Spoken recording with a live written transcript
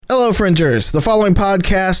Hello, Fringers. The following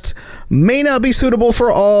podcast may not be suitable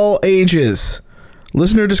for all ages.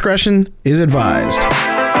 Listener discretion is advised.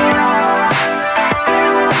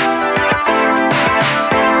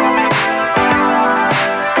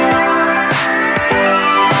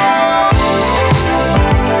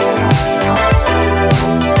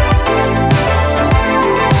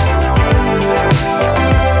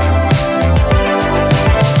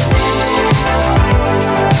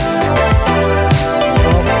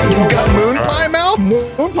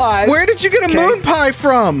 Where did you get a moon pie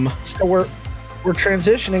from? So we're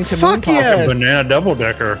transitioning to Fuck moon pie. yes. Banana double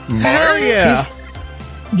decker. Hell yeah.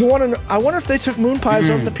 You want to know? I wonder if they took moon pies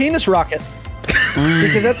on the penis rocket.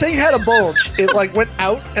 Because that thing had a bulge. It like went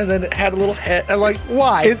out and then it had a little head. And like,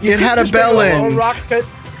 why? It had a bell end. Rocket.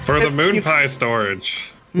 For the moon pie storage.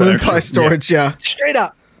 Moon pie storage, yeah. Straight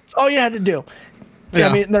up. All you had to do. Yeah.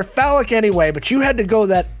 I mean, they're phallic anyway, but you had to go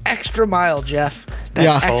that extra mile, Jeff.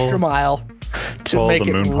 That extra mile to make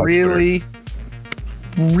it really,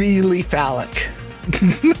 really phallic.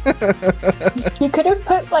 You could have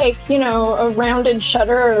put a rounded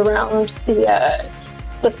shutter around the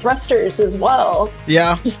thrusters as well.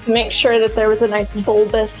 Yeah. Just to make sure that there was a nice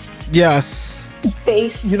bulbous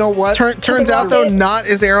face. You know what? Turns out though, not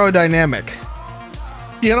as aerodynamic.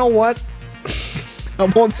 You know what? I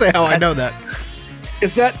won't say how I know that.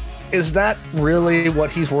 Is that really what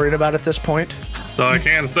he's worried about at this point? So I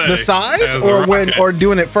can say the size or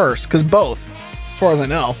doing it first, because both, as far as I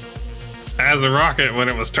know. As a rocket, when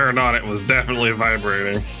it was turned on, it was definitely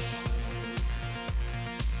vibrating.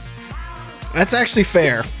 That's actually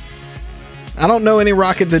fair. I don't know any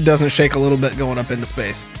rocket that doesn't shake a little bit going up into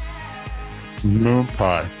space. Moon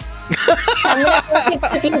pie. How many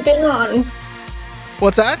rockets have you been on?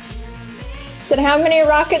 What's that? So how many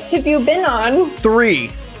rockets have you been on?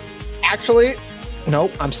 3. Actually,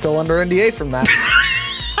 nope. I'm still under NDA from that.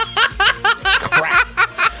 Crap.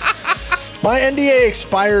 My NDA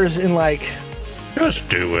expires in Just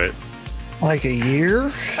do it. a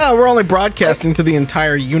year. Oh, we're only broadcasting to the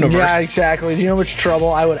entire universe. Yeah, exactly. Do you know how much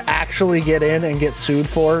trouble I would actually get in and get sued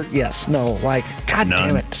for? Yes. No. God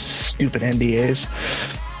damn it. Stupid NDAs.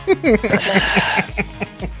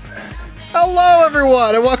 Hello,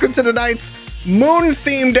 everyone, and welcome to tonight's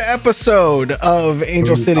moon-themed episode of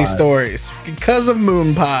Angel City Stories. Because of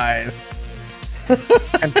moon pies.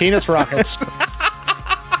 And penis rockets.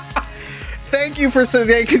 Thank you for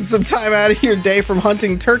taking some time out of your day from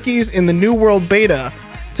hunting turkeys in the New World Beta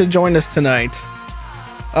to join us tonight.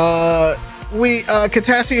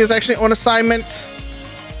 Katassi is actually on assignment,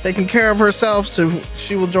 taking care of herself, so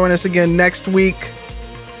she will join us again next week.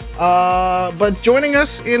 But joining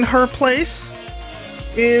us in her place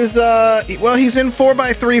is, he's in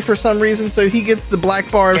 4x3 for some reason, so he gets the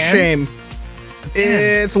black bar of shame.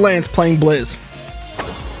 It's Lance playing Blizz.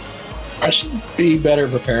 I should be better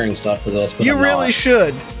preparing stuff for this, but you really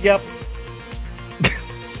should. Yep.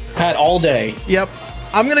 Had all day. Yep.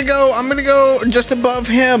 I'm gonna go just above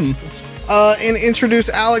him, and introduce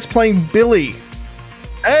Alex playing Billy.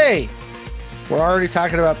 Hey! We're already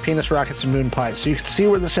talking about penis rockets and moon pies, so you can see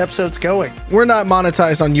where this episode's going. We're not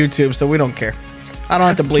monetized on YouTube, so we don't care. I don't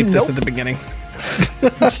have to bleep this at the beginning.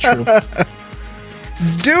 That's true.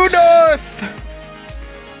 Due North!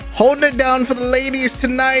 Holding it down for the ladies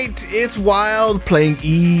tonight, it's Wild playing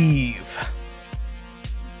Eve.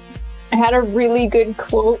 I had a really good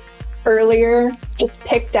quote earlier, just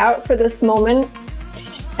picked out for this moment,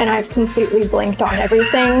 and I've completely blanked on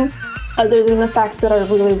everything other than the fact that I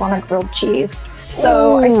really want a grilled cheese.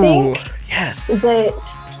 So I think that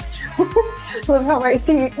love how I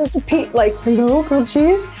see Pete hello, grilled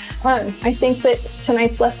cheese. I think that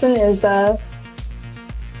tonight's lesson is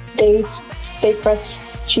stay fresh.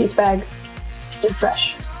 Cheese bags, stay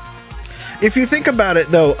fresh. If you think about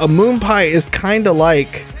it, though, a moon pie is kind of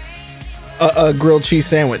like a grilled cheese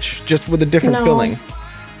sandwich, just with a different filling.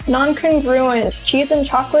 Non-congruent. Cheese and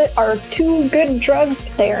chocolate are two good drugs,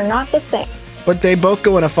 but they are not the same. But they both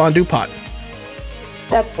go in a fondue pot.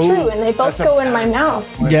 That's true, and they both go in my mouth.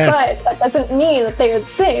 Yes. But that doesn't mean that they are the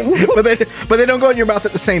same. but they don't go in your mouth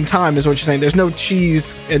at the same time, is what you're saying. There's no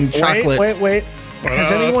cheese and chocolate. Wait.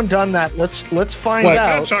 Has anyone done that? Let's find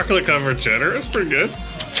out. Chocolate covered cheddar. It's pretty good.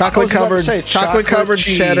 Chocolate covered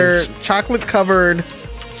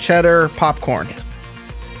cheddar popcorn.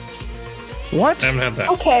 What? I haven't had that.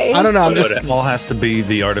 Okay. I don't know. It all has to be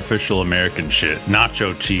the artificial American shit.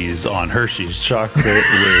 Nacho cheese on Hershey's chocolate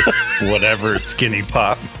with whatever skinny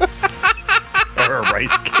pop or a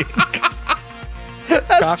rice cake.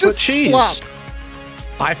 That's chocolate just cheese. Slop.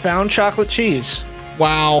 I found chocolate cheese.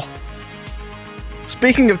 Wow.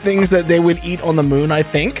 Speaking of things that they would eat on the moon, I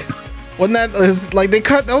think. Wasn't that like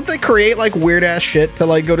don't they create like weird ass shit to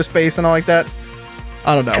like go to space and all like that?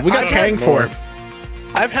 I don't know. We got Tang for it.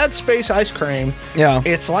 I've had space ice cream. Yeah.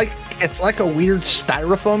 It's like a weird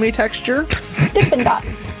styrofoamy texture. Dippin'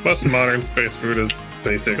 Dots. Most modern space food is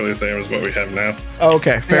basically the same as what we have now. Oh,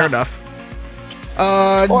 okay, fair enough.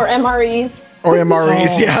 Or MREs. Or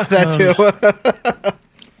MREs, yeah, that too.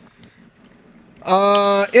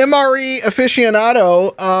 MRE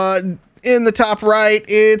aficionado. In the top right,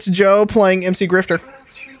 it's Joe playing MC Grifter.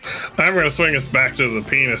 I'm going to swing us back to the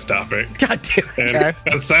penis topic. God damn it.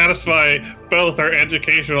 And satisfy both our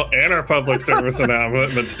educational and our public service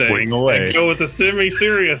announcement today. Swing away. And go with a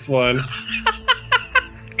semi-serious one.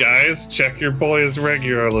 Guys, check your boys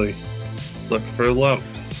regularly. Look for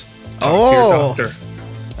lumps. Talk to your doctor.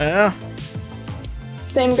 Yeah.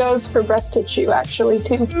 Same goes for breast tissue, actually,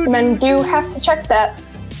 too. Men do have to check that.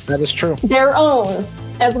 That is true. Their own,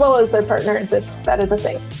 as well as their partners, if that is a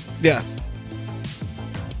thing. Yes.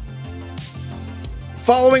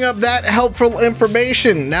 Following up that helpful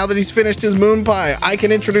information, now that he's finished his moon pie, I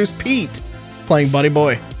can introduce Pete playing Buddy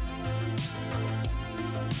Boy.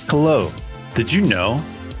 Hello. Did you know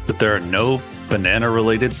that there are no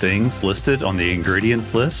banana-related things listed on the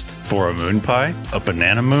ingredients list for a moon pie? A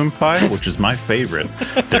banana moon pie, which is my favorite.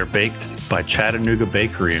 They're baked by Chattanooga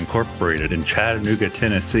Bakery Incorporated in Chattanooga,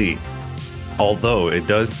 Tennessee. Although it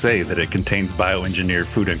does say that it contains bioengineered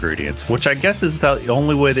food ingredients, which I guess is the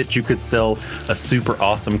only way that you could sell a super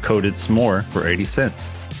awesome coated s'more for 80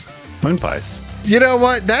 cents. Moon pies. You know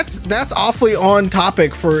what? That's awfully on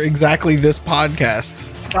topic for exactly this podcast.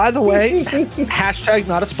 By the way, hashtag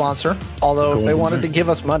not a sponsor. Although if they wanted to give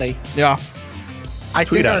us money, yeah, I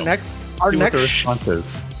think our next response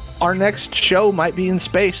is. Our next show might be in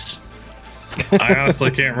space. I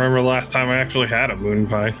honestly can't remember the last time I actually had a moon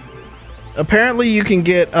pie. Apparently, you can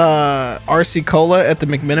get RC Cola at the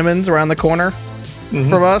McMinimans around the corner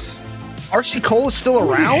from us. RC Cola's still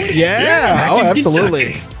around? Yeah. Oh,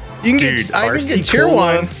 absolutely. You can get. I can get cheer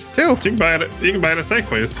wines too. You can buy it. You can buy it at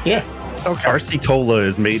Safeways. Yeah. Okay. RC Cola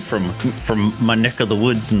is made from my neck of the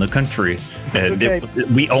woods in the country, and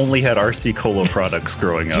we only had RC Cola products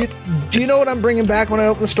growing up. Do you know what I'm bringing back when I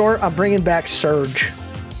open the store? I'm bringing back Surge.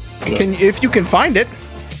 If you can find it.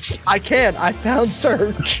 I can. I found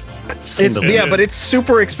Surge. But it's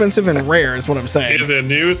super expensive and rare, is what I'm saying. Is it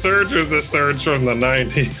new Surge or is this Surge from the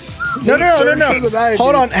 90s? No.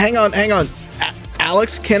 Hold on, hang on.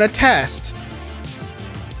 Alex can attest.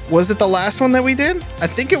 Was it the last one that we did? I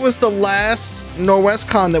think it was the last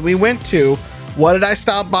NorwestCon that we went to. What did I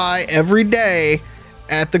stop by every day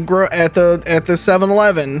at the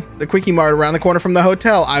 7-Eleven, the Quickie Mart around the corner from the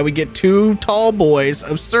hotel? I would get 2 tall boys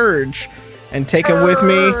of Surge and take them with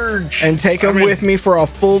me with me for a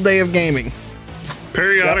full day of gaming.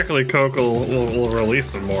 Periodically, Coke will release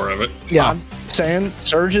some more of it. Yeah. I'm saying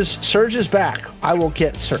Surge is back. I will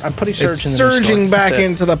get Surge. I'm putting Surge in the surging back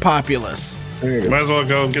into the populace. Might as well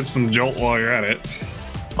go get some Jolt while you're at it.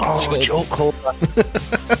 Oh, Jolt Cola.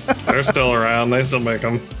 They're still around. They still make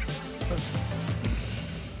them.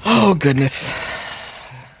 Oh, goodness.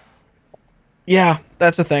 Yeah,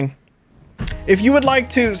 that's a thing. If you would like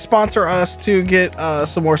to sponsor us to get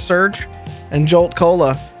some more Surge and Jolt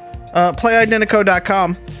Cola,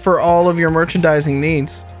 playidentico.com for all of your merchandising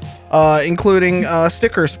needs, including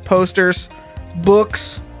stickers, posters,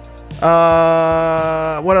 books.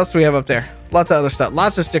 What else do we have up there? Lots of other stuff.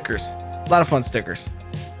 Lots of stickers. A lot of fun stickers.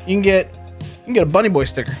 You can get a Bunny Boy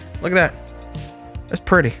sticker. Look at that. That's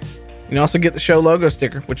pretty. You can also get the show logo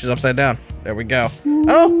sticker, which is upside down. There we go.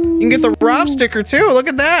 Oh, you can get the Rob sticker too. Look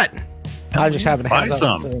at that. I just happen to have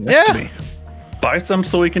some. Yeah. Buy some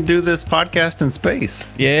so we can do this podcast in space.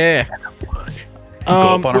 Yeah.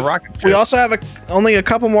 Go up on a rocket ship. We also have only a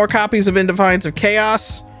couple more copies of In Defiance of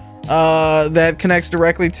Chaos that connects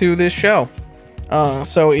directly to this show.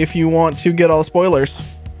 So if you want to get all the spoilers,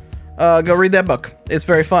 go read that book. It's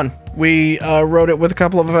very fun. We wrote it with a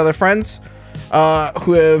couple of other friends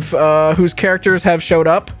whose characters have showed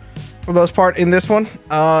up for the most part in this one,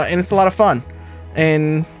 and it's a lot of fun.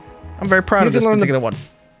 And I'm very proud of this particular one.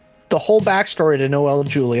 The whole backstory to Noel and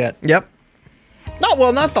Juliet. Yep.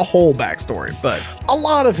 Not the whole backstory, but a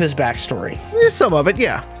lot of his backstory. Some of it,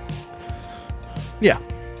 yeah. Yeah.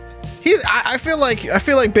 I feel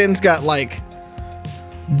like Ben's got like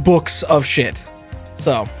books of shit.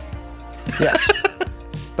 So, yes.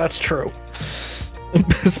 That's true.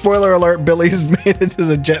 Spoiler alert, Billy's made it as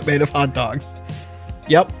a jet made of hot dogs.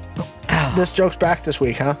 Yep. This joke's back this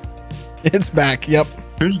week, huh? It's back, yep.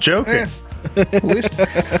 Who's joking? At least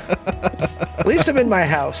I'm in my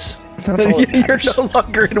house. You're no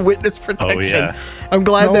longer in witness protection. Oh, yeah. I'm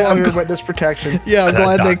glad No that longer in witness protection. Yeah, I'm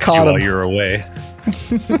glad they caught him while you're away.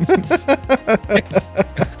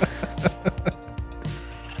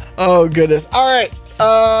 Oh goodness. All right.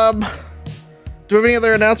 Do we have any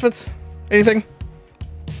other announcements? Anything?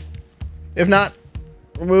 If not,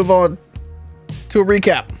 we'll move on to a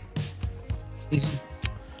recap.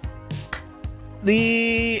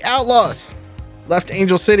 The Outlaws left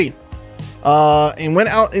Angel City and went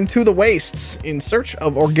out into the wastes in search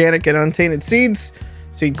of organic and untainted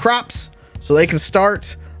seed crops, so they can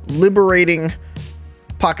start liberating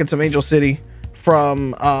pockets of Angel City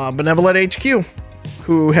from Benevolent HQ,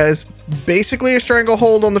 who has basically a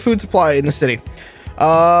stranglehold on the food supply in the city.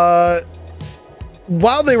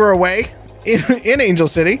 While they were away in Angel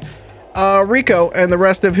City, Rico and the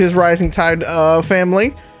rest of his Rising Tide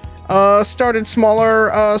family started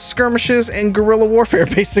smaller skirmishes and guerrilla warfare,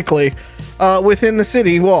 basically, within the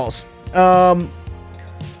city walls. Joe,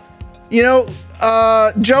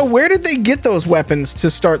 where did they get those weapons to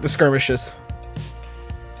start the skirmishes?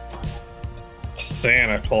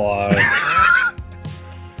 Santa Claus.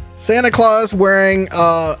 Santa Claus wearing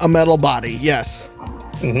a metal body. Yes.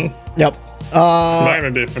 Mm-hmm. Yep.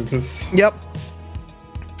 Minor differences. Yep.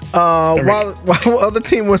 While the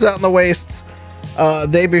team was out in the wastes,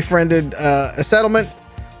 they befriended a settlement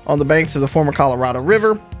on the banks of the former Colorado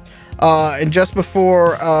River. And just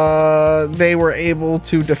before they were able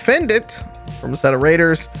to defend it from a set of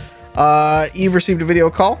raiders, Eve received a video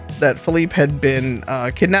call that Philippe had been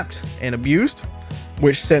kidnapped and abused,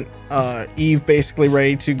 which sent Eve basically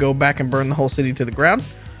ready to go back and burn the whole city to the ground.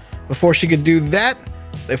 Before she could do that,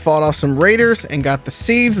 they fought off some raiders and got the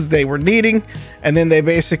seeds that they were needing, and then they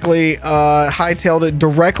basically hightailed it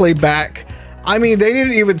directly back. I mean, they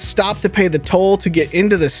didn't even stop to pay the toll to get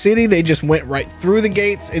into the city. They just went right through the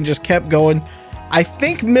gates and just kept going. I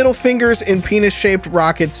think middle fingers and penis-shaped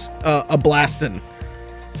rockets a-blasting.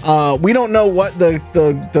 We don't know what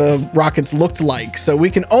the rockets looked like, so we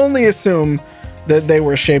can only assume that they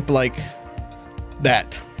were shaped like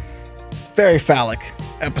that. Very phallic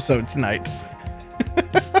episode tonight.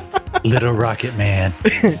 Little Rocket Man.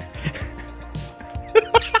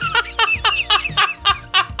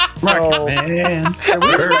 Rocket Man.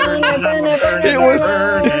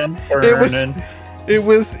 It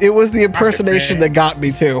was the impersonation that got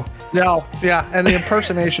me too. No, yeah, and the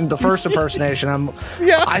impersonation, the first impersonation,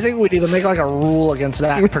 I think we need to make like a rule against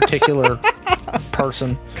that particular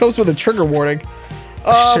person. Comes with a trigger warning.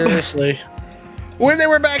 Seriously. When they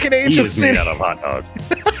were back in Angel City. Made out of hot dog.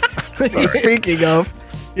 Speaking of,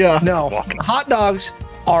 yeah. No, hot dogs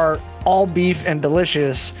are all beef and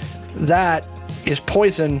delicious. That is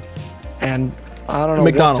poison, and I don't know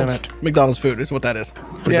what's in it. McDonald's food is what that is.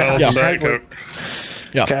 Yeah. Exactly.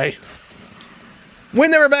 Yeah. Okay. When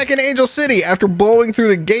they were back in Angel City, after blowing through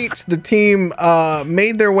the gates, the team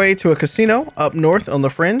made their way to a casino up north on the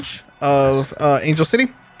fringe of Angel City,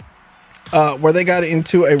 where they got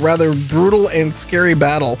into a rather brutal and scary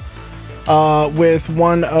battle with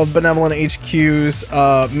one of Benevolent HQ's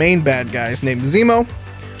main bad guys named Zemo,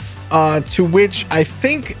 to which I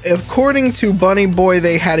think, according to Bunny Boy,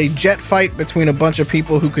 they had a jet fight between a bunch of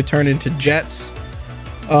people who could turn into jets.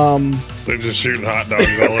 They're just shooting hot dogs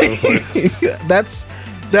all over the place.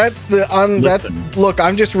 Look,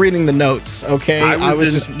 I'm just reading the notes, okay? I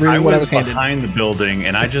was just reading what I was handed. Behind the building,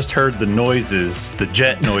 and I just heard the noises, the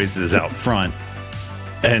jet noises out front,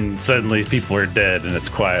 and suddenly people are dead, and it's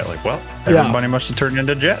quiet. Like, well, everybody must have turned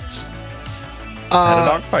into jets. Had a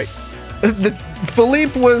dogfight.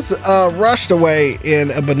 Philippe was rushed away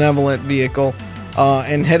in a Benevolent vehicle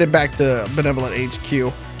and headed back to Benevolent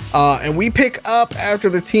HQ. And we pick up after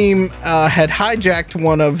the team had hijacked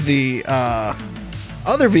one of the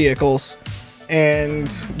other vehicles,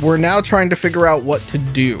 and we're now trying to figure out what to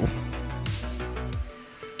do.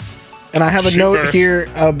 And I have a note here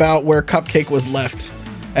about where Cupcake was left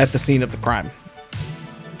at the scene of the crime.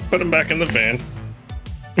 Put him back in the van.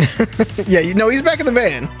 Yeah, he's back in the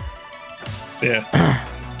van. Yeah.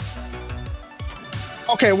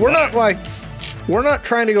 Okay, we're not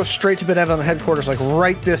trying to go straight to Benevolent headquarters like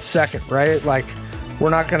right this second, right? Like, we're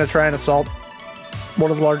not going to try and assault one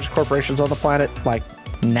of the largest corporations on the planet like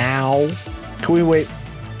now. Can we wait?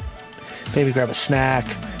 Maybe grab a snack,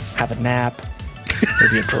 have a nap,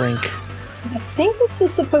 maybe a drink. I think this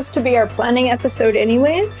was supposed to be our planning episode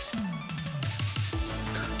anyways.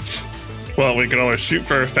 Well, we can always shoot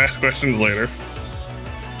first, ask questions later.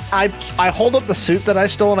 I hold up the suit that I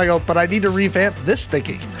stole and I go, but I need to revamp this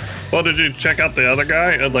thinking. Well, did you check out the other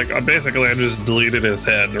guy? Basically, I just deleted his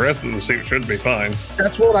head. The rest of the suit should be fine.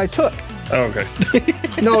 That's what I took. Oh, okay.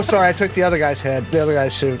 No, sorry, I took the other guy's head, the other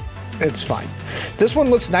guy's suit. It's fine. This one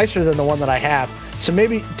looks nicer than the one that I have. So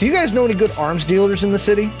maybe, do you guys know any good arms dealers in the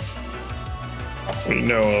city? We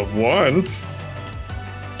know of one.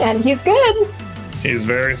 And he's good. He's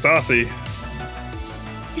very saucy.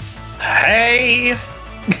 Hey!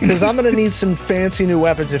 Because I'm going to need some fancy new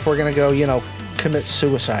weapons if we're going to go, commit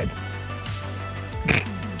suicide.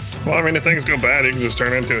 Well, I mean, if things go bad, you can just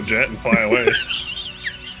turn into a jet and fly away.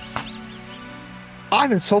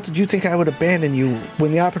 I'm insulted you think I would abandon you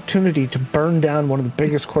when the opportunity to burn down one of the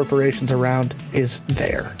biggest corporations around is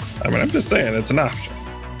there. I mean, I'm just saying, it's an option.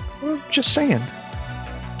 Just saying.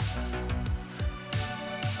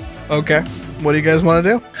 Okay. What do you guys want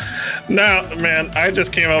to do? No, man, I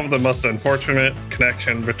just came up with the most unfortunate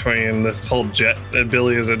connection between this whole jet, that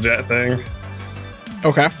Billy is a jet thing.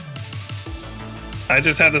 Okay. I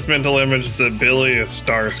just had this mental image that Billy is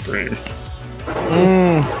Starscream.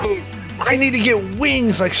 I need to get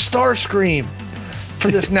wings like Starscream for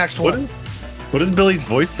this next one. What does Billy's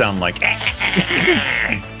voice sound like?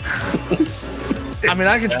 I mean,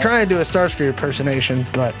 I could try and do a Starscream impersonation,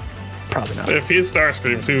 but probably not. If he's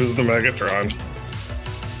Starscream, who's the Megatron?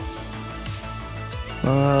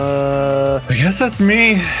 I guess that's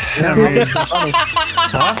me. I mean,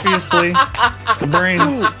 obviously, the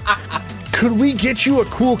brains. Could we get you a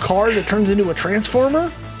cool car that turns into a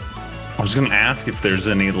transformer? I was gonna ask if there's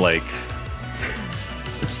any like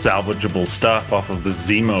salvageable stuff off of the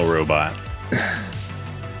Zemo robot.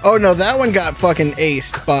 Oh no, that one got fucking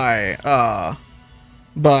aced by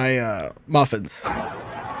Muffins.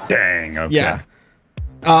 Dang. Okay. Yeah.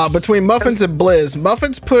 Between Muffins and Blizz,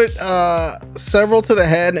 Muffins put several to the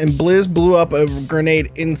head, and Blizz blew up a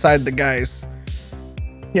grenade inside the guy's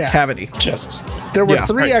cavity. There were Yeah.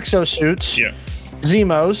 3 exosuits, Yeah.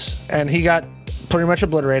 Zemos, and he got pretty much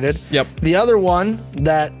obliterated. Yep. The other one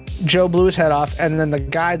that Joe blew his head off, and then the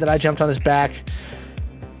guy that I jumped on his back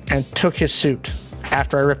and took his suit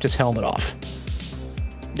after I ripped his helmet off.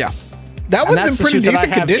 Yeah. That And one's in that's the pretty suit that I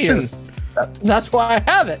decent have condition. here. That's why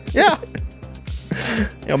I have it. Yeah.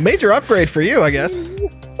 Major upgrade for you, I guess.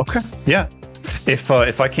 Okay. Yeah. If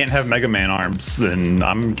I can't have Mega Man arms, then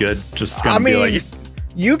I'm good. Just gonna be like,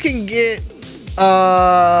 you can get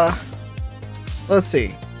let's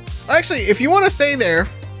see. Actually, if you want to stay there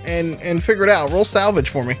and figure it out, roll salvage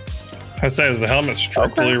for me. I say, is the helmet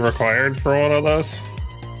strictly required for one of those?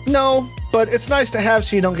 No, but it's nice to have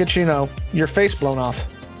so you don't get, your face blown off.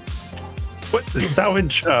 what? It's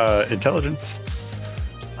salvage intelligence.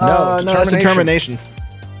 No, No, it's determination.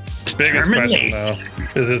 Biggest question, though,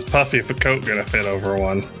 is his puffy coat gonna fit over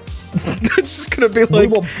one? It's just gonna be We like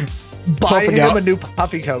will buy puffing him out. a new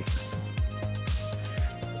puffy coat.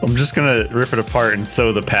 I'm just gonna rip it apart and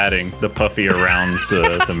sew the padding, the puffy around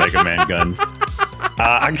the Mega Man guns.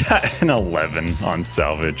 I got an 11 on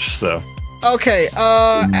salvage, so Okay,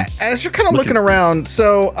 as you're kind of looking around,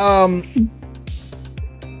 so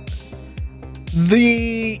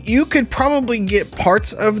you could probably get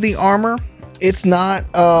parts of the armor. It's not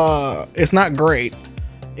great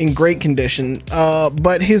in great condition,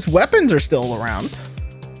 but his weapons are still around.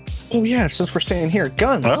 Oh yeah, since we're staying here,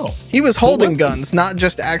 guns. oh, He was holding weapons? guns, not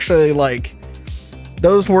just actually like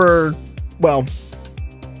those were, well,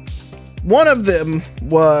 one of them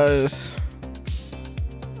was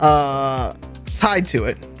tied to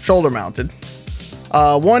it, shoulder mounted.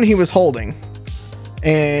 One he was holding,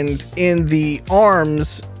 and in the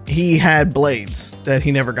arms he had blades that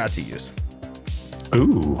he never got to use.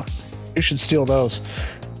 ooh, You should steal those.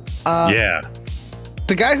 yeah.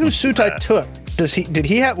 The guy whose suit I took, was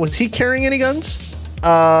he carrying any guns?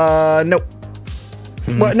 Nope.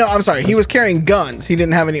 Well, no, I'm sorry. He was carrying guns. He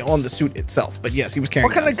didn't have any on the suit itself, but yes, he was carrying.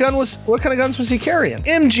 What kind of guns was he carrying?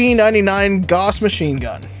 MG99 Gauss machine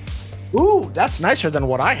gun. Ooh, that's nicer than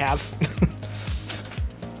what I have.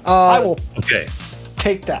 I will Okay.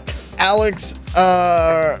 take that. Alex,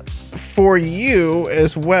 for you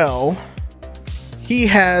as well, he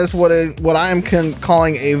has what I'm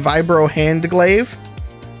calling a vibro hand glaive.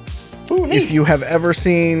 Ooh, neat. If you have ever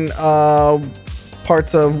seen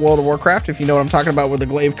parts of World of Warcraft, if you know what I'm talking about, where the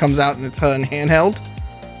glaive comes out and it's handheld.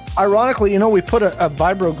 Ironically, we put a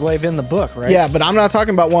vibro glaive in the book, right? Yeah, but I'm not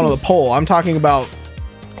talking about one on the pole. I'm talking about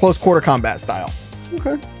close quarter combat style.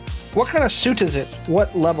 Okay. What kind of suit is it?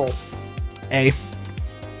 What level? A.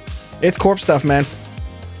 It's corpse stuff, man.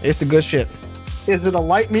 It's the good shit. Is it a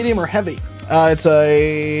light, medium, or heavy? It's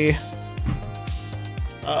a.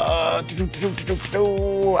 I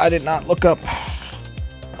did not look up.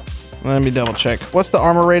 Let me double check. What's the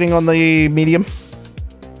armor rating on the medium?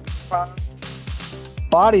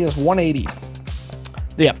 Body is 180.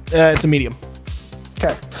 Yeah, it's a medium.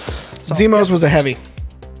 Okay. So, Zemo's was a heavy.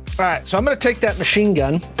 All right, so I'm going to take that machine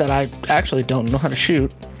gun that I actually don't know how to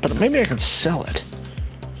shoot, but maybe I can sell it.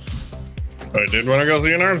 I did want to go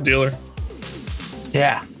see an arms dealer.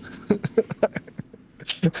 Yeah.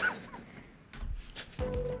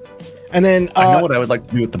 And then I know what I would like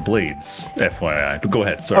to do with the blades, FYI. But go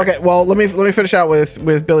ahead. Sorry. okay, well let me finish out with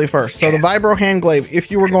Billy first. So the Vibro hand glaive,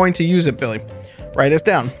 if you were going to use it, Billy, write this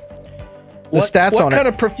down. The stats on What kind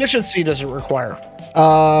it. of proficiency does it require?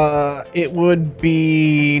 It would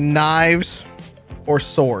be knives or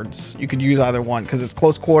swords. You could use either one because it's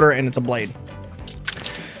close quarter and it's a blade.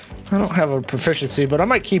 I don't have a proficiency, but I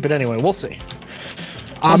might keep it anyway. We'll see.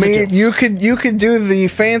 I mean, you could do the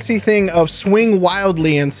fancy thing of swing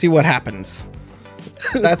wildly and see what happens.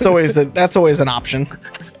 That's always an option.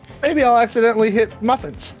 Maybe I'll accidentally hit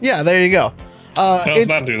muffins. Yeah, there you go. Let's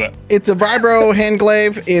not do that. It's a Vibro hand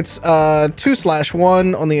glaive. It's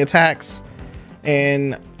 2/1 on the attacks,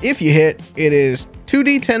 and if you hit, it is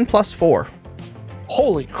 2d10 plus 4.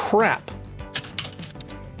 Holy crap.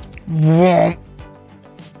 I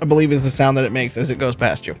believe is the sound that it makes as it goes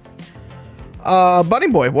past you. Bunny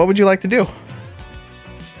Boy, what would you like to do?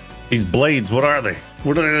 These blades, what are they?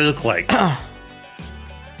 What do they look like?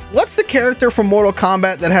 What's the character from Mortal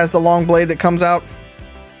Kombat that has the long blade that comes out?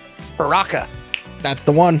 Baraka. That's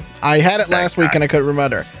the one. I had it last week and I couldn't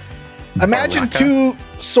remember. Imagine Baraka? 2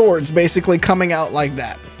 swords basically coming out like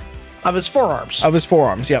that. Of his forearms. Of his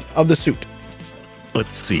forearms, yep, of the suit.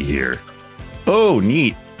 Let's see here. Oh,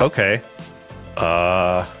 neat. Okay.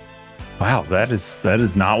 Wow, that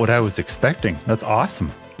is not what I was expecting. That's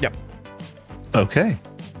awesome. Yep. Okay.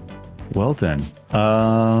 Well then.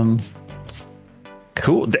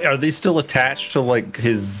 Cool. Are they still attached to like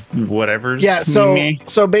his whatever's? Yeah,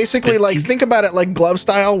 so basically like He's- think about it like glove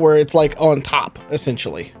style where it's like on top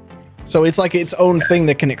essentially. So it's like its own thing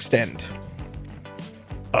that can extend.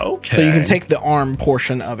 Okay. So you can take the arm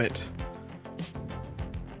portion of it.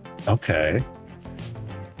 Okay.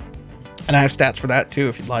 And I have stats for that too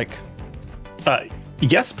if you'd like.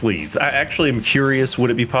 Yes, please. I actually am curious. Would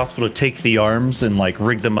it be possible to take the arms and like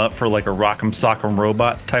rig them up for like a Rock'em Sock'em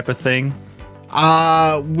Robots type of thing?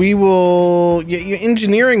 We will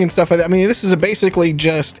engineering and stuff like that. I mean, this is basically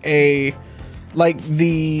just a like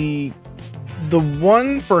the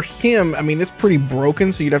one for him. I mean, it's pretty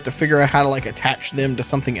broken, so you'd have to figure out how to like attach them to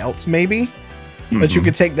something else, maybe. But you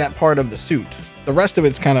could take that part of the suit. The rest of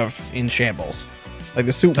it's kind of in shambles. Like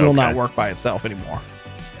the suit will not Okay. work by itself anymore.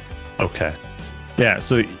 Okay. Yeah.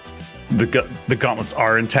 So the gauntlets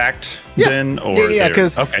are intact Yeah. then, or Yeah, they're-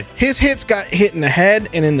 because okay. his hits got hit in the head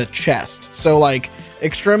and in the chest. So like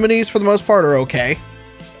extremities for the most part are okay.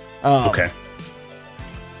 Okay.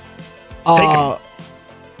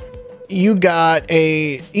 You got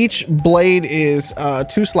each blade is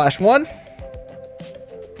 2/1,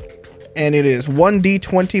 and it is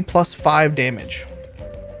 1d20 plus 5 damage.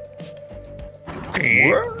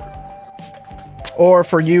 Or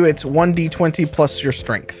for you, it's 1d20 plus your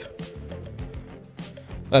strength.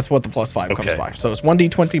 That's what the plus 5 comes Okay. by. So it's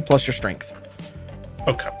 1d20 plus your strength.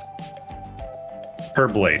 Okay. Per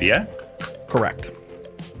blade, yeah. Correct.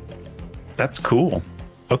 That's cool.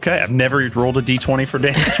 Okay, I've never rolled a d20 for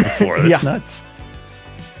damage before. That's Yeah. nuts.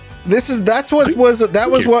 That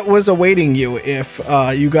was what was awaiting you if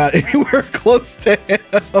you got anywhere close to him.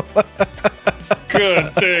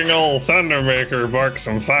 Good thing old Thundermaker barked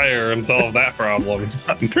some fire and solved that problem.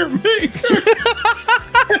 Thundermaker.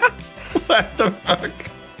 What the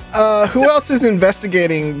fuck? Who else is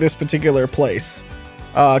investigating this particular place?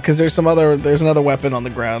 Because there's another weapon on the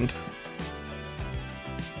ground.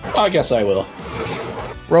 I guess I will.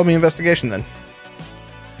 Roll me investigation then.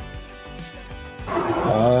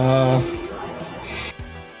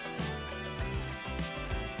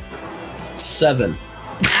 7.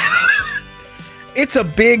 It's a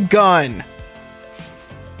big gun.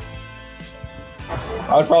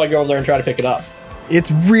 I would probably go over there and try to pick it up.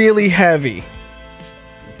 It's really heavy.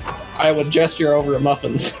 I would gesture over at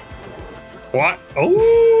Muffins. What?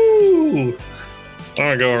 Ooh! I'm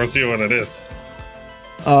gonna go over and see what it is.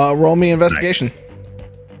 Roll me investigation.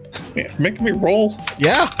 Yeah, make me roll.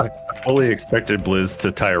 Yeah. I fully expected Blizz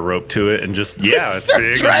to tie a rope to it and just it's Start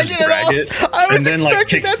big, and dragging just it drag off. it, I was and then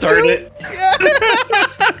like expecting that kickstart too. it.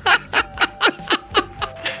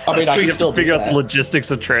 I mean, I We can have still to figure do out that. the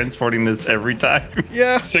logistics of transporting this every time.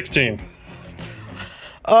 Yeah. 16.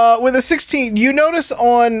 With a 16, you notice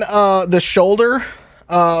on the shoulder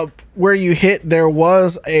where you hit, there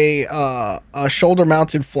was a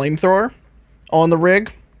shoulder-mounted flamethrower on the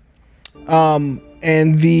rig,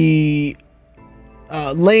 and the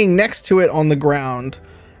laying next to it on the ground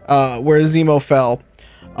where Zemo fell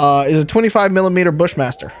is a 25 millimeter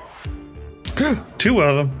Bushmaster. Two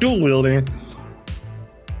of them, dual wielding.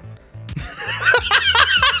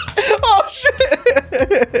 Oh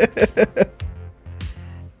shit!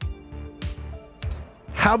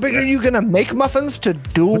 How big are you gonna make muffins to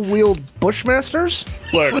dual wield Bushmasters?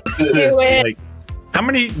 Look, Do it. Like, how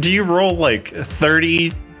many do you roll? Like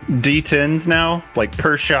 30 D10s now, like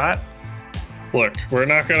per shot? look, we're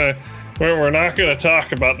not gonna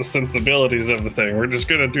talk about the sensibilities of the thing. We're just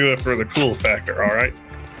gonna do it for the cool factor, all right?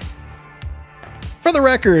 For the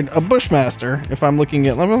record, a Bushmaster. If I'm looking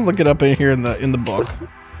at, let me look it up in here in the book.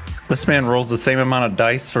 This man rolls the same amount of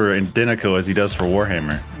dice for Indenico as he does for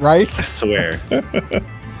Warhammer. Right? I swear.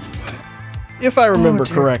 If I remember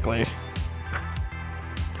dear. correctly.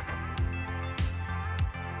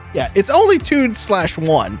 Yeah, it's only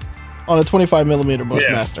 2/1 on a 25 millimeter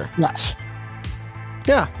Bushmaster. Yes.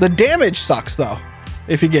 Yeah. The damage sucks though,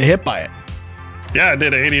 if you get hit by it. Yeah, I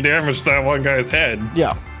did 80 damage to that one guy's head.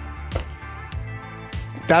 Yeah,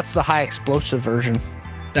 That's the high explosive version.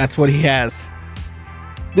 that's what he has.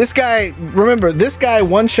 This guy, remember, this guy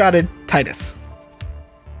one-shotted Titus.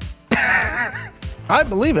 I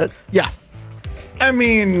believe it. Yeah, I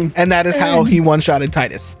mean, and that is how he one-shotted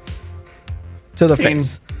Titus. To the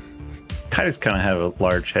face. Titus kind of have a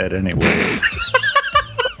large head anyway.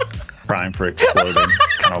 Prime for exploding.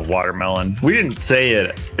 Kind of watermelon. We didn't say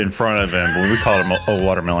it in front of him, but we called him a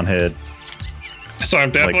watermelon head. So I'm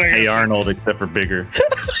Like definitely Hey Arnold, except for bigger.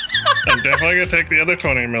 I'm definitely gonna take the other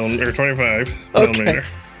 20 millimeter or 25 Okay. millimeter.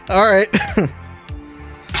 All right.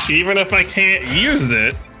 Even if I can't use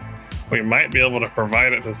it, we might be able to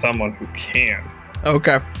provide it to someone who can.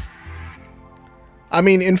 Okay. I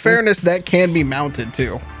mean, in fairness, that can be mounted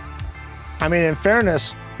too. I mean, in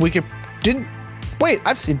fairness, we could wait.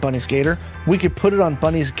 I've seen Bunny's Gator. We could put it on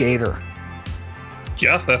Bunny's Gator.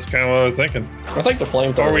 Yeah, that's kind of what I was thinking. I think the Or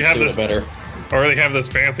flamethrower we would have suit this- it better. Or they have this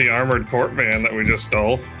fancy armored court van that we just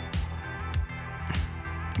stole.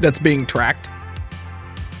 That's being tracked.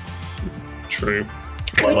 True.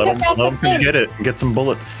 Let him out the come thing. get it and get some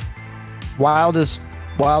bullets. Wildest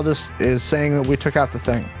is saying that we took out the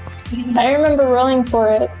thing. I remember rolling for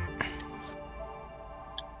it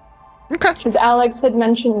Okay. because Alex had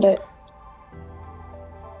mentioned it.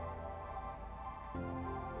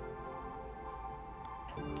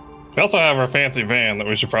 We also have our fancy van that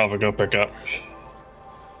we should probably go pick up.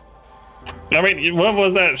 I mean, what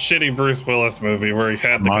was that shitty Bruce Willis movie where he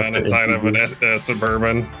had the gun Mazda inside of ATV. a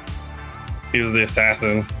Suburban? He was the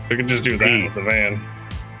assassin. We could just do that Speed. with the van.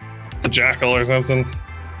 The Jackal or something.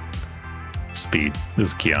 Speed. It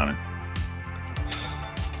was Keanu.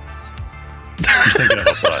 You're thinking of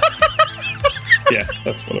a bus. Yeah,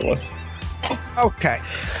 that's what it was. Okay.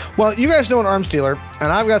 Well, you guys know an arms dealer,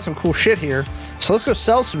 and I've got some cool shit here. So let's go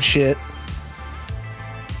sell some shit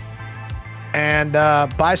and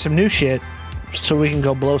buy some new shit so we can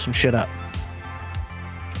go blow some shit up.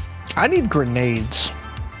 I need grenades.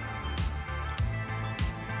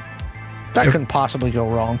 That couldn't possibly go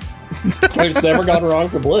wrong. It's never gone wrong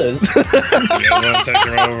for Blizz. You guys want to take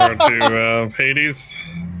him over to Hades?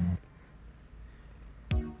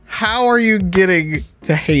 How are you getting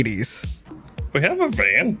to Hades? We have a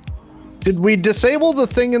van. Did we disable the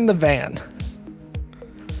thing in the van?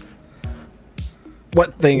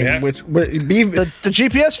 What thing? Yeah. The The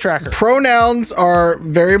GPS tracker. pronouns are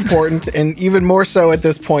very important, and even more so at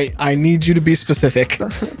this point. I need you to be specific.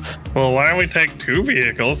 Well, why don't we take two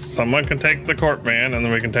vehicles? Someone can take the court van, and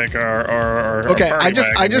then we can take our Okay, party I just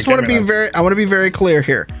wagon. want to be I want to be very clear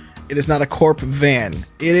here. It is not a corp van.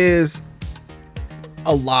 It is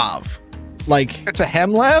a lav. Like It's a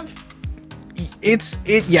Hemlav?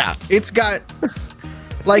 it's got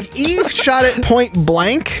like Eve shot it point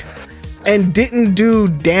blank and didn't do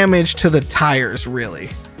damage to the tires really.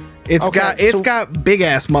 It's Okay, so- got big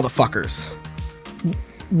ass motherfuckers.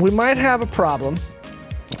 We might have a problem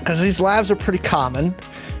because these labs are pretty common.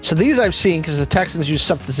 So these I've seen because the Texans use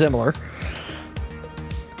something similar.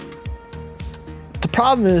 The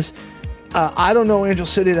problem is, I don't know Angel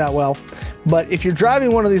City that well, but if you're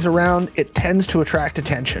driving one of these around, it tends to attract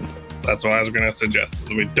attention. That's what I was going to suggest. Is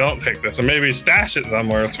we don't take this, or maybe stash it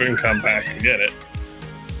somewhere so we can come back and get it.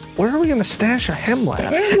 Where are we going to stash a Hemlav?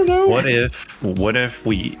 I don't know. What if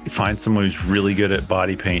we find someone who's really good at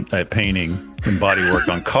painting and body work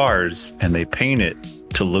on cars, and they paint it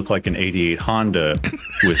to look like an 88 Honda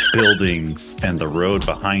with buildings and the road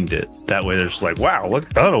behind it? That way, they're just like, wow,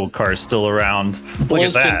 look, that old car is still around. Look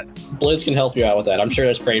at that. Blizz can help you out with that. I'm sure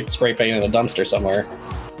there's spray paint in a dumpster somewhere.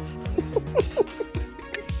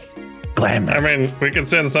 Glamour. I mean, we can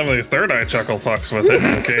send some of these Third Eye Chuckle fucks with it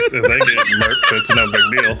in case if they get murked, it's no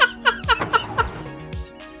big deal.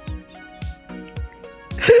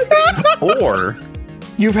 Or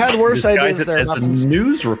You've had worse disguise ideas it there. as a Muffins.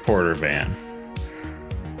 news reporter van.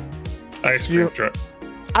 Ice cream truck.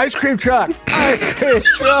 Ice cream truck. Ice cream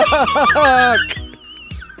truck.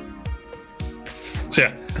 So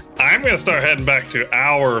yeah, I'm gonna start heading back to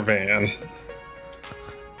our van,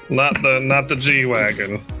 not the G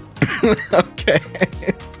wagon. Okay.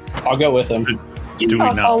 I'll go with him. Do we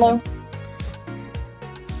I'll not? follow.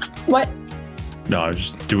 What? No,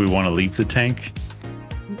 do we want to leave the tank?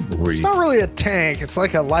 Or It's not really a tank. It's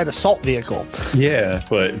like a light assault vehicle. yeah,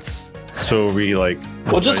 but it's so we like.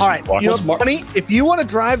 Well, just All right, walk- you know, Just mar- Bunny, if you want to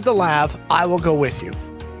drive the lav, I will go with you.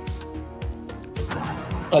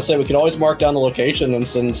 I say we could always mark down the location and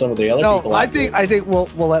send some of the other people. No, I think we'll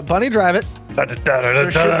let Bunny drive it. There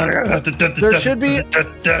should be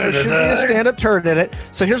a stand-up turret in it.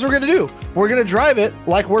 So here's what we're gonna do. We're gonna drive it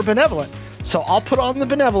like we're benevolent. So I'll put on the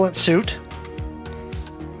benevolent suit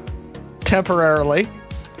temporarily.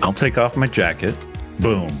 I'll take off my jacket.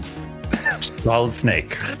 Boom. Solid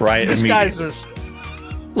Snake. Right immediately. Disguises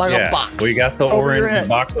like a box. We got the over your orange head.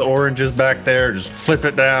 box of oranges back there. Just flip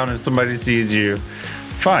it down if somebody sees you.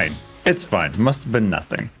 Fine. It's fine. Must have been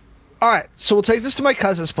nothing. All right, so we'll take this to my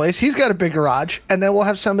cousin's place. He's got a big garage, and then we'll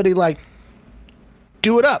have somebody like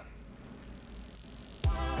do it up.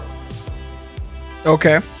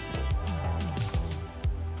 Okay.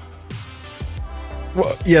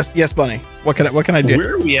 Well, yes, Bunny. What can I do?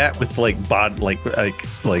 Where are we at with like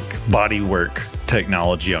body work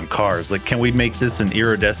technology on cars? Like, can we make this an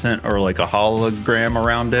iridescent or like a hologram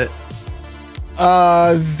around it?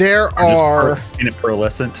 There are. In it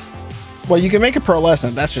pearlescent. Well, you can make it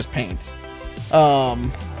pearlescent. That's just paint.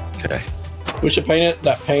 Okay. we should paint it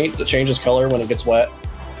that paint that changes color when it gets wet,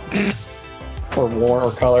 or warm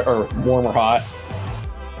or color or warm or hot.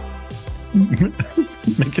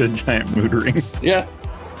 Make it a giant mood ring. Yeah.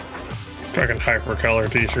 Fucking hypercolor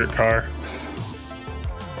t-shirt car.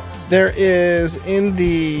 There is in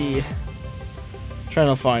the. Trying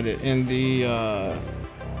to find it in the.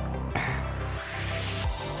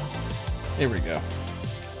 Here we go.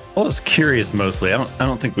 I was curious mostly. I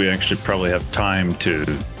don't think we actually probably have time to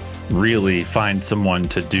really find someone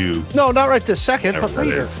to do No, not right this second, but whatever that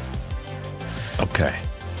later. is. Okay.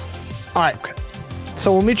 All right.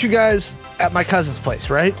 So we'll meet you guys at my cousin's place,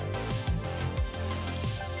 right?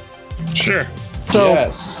 Sure. So,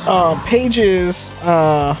 yes. pages.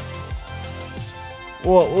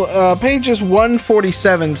 Pages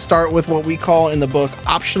 147 start with what we call in the book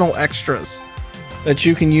optional extras that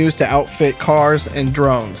you can use to outfit cars and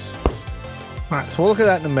drones. All right, so we'll look at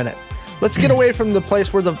that in a minute. Let's get away from the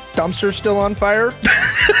place where the dumpster's still on fire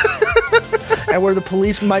and where the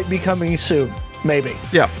police might be coming soon. Maybe.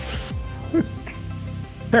 Yeah.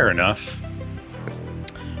 Fair enough.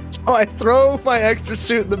 So I throw my extra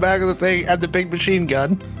suit in the back of the thing and the big machine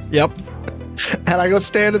gun, Yep. and I go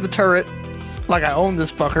stand in the turret like I own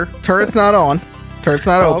this fucker. Turret's not on. Turret's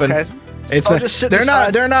not Oh, open. okay. It's So a, I'll just sit they're not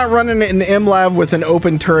beside- they're not running an MLab with an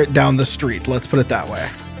open turret down the street. Let's put it that way.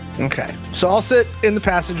 Okay. So I'll sit in the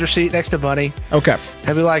passenger seat next to Bunny Okay.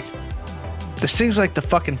 and be like, this thing's like the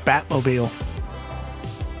fucking Batmobile.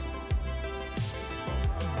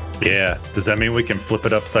 Yeah. Does that mean we can flip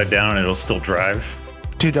it upside down and it'll still drive?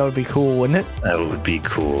 Dude, that would be cool, wouldn't it? That would be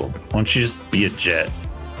cool. Why don't you just be a jet?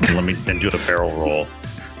 And let me then do the barrel roll.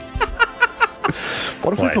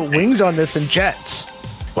 What if we Why? put wings on this and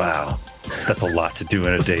jets? Wow. That's a lot to do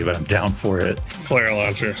in a day, but I'm down for it. Flare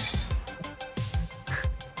launchers.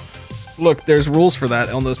 Look, there's rules for that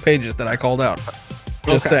on those pages that I called out.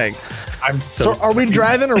 Just Okay. saying. I'm So are we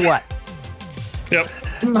driving or what? Yep.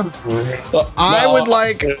 I would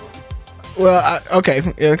like. Well, okay.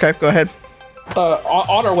 Go ahead.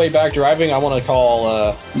 On our way back driving, I want to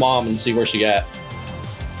call Mom and see where she at.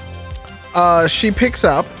 She picks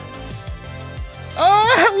up.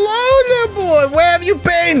 Oh, hello, little boy. Where have you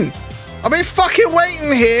been? I've been fucking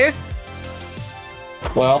waiting here.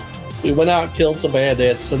 Well, we went out and killed some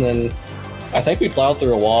bandits, and then I think we plowed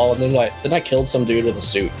through a wall, and then I killed some dude with a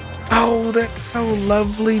suit. Oh, that's so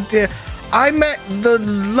lovely, dear. I met the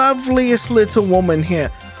loveliest little woman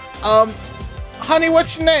here. Honey,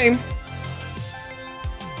 what's your name?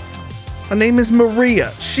 Her name is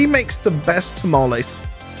Maria. She makes the best tamales.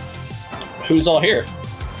 Who's all here?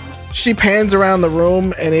 She pans around the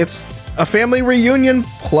room, and it's a family reunion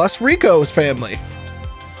plus Rico's family.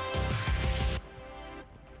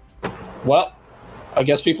 Well, I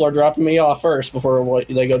guess people are dropping me off first before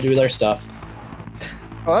they go do their stuff.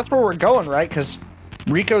 Well, that's where we're going, right? Because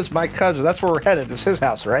Rico's my cousin. That's where we're headed. It's his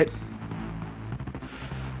house, right?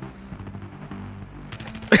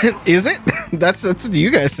 Is it? That's you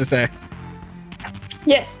guys to say.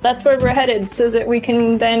 Yes, that's where we're headed, so that we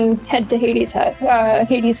can then head to Hades'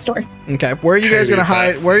 store. Okay, where are you guys gonna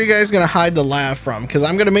hide? Where are you guys gonna hide the lav from? Because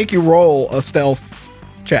I'm gonna make you roll a stealth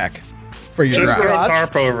check for your Just drive. throw a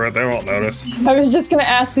tarp over it. They won't notice. I was just gonna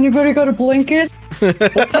ask, anybody got a blanket? You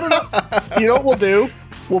know what we'll do?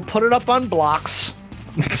 We'll put it up on blocks.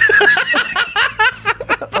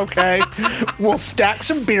 Okay. We'll stack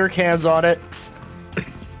some beer cans on it.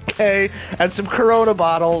 Okay. And some Corona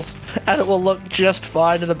bottles. And it will look just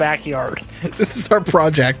fine in the backyard. This is our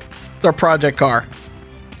project. It's our project car.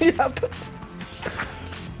 Yep.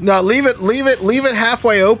 No, leave it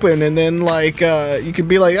halfway open, and then you could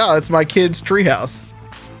be like, oh, it's my kid's treehouse.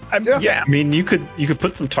 Yeah, I mean, you could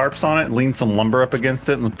put some tarps on it and lean some lumber up against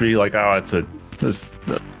it and be like, oh, it's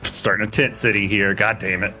starting a tent city here. God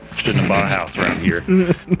damn it. Shouldn't have bought a house around here.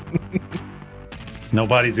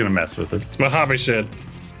 Nobody's going to mess with it. It's my hobby shed.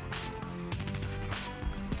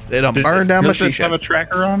 They don't burn down my Does this shed. have a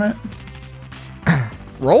tracker on it?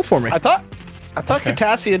 Roll for me. I thought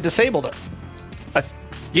Katassi had disabled it.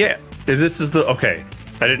 Yeah, this is the... Okay.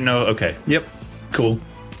 I didn't know. Okay. Yep. Cool.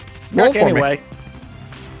 Roll for me. Anyway.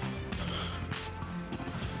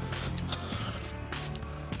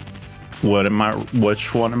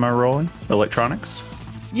 Which one am I rolling? Electronics?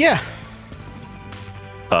 Yeah.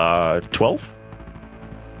 12?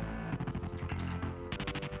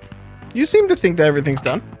 You seem to think that everything's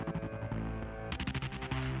done.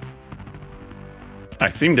 I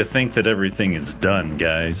seem to think that everything is done,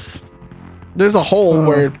 guys. There's a hole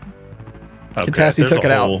where Okay, Katassi there's took a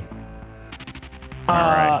it out. hole. All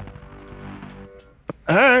right.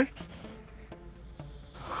 All right.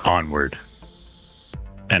 Onward.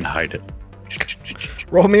 And hide it.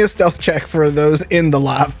 roll me a stealth check for those in the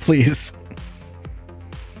lab, please.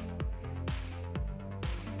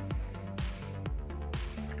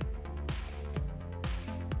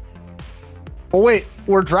 Well, wait.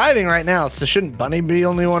 We're driving right now, so shouldn't Bunny be the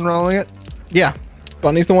only one rolling it? Yeah,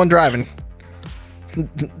 Bunny's the one driving.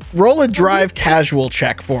 Roll a drive casual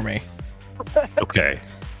check for me. Okay.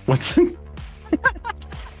 What's...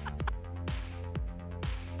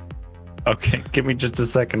 Okay, give me just a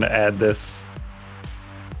second to add this.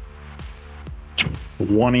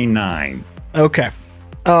 29. Okay.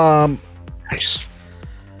 Nice.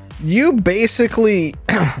 You basically,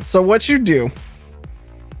 so what you do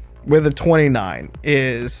with a 29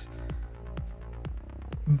 is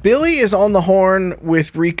Billy is on the horn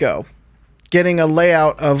with Rico, getting a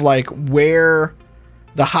layout of like where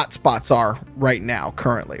the hot spots are right now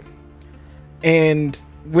currently. And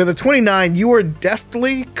with a 29, you are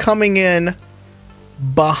deftly coming in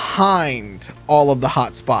behind all of the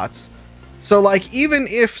hot spots. So like even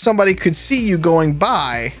if somebody could see you going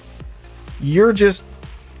by, you're just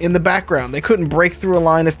in the background. They couldn't break through a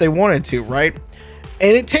line if they wanted to, right?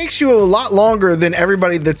 And it takes you a lot longer than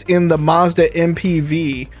everybody that's in the Mazda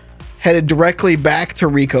MPV headed directly back to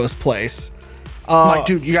Rico's place. Like,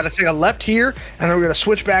 dude, you got to take a left here, and then we're going to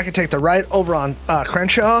switch back and take the right over on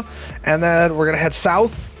Crenshaw, and then we're going to head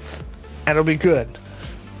south, and it'll be good.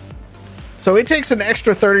 So it takes an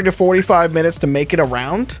extra 30 to 45 minutes to make it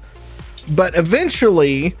around, but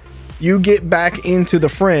eventually you get back into the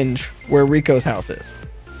fringe where Rico's house is.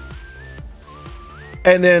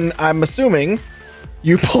 And then I'm assuming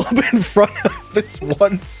you pull up in front of this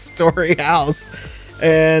one-story house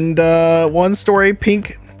and one-story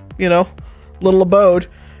pink, little abode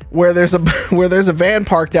where there's a van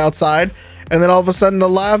parked outside, and then all of a sudden the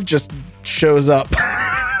lav just shows up.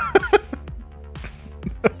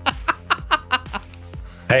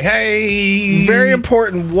 Hey. Very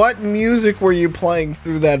important. What music were you playing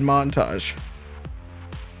through that montage?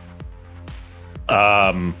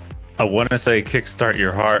 I want to say kickstart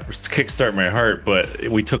my heart, but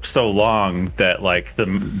we took so long that like the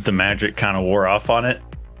magic kind of wore off on it.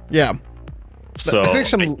 Yeah. So I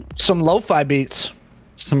think some lo-fi beats.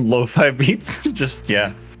 Some lo-fi beats. Just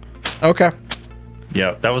yeah. Okay.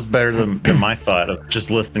 Yeah, that was better than my thought of just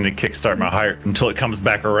listening to Kickstart My Heart until it comes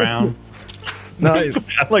back around. Nice.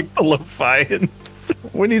 I like the lo-fi.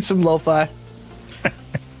 We need some lo-fi. I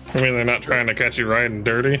mean, they're not trying to catch you riding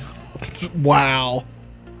dirty. Wow.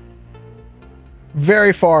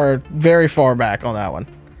 Very far back on that one.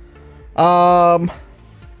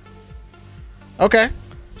 Okay.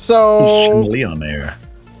 So Lee on there.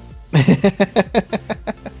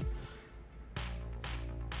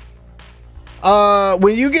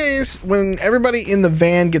 when everybody in the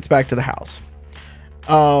van gets back to the house,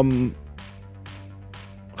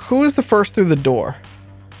 who is the first through the door?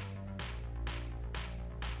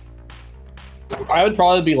 I would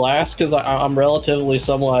probably be last because I'm relatively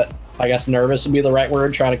somewhat, I guess, nervous would be the right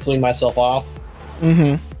word, trying to clean myself off.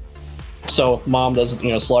 Mm-hmm. So mom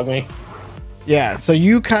doesn't, slug me. Yeah, so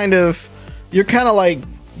you're kind of like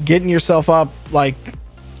getting yourself up. Like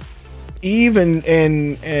Eve and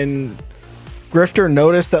Grifter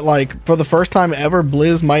notice that, like, for the first time ever,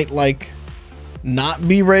 Blizz might, like, not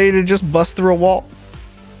be ready to just bust through a wall.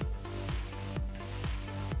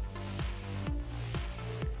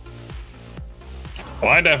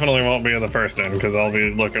 Well, I definitely won't be in the first end because I'll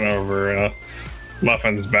be looking over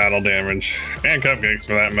Muffin's battle damage and Cupcakes,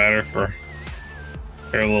 for that matter, for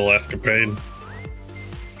their little escapade.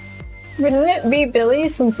 Wouldn't it be Billy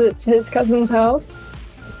since it's his cousin's house?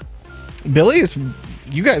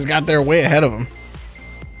 You guys got there way ahead of him.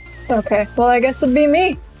 Okay, well, I guess it'd be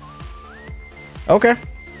me. Okay.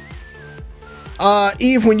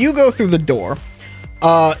 Eve, when you go through the door,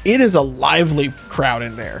 it is a lively crowd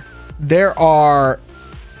in there. There are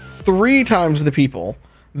 3 times the people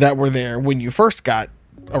that were there when you first got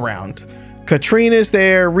around. Katrina's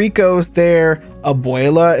there, Rico's there,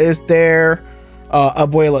 Abuela is there,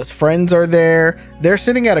 Abuela's friends are there. They're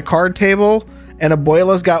sitting at a card table, and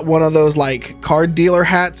Abuela's got one of those, like, card dealer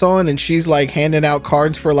hats on, and she's, like, handing out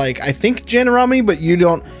cards for, like, I think gin rummy, but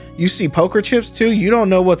you see poker chips too. You don't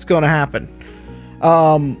know what's going to happen.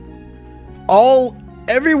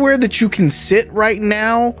 Everywhere that you can sit right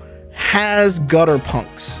now has gutter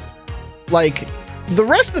punks. Like, the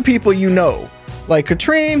rest of the people, like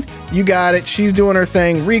Katrine, you got it. She's doing her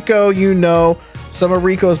thing. Rico, some of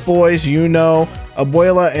Rico's boys,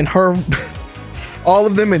 Abuela and her, all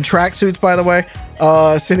of them in tracksuits, by the way,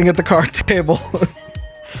 sitting at the card table.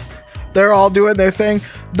 They're all doing their thing.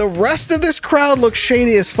 The rest of this crowd looks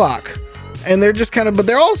shady as fuck. And they're just but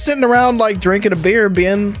they're all sitting around, like, drinking a beer,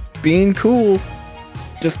 being cool.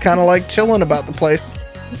 Just kind of, like, chilling about the place.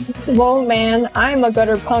 Well, man, I'm a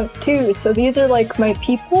gutter punk too, so these are, like, my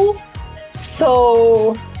people.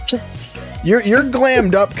 So, just... You're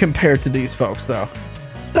glammed up compared to these folks, though.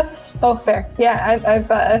 Oh, fair. Yeah, I've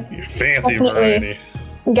Fancy variety.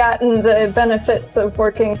 gotten the benefits of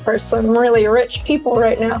working for some really rich people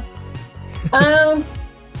right now. I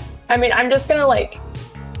mean, I'm just gonna, like,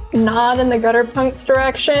 nod in the gutter punk's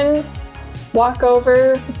direction, walk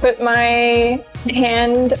over, put my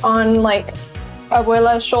hand on, like,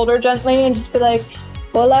 Abuela's shoulder gently, and just be like,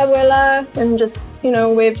 "Hola, Abuela," and just,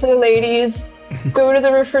 wave to the ladies, go to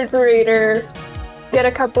the refrigerator, get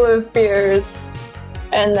a couple of beers,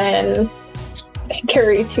 and then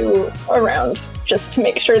carry 2 around, just to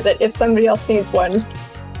make sure that if somebody else needs one,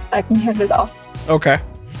 I can hand it off. Okay.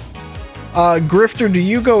 Grifter, do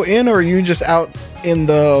you go in, or are you just out in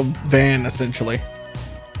the van, essentially?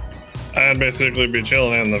 I'd basically be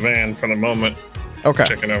chilling in the van for the moment. Okay.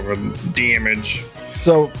 Checking over the damage.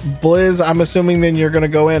 So, Blizz, I'm assuming then you're going to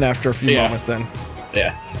go in after a few moments then.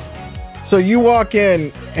 Yeah. So you walk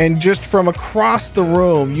in, and just from across the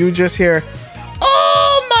room, you just hear,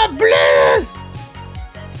 "Oh, my Blizz!"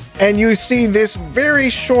 And you see this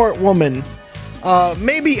very short woman,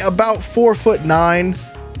 maybe about 4'9",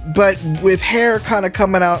 but with hair kind of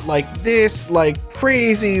coming out like this, like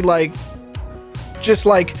crazy, like just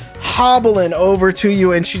like hobbling over to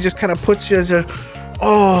you, and she just kind of puts you as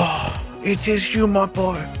 "Oh, it is you, my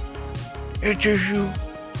boy. It is you."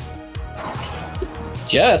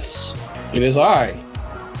 Yes, it is I.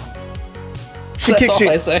 She That's kicks all you.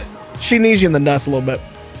 I say. She knees you in the nuts a little bit.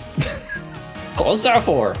 What's that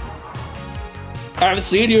for? I haven't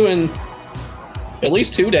seen you in at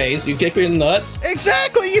least 2 days. You kick me in the nuts?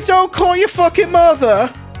 Exactly. You don't call your fucking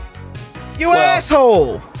mother. You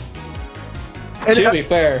asshole. And To be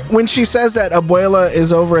fair, when she says that, Abuela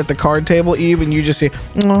is over at the card table, Eve, and you just see,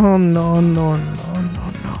 "Oh, no, no, no,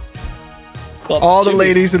 no, no." well, All the to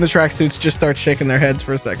ladies in the tracksuits just start shaking their heads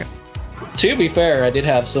for a second. To be fair, I did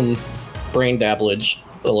have some brain dabblage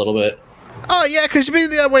a little bit. Oh, yeah, because you've been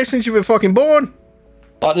that way since you've been fucking born.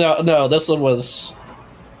 No, this one was...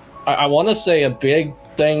 I want to say a big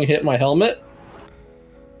thing hit my helmet.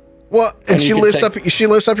 Well, and you she can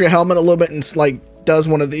lifts up your helmet a little bit and, like, does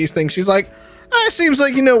one of these things. She's like, "It seems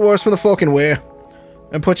like you know what's for the fucking wear."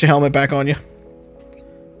 And put your helmet back on you.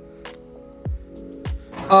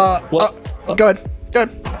 Go ahead.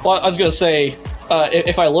 Well, I was going to say,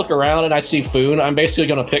 if I look around and I see Foon, I'm basically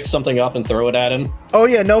going to pick something up and throw it at him. Oh,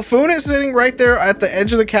 yeah, no, Foon is sitting right there at the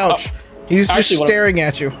edge of the couch. He's just actually, staring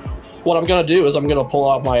at you. What I'm going to do is I'm going to pull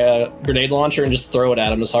out my grenade launcher and just throw it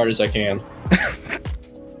at him as hard as I can.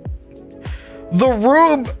 The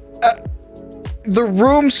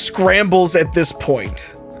room scrambles at this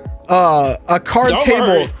point. A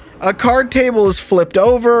card table is flipped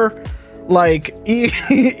over. Like,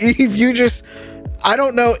 Eve, you just... I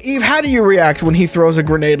don't know. Eve, how do you react when he throws a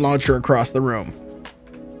grenade launcher across the room?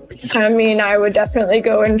 I mean, I would definitely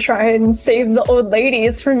go and try and save the old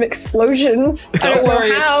ladies from explosion. I don't worry,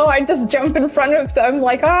 know how. I just jump in front of them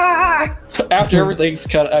like, ah! After everything's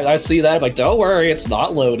cut, I see that. I'm like, don't worry, it's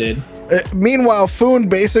not loaded. Meanwhile, Foon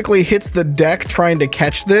basically hits the deck trying to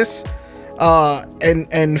catch this,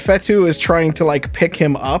 and Fetu is trying to like pick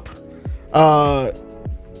him up,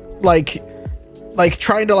 like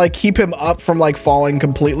trying to like keep him up from like falling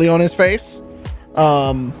completely on his face.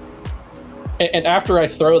 And after I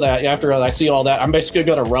throw that, after I see all that, I'm basically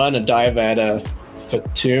going to run and dive at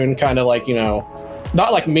Fatoon, kind of like,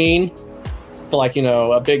 not like mean, but like,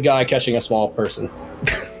 a big guy catching a small person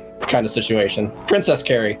kind of situation. Princess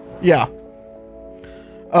Carrie. Yeah.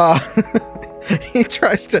 He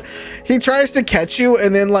tries to catch you,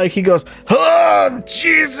 and then like he goes, "Oh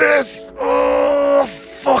Jesus! Oh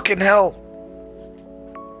fucking hell!"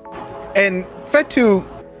 And Fetu,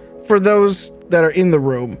 for those that are in the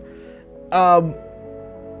room,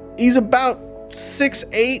 he's about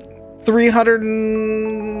 6'8",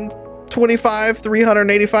 325,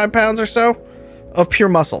 385 pounds or so of pure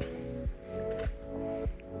muscle.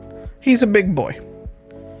 He's a big boy.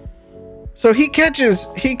 So he catches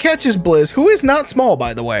Blizz, who is not small,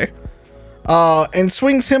 by the way, and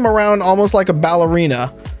swings him around almost like a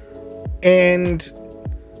ballerina. And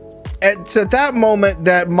it's at that moment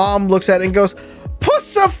that Mom looks at it and goes, "Put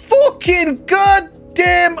some fucking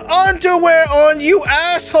goddamn underwear on, you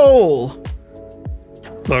asshole!"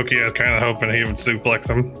 Loki, I was kind of hoping he would suplex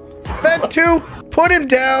him. Fetu, put him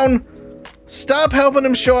down. Stop helping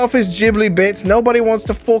him show off his Ghibli bits. Nobody wants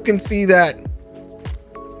to fucking see that.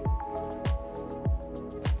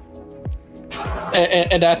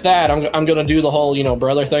 And at that, I'm gonna do the whole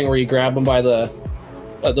brother thing where you grab him by the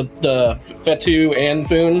Fetu and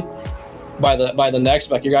Foon by the necks,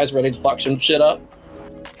 like, you guys ready to fuck some shit up?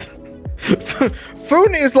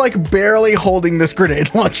 Foon is like barely holding this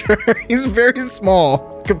grenade launcher. He's very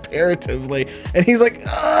small comparatively, and he's like,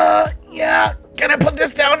 yeah, can I put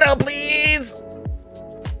this down now, please?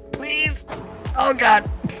 Please? Oh God.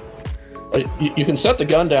 You can set the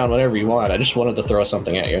gun down whenever you want. I just wanted to throw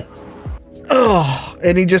something at you. Oh,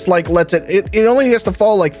 and he just like lets it only has to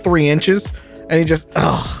fall like 3 inches, and he just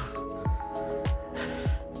hi.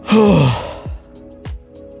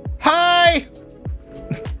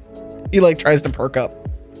 He like tries to perk up.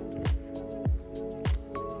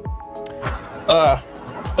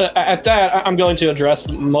 At that, I'm going to address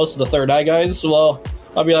most of the Third Eye guys. Well,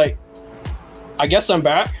 I'll be like, I guess I'm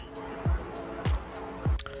back,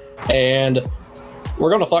 and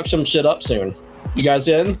we're gonna fuck some shit up soon. You guys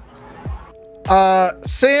in?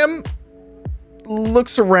 Sam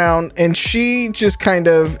looks around, and she just kind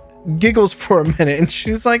of giggles for a minute, and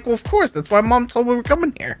she's like, well, of course, that's why Mom told me we're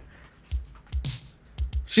coming here.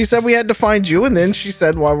 She said we had to find you, and then she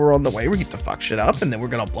said while we're on the way, we get to fuck shit up, and then we're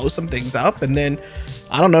gonna blow some things up, and then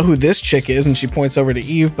I don't know who this chick is, and she points over to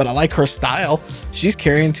Eve, but I like her style. She's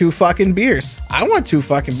carrying 2 fucking beers. I want 2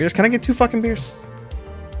 fucking beers. Can I get 2 fucking beers?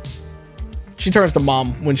 She turns to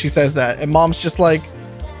Mom when she says that, and Mom's just like,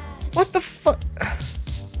 what the fuck?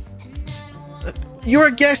 You're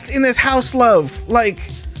a guest in this house, love. Like,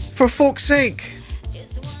 for fuck's sake.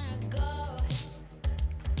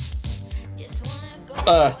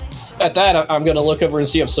 At that, I'm gonna look over and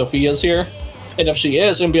see if Sophia's here, and if she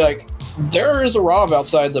is, and be like, there is a Rav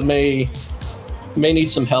outside that may need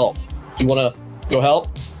some help. You wanna go help?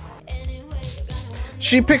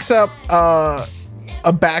 She picks up a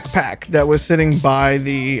backpack that was sitting by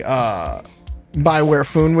the by where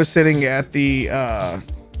Foon was sitting at the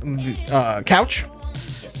couch,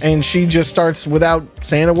 and she just starts, without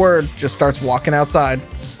saying a word, just starts walking outside.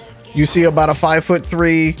 You see about a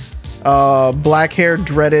 5'3", black hair,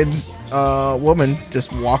 dreaded woman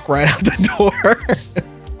just walk right out the door.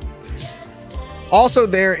 Also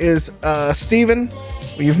there is Steven.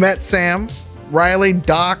 You've met Sam, Riley,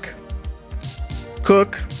 Doc,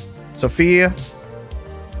 Cook, Sophia,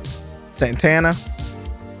 Santana,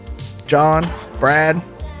 John, Brad,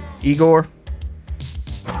 Igor.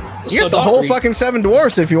 You got the whole fucking 7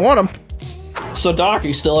 dwarfs if you want them. So Doc,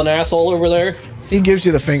 you still an asshole over there? He gives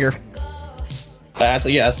you the finger. That's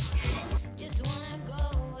a yes.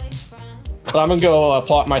 But I'm gonna go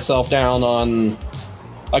plot myself down on,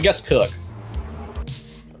 I guess, Cook.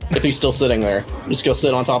 If he's still sitting there, just go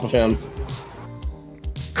sit on top of him.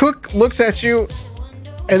 Cook looks at you,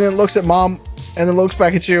 and then looks at Mom, and then looks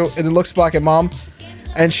back at you, and then looks back at Mom,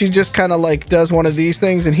 and she just kind of like does one of these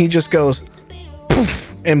things, and he just goes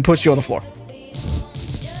poof, and puts you on the floor.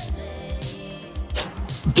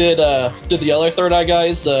 Did the other Third Eye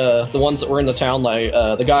guys, the ones that were in the town, like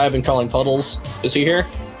the guy I've been calling Puddles, is he here?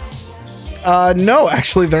 No,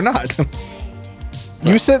 actually, they're not.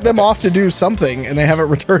 You sent them off to do something, and they haven't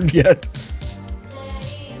returned yet.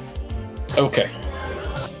 Okay.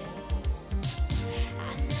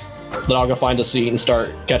 Then I'll go find a seat and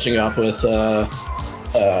start catching up with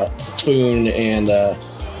Foon and the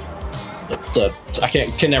I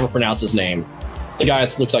can never pronounce his name. The guy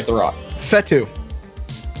that looks like the Rock. Fetu.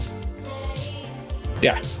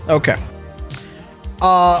 Yeah. Okay.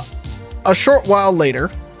 A short while later,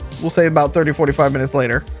 we'll say about 30, 45 minutes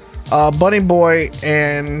later, Bunny Boy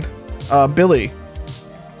and Billy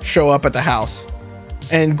show up at the house.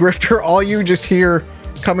 And Grifter, all you just hear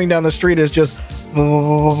coming down the street is just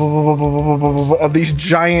of these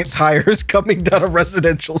giant tires coming down a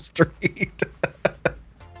residential street.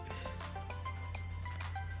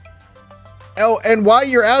 Oh, and while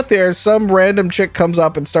you're out there, some random chick comes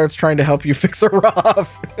up and starts trying to help you fix her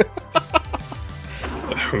off.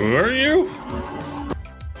 Who are you?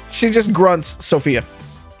 She just grunts, Sophia.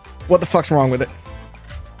 What the fuck's wrong with it?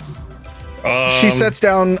 She sets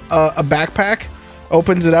down a backpack,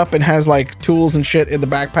 opens it up, and has like tools and shit in the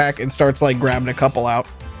backpack and starts like grabbing a couple out.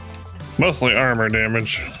 Mostly armor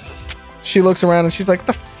damage. She looks around and she's like,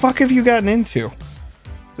 the fuck have you gotten into?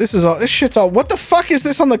 This shit's all, what the fuck is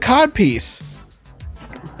this on the cod piece?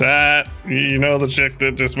 That, you know, the chick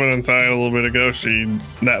that just went inside a little bit ago,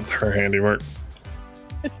 that's her handiwork.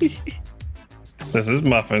 This is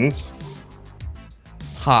Muffins.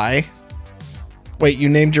 Hi. Wait, you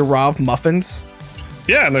named your Rav Muffins?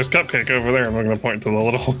 Yeah, and there's Cupcake over there. I'm going to point to the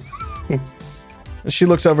little... She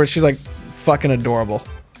looks over and she's like, fucking adorable.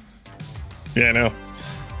 Yeah, I know.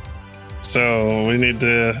 So we need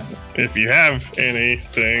to, if you have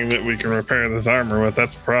anything that we can repair this armor with,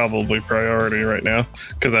 that's probably priority right now.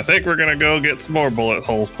 Because I think we're going to go get some more bullet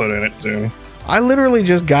holes put in it soon. I literally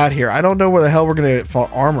just got here. I don't know where the hell we're going to get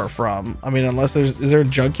armor from. I mean, unless is there a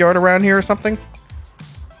junkyard around here or something?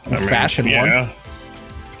 Fashion one.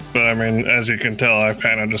 But I mean, as you can tell, I've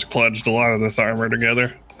kind of just kludged a lot of this armor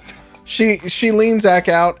together. She leans back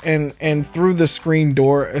out and through the screen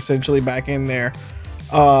door, essentially back in there,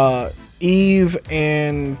 Eve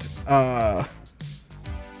and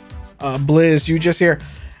Blizz, you just hear,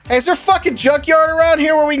 hey, is there a fucking junkyard around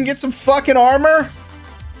here where we can get some fucking armor?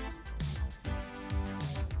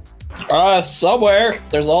 Somewhere.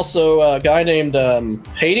 There's also a guy named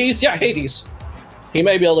Hades. Yeah, Hades. He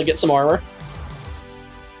may be able to get some armor.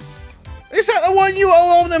 Is that the one you owe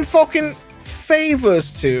all them fucking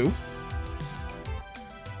favors to?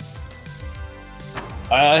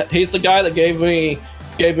 He's the guy that gave me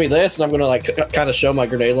this, and I'm gonna like kind of show my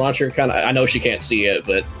grenade launcher. I know she can't see it,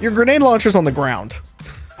 but your grenade launcher's on the ground.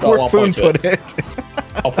 Where Foon put it.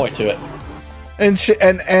 I'll point to it. And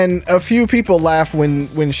and a few people laugh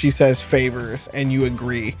when she says favors, and you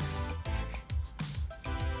agree.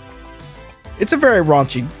 It's a very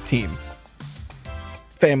raunchy team.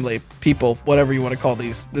 Family, people, whatever you want to call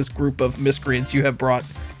this group of miscreants you have brought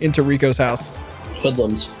into Rico's house.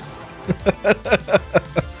 Hoodlums.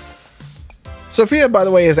 Sophia, by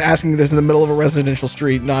the way, is asking this in the middle of a residential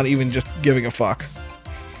street, not even just giving a fuck.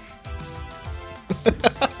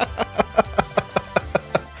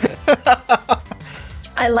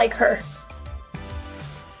 I like her.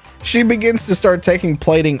 She begins to start taking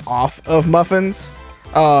plating off of Muffins,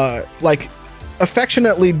 like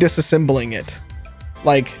affectionately disassembling it.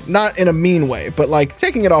 Like, not in a mean way, but like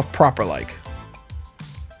taking it off proper like.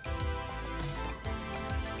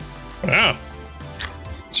 Wow.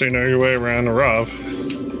 So you know your way around a Rav.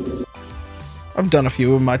 I've done a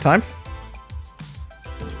few in my time.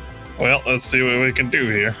 Well, let's see what we can do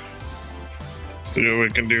here. See what we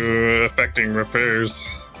can do affecting repairs.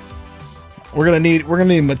 We're gonna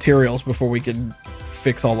need materials before we can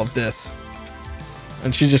fix all of this.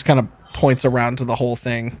 And she just kind of points around to the whole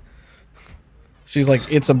thing. She's like,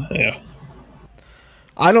 yeah.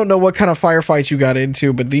 I don't know what kind of firefight you got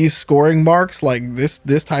into, but these scoring marks, like this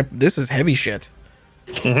is heavy shit.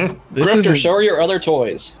 Mm-hmm. Grifter, show her your other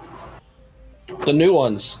toys. The new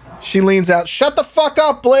ones. She leans out. Shut the fuck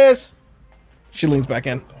up, Blizz. She leans back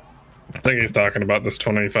in. I think he's talking about this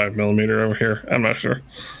 25 millimeter over here. I'm not sure.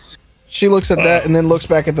 She looks at that and then looks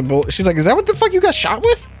back at the bullet. She's like, is that what the fuck you got shot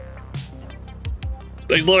with?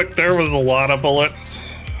 Hey, look, there was a lot of bullets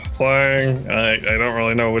flying. I don't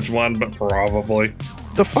really know which one, but probably.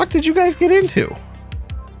 The fuck did you guys get into?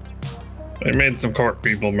 They made some court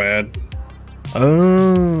people mad.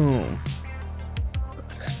 Oh.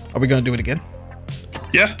 Are we gonna do it again?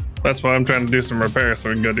 Yeah, that's why I'm trying to do some repairs so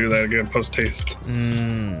we can go do that again post-haste.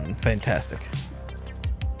 Fantastic.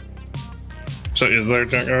 So is there a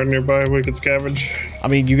junkyard nearby we could scavenge? I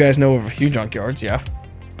mean, you guys know of a few junkyards, yeah.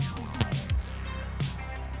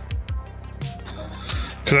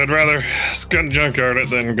 Because I'd rather gonna junkyard it,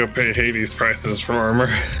 then go pay Hades prices for armor.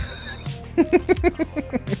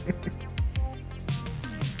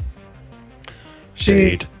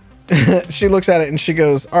 She she looks at it and she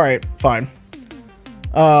goes, "All right, fine.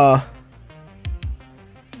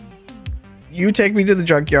 You take me to the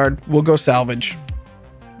junkyard. We'll go salvage.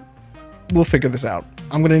 We'll figure this out.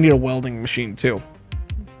 I'm gonna need a welding machine too.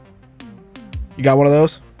 You got one of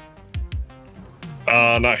those?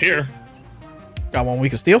 Not here. Got one we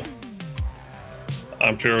can steal?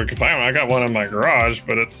 I'm sure we can find one. I got one in my garage,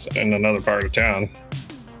 but it's in another part of town.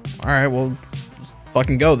 All right, well,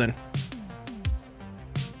 fucking go then."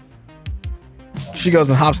 She goes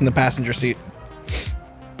and hops in the passenger seat.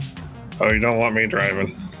 Oh, you don't want me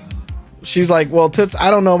driving? She's like, "Well, Toots,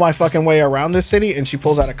 I don't know my fucking way around this city." And she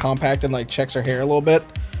pulls out a compact and like checks her hair a little bit.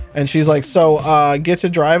 And she's like, "So, get to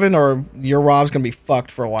driving or your Rob's gonna be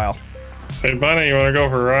fucked for a while." Hey, Bunny, you want to go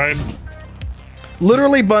for a ride?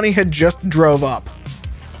 Literally, Bunny had just drove up.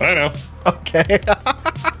 I know. Okay.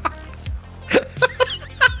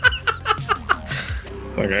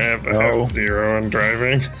 Like, I have to have 0 in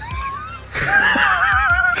driving.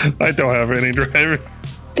 I don't have any driving.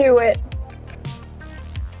 Do it.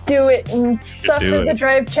 Do it and suffer Do the it.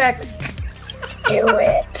 drive checks. Do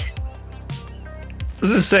it. I was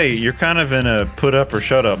gonna say, you're kind of in a put up or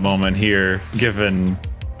shut up moment here, given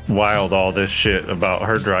Wild all this shit about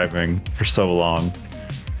her driving for so long.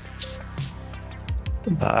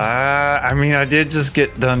 I mean, I did just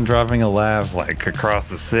get done driving a lav like across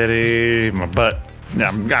the city. My butt.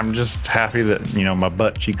 I'm just happy that my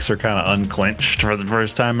butt cheeks are kind of unclenched for the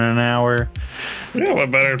first time in an hour. Yeah, what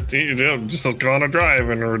better you do? Just go on a drive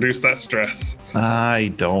and reduce that stress.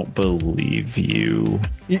 I don't believe you.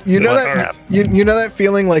 You know What's that you know that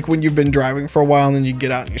feeling like when you've been driving for a while and then you get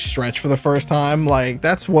out and you stretch for the first time. Like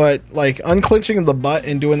that's what like unclenching the butt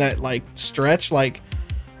and doing that like stretch like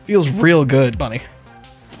feels real good, Bunny.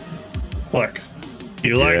 Look,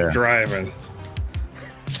 you Yeah. like driving.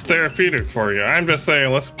 It's therapeutic for you. I'm just saying,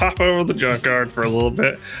 let's pop over to the junkyard for a little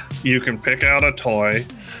bit. You can pick out a toy.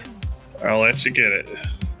 I'll let you get it.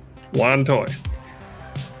 One toy.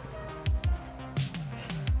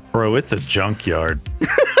 Bro, it's a junkyard.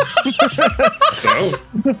 So,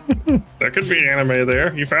 there could be anime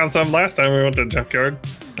there. You found some last time we went to the junkyard.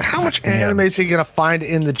 How much anime is he gonna find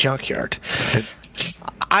in the junkyard?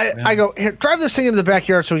 I go, here, drive this thing into the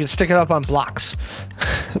backyard so we can stick it up on blocks.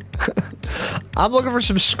 I'm looking for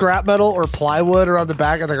some scrap metal or plywood around the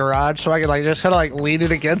back of the garage so I can like just kind of like lean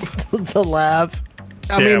it against the lab.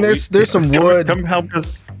 I mean, there's some wood. Come help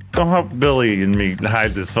us. Come help Billy and me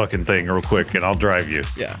hide this fucking thing real quick, and I'll drive you.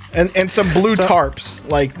 Yeah, and some blue tarps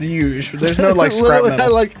like the usual. There's no like scrap Literally,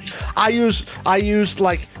 metal. I used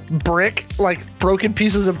like brick, like broken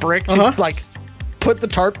pieces of brick to like put the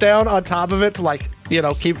tarp down on top of it to like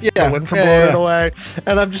keep the wind from blowing it away.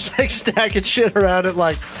 And I'm just like stacking shit around it.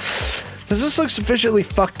 Like, does this look sufficiently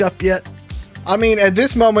fucked up yet? I mean, at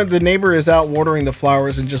this moment, the neighbor is out watering the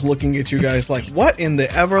flowers and just looking at you guys like, "What in the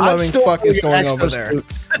ever-loving still fuck is wearing going over exos there?" suit.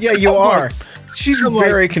 Yeah, you I'm are. like- She's I'm like-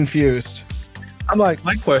 very confused. I'm like,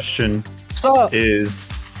 My question sup?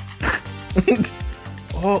 is,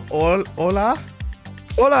 Oh, hola.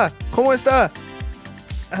 Hola, ¿cómo está?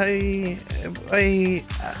 I.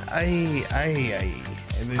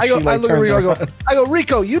 And then I go, she, like, I look at turns Rico, around. I go,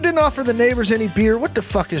 Rico, you didn't offer the neighbors any beer. What the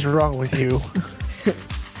fuck is wrong with you?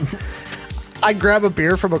 I grab a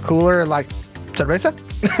beer from a cooler and like, cerveza?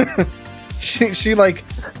 She like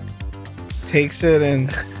takes it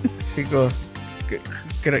and she goes,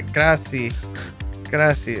 gracias,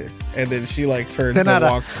 and then she like turns De and nada.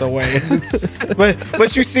 walks away.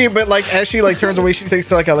 but you see, but like as she like turns away, she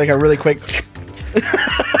takes like a really quick.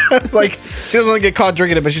 Like she doesn't want to get caught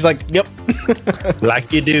drinking it, but she's like, "Yep."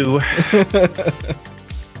 like you do.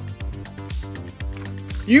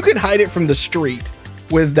 You can hide it from the street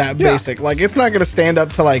with that Yeah. basic. Like it's not gonna stand up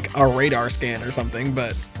to like a radar scan or something,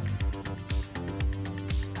 but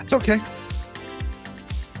It's okay.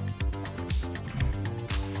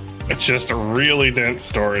 It's just a really dense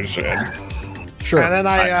storage shed. sure. And then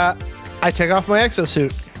I take off my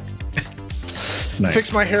exosuit, Nice.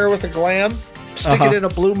 fix my hair with a glam, stick it in a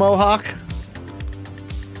blue mohawk.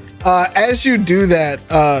 As you do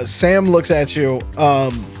that, Sam looks at you.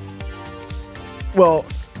 Well,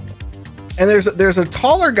 and there's a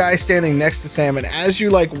taller guy standing next to Sam, and as you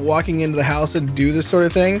like walking into the house and do this sort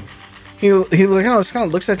of thing, he kind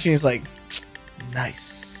of looks at you and he's like, "Nice."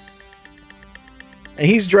 And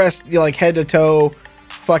he's dressed like head to toe,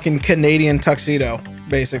 fucking Canadian tuxedo,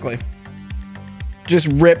 basically. Just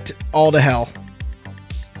ripped all to hell.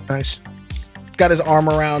 Nice. Got his arm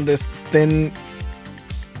around the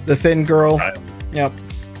thin girl. Right. Yep.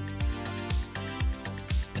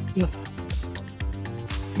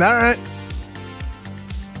 All right.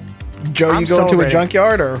 Joe, I'm you going to a celebrating.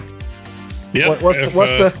 junkyard or Yep.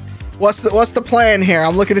 what's the plan here?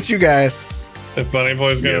 I'm looking at you guys. If Bunny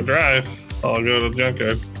Boy's gonna drive, I'll go to the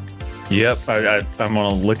junkyard. Yep, I'm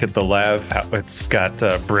gonna look at the lav. It's got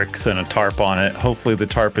bricks and a tarp on it. Hopefully the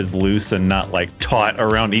tarp is loose and not like taut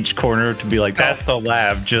around each corner to be like, that's a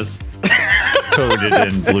lav just coated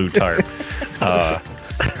in blue tarp.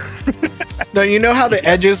 No, you know how the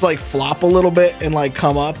edges like flop a little bit and like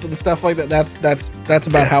come up and stuff like that? That's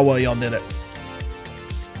about how well y'all did it.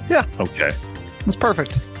 Okay. It's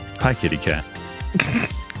perfect. Hi, kitty cat.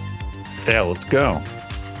 Yeah, let's go.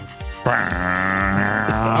 All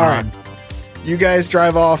right. You guys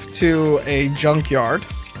drive off to a junkyard.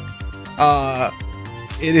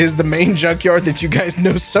 It is the main junkyard that you guys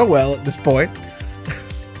know so well at this point.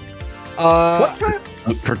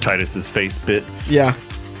 For Titus's face bits. Yeah.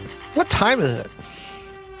 What time is it?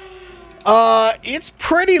 It's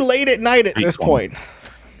pretty late at night at this 8:20. point.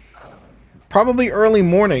 Probably early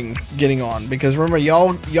morning getting on because remember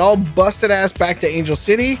y'all busted ass back to Angel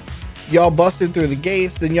City. Y'all busted through the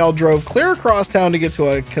gates, then y'all drove clear across town to get to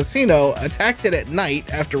a casino, attacked it at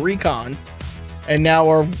night after recon, and now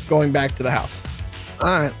we're going back to the house.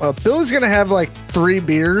 All right. Well, Billy's gonna have like 3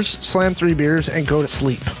 beers, slam 3 beers, and go to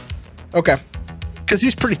sleep Okay. because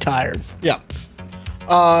he's pretty tired. Yeah.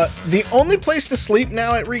 The only place to sleep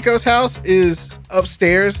now at Rico's house is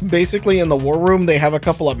upstairs. Basically, in the war room, they have a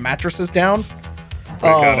couple of mattresses down. We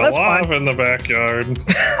got a that's lav in the backyard.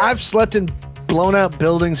 I've slept in blown out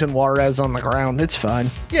buildings and Juarez on the ground. It's fine.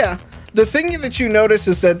 Yeah. The thing that you notice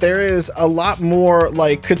is that there is a lot more,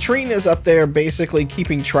 like, Katrine is up there basically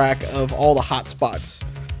keeping track of all the hot spots.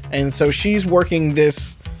 And so she's working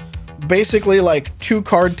this basically like 2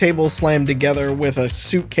 card tables slammed together with a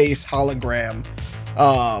suitcase hologram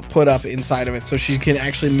put up inside of it so she can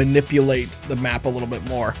actually manipulate the map a little bit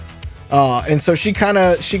more. And so she kind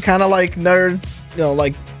of like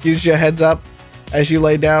like gives you a heads up as you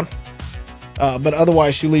lay down. But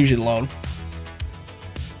otherwise she leaves you alone.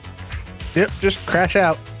 Yep. Just crash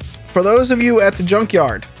out. For those of you at the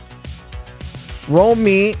junkyard, roll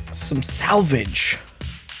me some salvage.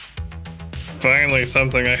 Finally,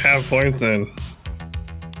 something I have points in.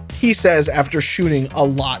 He says after shooting a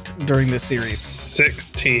lot during this series.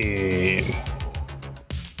 16.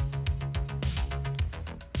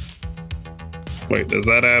 Wait, does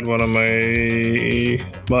that add one of my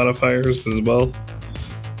modifiers as well?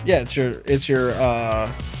 Yeah, it's your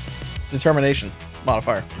determination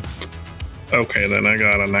modifier. Okay, then I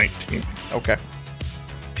got a 19. Okay.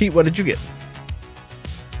 Pete, what did you get?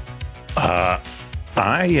 I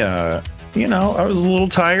was a little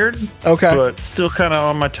tired, Okay. but still kind of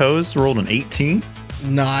on my toes. Rolled an 18.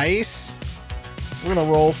 Nice. We're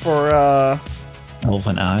gonna roll for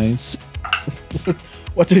Elven eyes.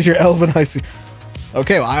 what did your elven eye see?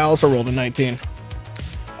 Okay, well, I also rolled a 19.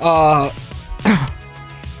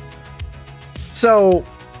 So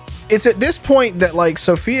it's at this point that like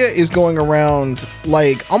Sophia is going around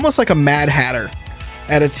like almost like a Mad Hatter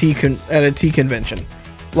at a tea convention.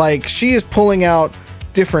 Like she is pulling out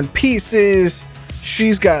different pieces.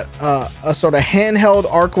 She's got a sort of handheld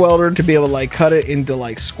arc welder to be able to like cut it into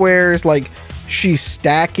like squares. Like she's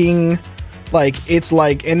stacking. Like it's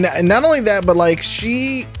like and not only that, but like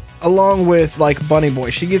she along with like Bunny Boy,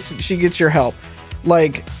 she gets your help.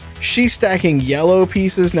 Like she's stacking yellow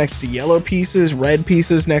pieces next to yellow pieces, red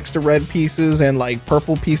pieces next to red pieces, and like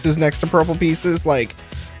purple pieces next to purple pieces. Like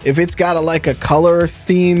if it's got a color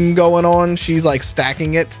theme going on, she's like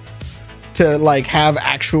stacking it to like have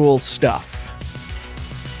actual stuff.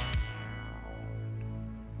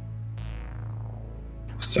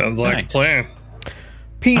 Sounds like Nice. a plan.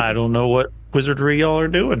 Pete, I don't know what wizardry y'all are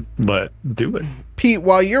doing, but do it. Pete,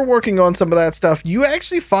 while you're working on some of that stuff, you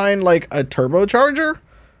actually find like a turbocharger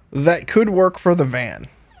that could work for the van.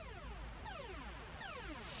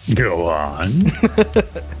 Go on.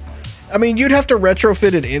 I mean, you'd have to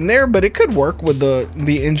retrofit it in there, but it could work with the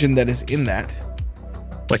engine that is in that.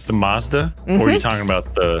 Like the Mazda? Or are you talking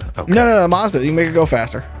about the... Okay. No, Mazda. You can make it go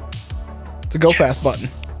faster. It's a go fast Yes.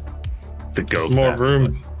 button. The go More fast room.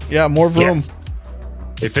 button. Yeah, more vroom. Yes.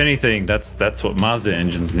 If anything, that's what Mazda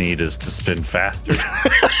engines need is to spin faster.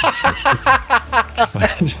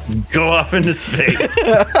 Go off into space.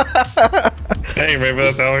 Hey, maybe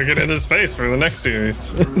that's how I get into space for the next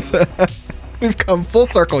series. We've come full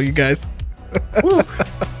circle, you guys.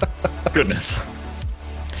 Goodness.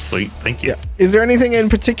 Sweet. Thank you. Yeah. Is there anything in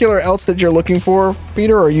particular else that you're looking for,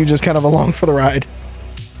 Peter, or are you just kind of along for the ride?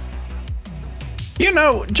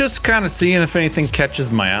 Just kind of seeing if anything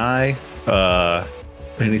catches my eye.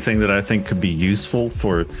 Anything that I think could be useful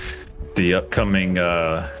for the upcoming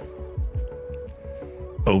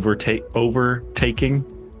overtaking.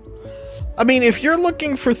 I mean, if you're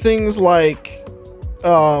looking for things like,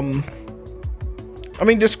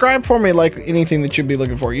 describe for me like anything that you'd be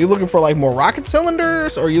looking for. Are you looking for like more rocket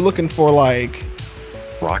cylinders, or are you looking for like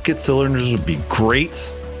rocket cylinders would be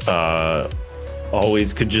great.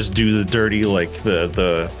 Always could just do the dirty like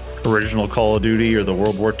the original Call of Duty or the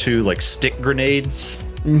World War II like stick grenades,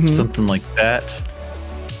 something like that.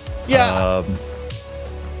 Yeah.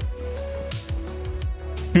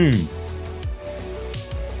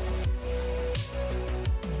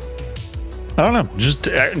 I don't know. Just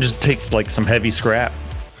take like some heavy scrap,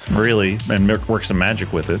 really, and work some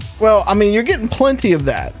magic with it. Well, I mean, you're getting plenty of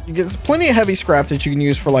that. You get plenty of heavy scrap that you can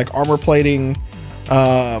use for like armor plating.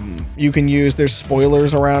 You can use, there's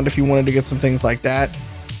spoilers around if you wanted to get some things like that.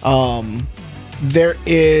 There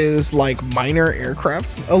is like minor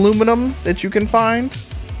aircraft aluminum that you can find,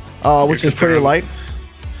 which is pretty light.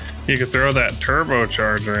 You could throw that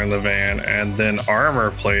turbocharger in the van and then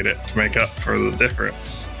armor plate it to make up for the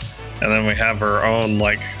difference. And then we have our own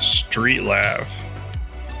like street lab.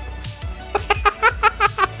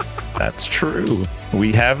 That's true.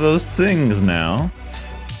 We have those things now.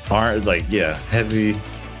 Heavy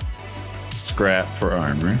scrap for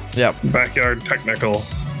armor. Yep. Backyard technical.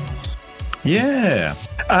 Yeah.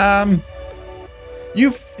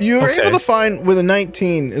 You're able to find with a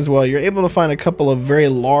 19 as well. You're able to find a couple of very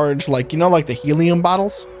large, like the helium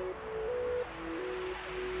bottles,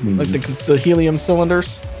 like the helium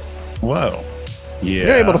cylinders. Whoa. Yeah.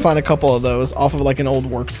 You're able to find a couple of those off of like an old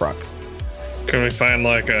work truck. Can we find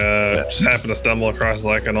like just happen to stumble across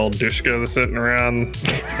like an old Dushka that's sitting around?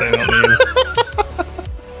 They don't need.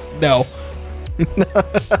 No.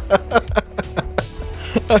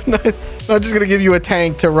 I'm not just gonna give you a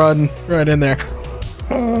tank to run right in there.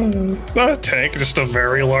 It's not a tank, just a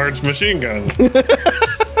very large machine gun.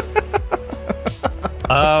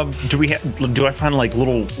 Do I find like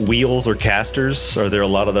little wheels or casters? Are there a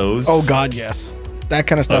lot of those? Oh God, yes. That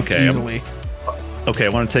kind of stuff easily. Okay, I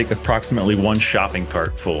want to take approximately one shopping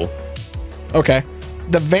cart full. Okay.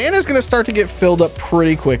 The van is going to start to get filled up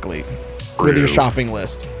pretty quickly with your shopping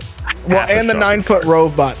list. Well, and the 9-foot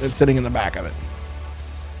robot that's sitting in the back of it.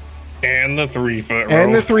 And the 3-foot robot.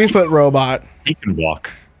 And the 3-foot robot. He can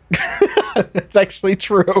walk. It's actually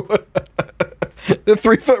true. The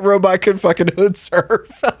 3-foot robot could fucking hood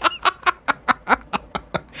surf.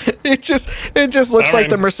 It just looks like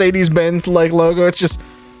the Mercedes-Benz like logo. It's just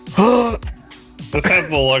This has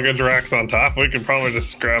the luggage racks on top. We can probably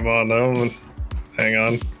just grab on them and hang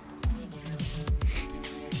on.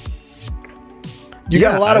 You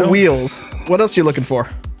got a lot of wheels. What else are you looking for?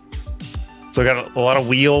 So I got a lot of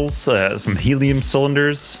wheels, some helium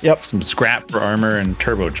cylinders, some scrap for armor, and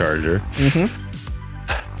turbocharger.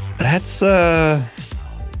 That's a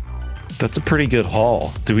pretty good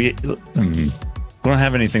haul. Do we don't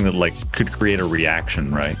have anything that like could create a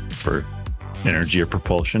reaction, right, for energy or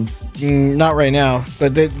propulsion? Not right now,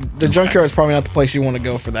 but the junkyard is probably not the place you want to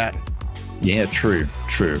go for that. Yeah, true.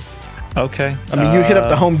 Okay. I mean, you hit up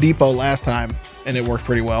the Home Depot last time, and it worked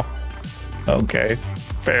pretty well. Okay,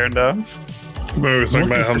 fair enough. Maybe we swing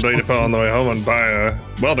by Home Depot on the way home and buy a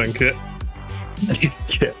welding kit.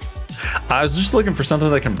 Yeah. I was just looking for something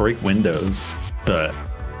that can break windows, but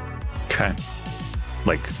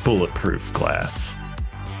like bulletproof glass.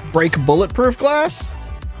 Break bulletproof glass?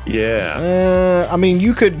 Yeah. I mean,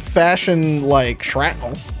 you could fashion like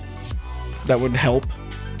shrapnel. That would help.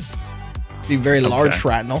 Be very large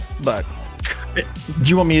shrapnel, but. Do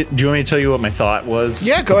you want me to tell you what my thought was?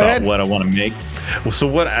 Yeah, go ahead. What I want to make. Well,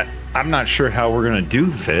 so I'm not sure how we're gonna do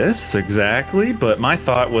this exactly, but my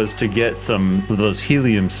thought was to get some of those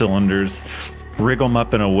helium cylinders, rig them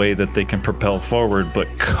up in a way that they can propel forward, but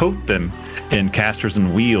coat them in casters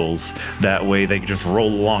and wheels. That way, they can just roll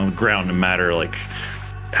along the ground, no matter like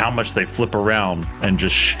how much they flip around, and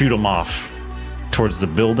just shoot them off towards the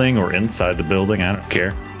building or inside the building. I don't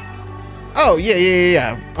care. Oh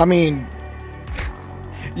yeah. I mean,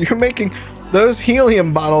 you're making those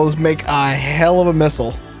helium bottles make a hell of a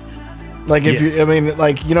missile. Like if you, I mean,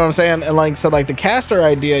 like, you know what I'm saying? And like, so like the caster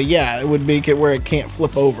idea, it would make it where it can't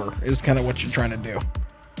flip over is kind of what you're trying to do.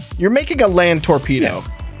 You're making a land torpedo.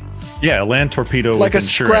 Yeah, a land torpedo like with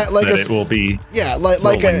insurance that it will be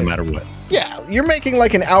like no matter what. Yeah, you're making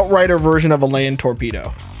like an outrider version of a land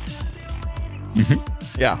torpedo.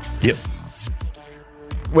 Yeah. Yep.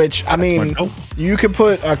 Which, I mean, you could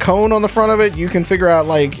put a cone on the front of it. You can figure out,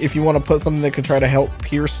 like, if you want to put something that could try to help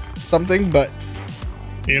pierce something, but...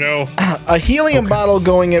 You know... A helium bottle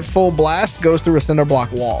going at full blast goes through a cinder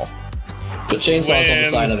block wall. The chainsaw's on the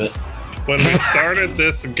side of it. when we started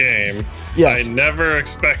this game, Yes. I never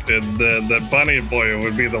expected that Bunny Boy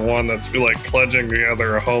would be the one that's like clutching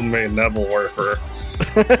together a homemade Neville werfer.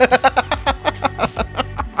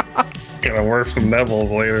 Gonna werf some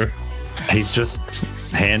Nevils later. He's just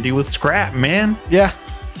handy with scrap, man. Yeah.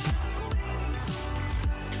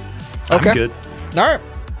 Okay. I'm good. All right.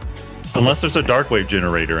 Unless there's a Darkwave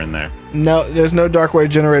generator in there. No, there's no dark wave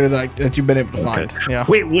generator that you've been able to find. Yeah.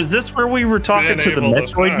 Wait, was this where we were talking to the Been able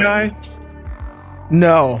to Metroid find. guy?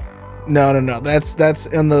 No.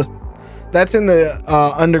 That's in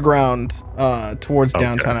the underground towards Okay.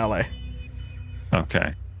 downtown LA.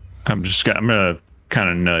 Okay. I'm gonna kind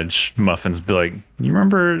of nudge Muffins, be like, you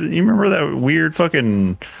remember that weird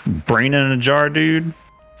fucking brain in a jar dude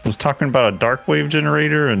was talking about a Darkwave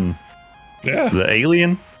generator and Yeah, the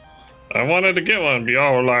alien? I wanted to get one. Be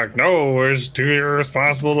all like, no, it's too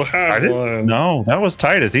irresponsible to have one. No, that was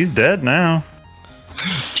Titus. He's dead now.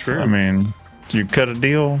 True. I mean, you cut a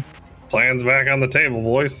deal. Plans back on the table,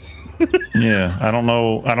 boys. Yeah, I don't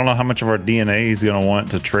know how much of our DNA he's gonna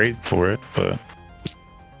want to trade for it, but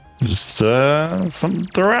just something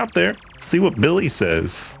to throw out there. See what Billy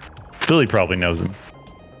says. Billy probably knows him.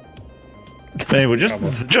 Anyway, just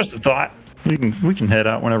a thought. We can head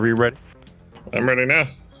out whenever you're ready. I'm ready now.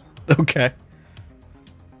 Okay.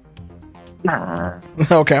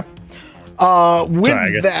 Okay. With Sorry, I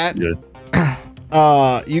guess that, good.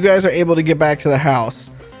 you guys are able to get back to the house.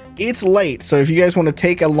 It's late, so if you guys want to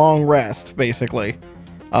take a long rest, basically,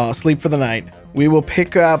 sleep for the night, we will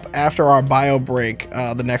pick up after our bio break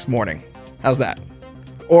the next morning. How's that?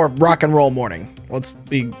 Or rock and roll morning. Let's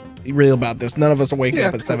be real about this. None of us are waking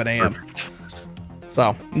up at 7 a.m. Perfect.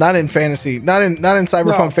 So not in fantasy, not in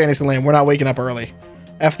Cyberpunk Fantasyland. We're not waking up early.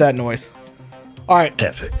 F that noise. All right.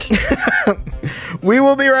 Perfect. We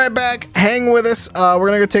will be right back. Hang with us. We're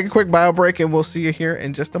going to go take a quick bio break and we'll see you here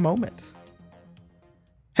in just a moment.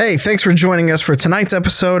 Hey, thanks for joining us for tonight's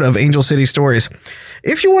episode of Angel City Stories.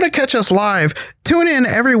 If you want to catch us live, tune in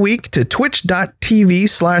every week to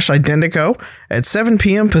twitch.tv/Identico at 7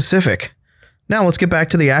 p.m. Pacific. Now let's get back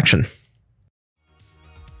to the action.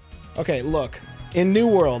 Okay, look. In New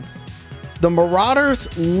World, the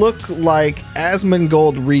Marauders look like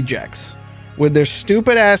Asmongold rejects with their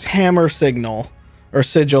stupid ass hammer signal or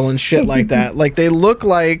sigil and shit like that. Like they look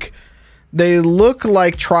like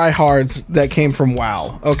tryhards that came from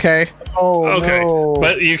WoW. Okay. Oh, Okay, no.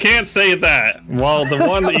 but you can't say that. While the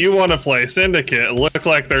one that you want to play, Syndicate, look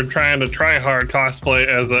like they're trying to try hard cosplay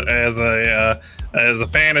as a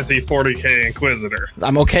fantasy 40k Inquisitor.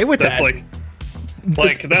 I'm okay with That's that. like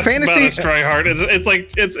that's Fantasy- about as try hard.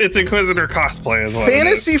 It's Inquisitor cosplay as well.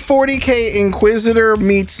 Fantasy 40k Inquisitor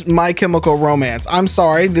meets My Chemical Romance. I'm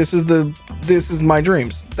sorry. This is my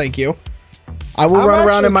dreams. Thank you. I will I'm run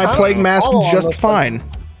around in actually my kind plague of mask follow on just this fine.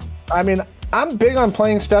 I mean, I'm big on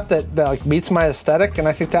playing stuff that like meets my aesthetic, and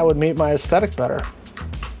I think that would meet my aesthetic better.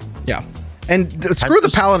 Yeah. And screw the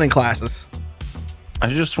paladin classes. I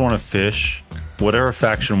just want to fish. Whatever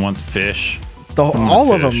faction wants fish.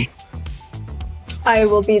 All of them. fish. I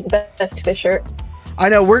will be the best fisher. I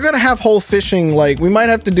know we're gonna have whole fishing. Like we might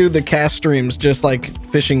have to do the cast streams, just like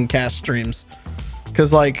fishing cast streams,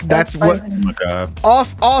 because like that's what Oh my god.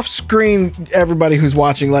 off screen. Everybody who's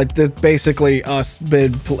watching, like that's basically us.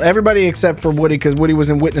 Everybody except for Woody, because Woody was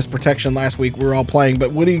in witness protection last week. We were all playing,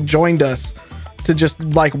 but Woody joined us to just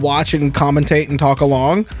like watch and commentate and talk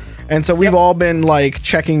along. And so we've all been like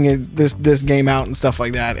checking this game out and stuff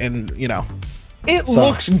like that. And you know, It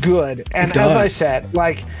looks good, and It as I does. said,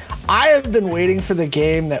 like I have been waiting for the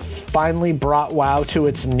game that finally brought WoW to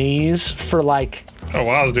its knees for like. Oh,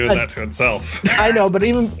 WoW's doing that to itself. I know, but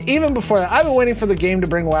even before that, I've been waiting for the game to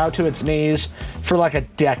bring WoW to its knees for like a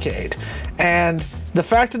decade. And the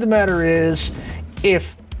fact of the matter is,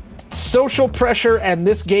 if social pressure and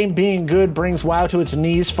this game being good brings WoW to its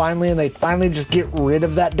knees finally, and they finally just get rid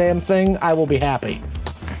of that damn thing, I will be happy.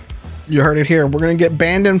 you heard it here. We're gonna get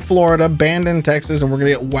banned in Florida, banned in Texas, and we're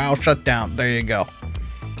gonna get WoW shut down. There you go.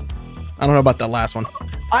 I don't know about that last one.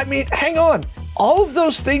 I mean, hang on. All of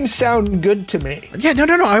those things sound good to me. Yeah, no.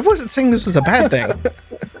 I wasn't saying this was a bad thing.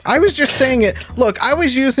 I was just saying it. Look, I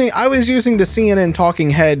was using the CNN talking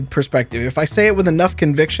head perspective. If I say it with enough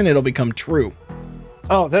conviction, it'll become true.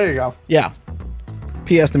 Oh, there you go. Yeah.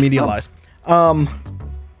 P.S. The media lies.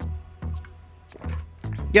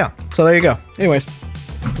 Yeah. So there you go. Anyways,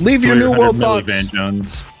 leave your New World 300 thoughts. Van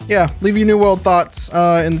Jones. Yeah, leave your New World thoughts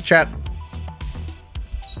in the chat.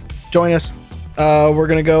 Join us. We're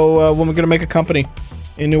gonna go when we're gonna make a company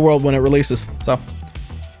in New World when it releases. So,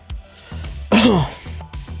 all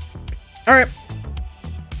right.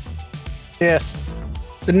 Yes.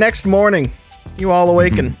 The next morning, you all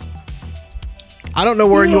awaken. I don't know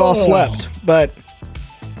where you all slept, but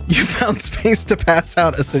you found space to pass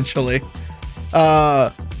out, essentially.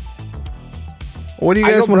 What do you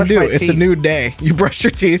I guys go want to brush do? my It's a teeth. new day. You brush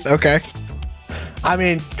your teeth, okay? I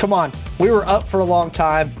mean, come on. We were up for a long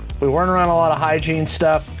time. We weren't around a lot of hygiene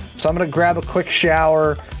stuff. So I'm going to grab a quick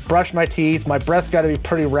shower, brush my teeth. My breath's got to be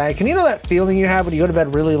pretty rank. And you know that feeling you have when you go to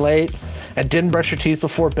bed really late and didn't brush your teeth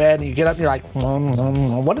before bed and you get up and you're like,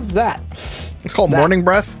 what is that? It's called That- morning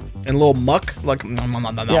breath and a little muck. Like,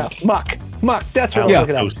 Yeah, muck. That's what Yeah.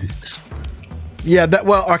 we're looking at. Halitosis. Yeah, that,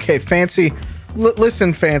 well, okay, fancy.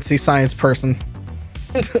 Listen, fancy science person.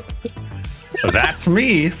 That's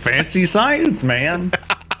me, fancy science man.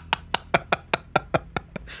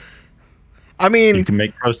 I You mean, can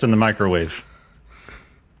make toast in the microwave.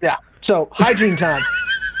 Yeah. So hygiene time.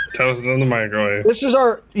 Toast in the microwave. This is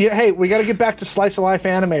our, hey, we got to get back to Slice of Life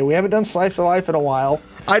anime. We haven't done Slice of Life in a while.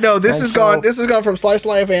 I know this And has so- gone. This has gone from slice of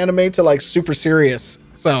life anime to like super serious.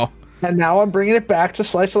 So And now I'm bringing it back to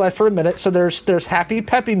Slice of Life for a minute. So there's happy,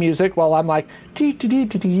 peppy music while I'm like, dee dee dee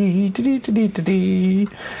dee dee dee dee dee dee.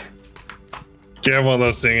 Do you have one of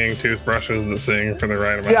those singing toothbrushes that sing for the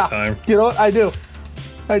right amount Yeah, of time? you know what? I do.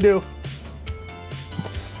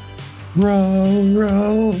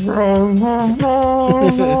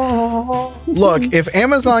 look, if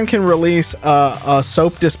Amazon can release a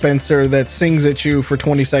soap dispenser that sings at you for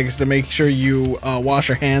 20 seconds to make sure you wash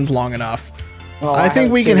your hands long enough, Oh, I think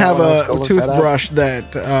haven't we seen can that have one. I'll a go look that up. toothbrush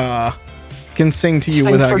that can sing to you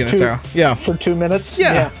Sing without for getting two- a Yeah, For 2 minutes?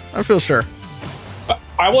 yeah, I feel sure.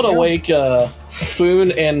 I want to wake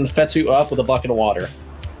Foon and Fetsu up with a bucket of water.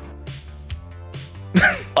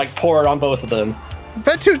 Like pour it on both of them.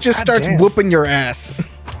 Fetu just God starts damn. whooping your ass.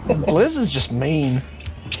 Liz is just mean.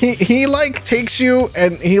 He like takes you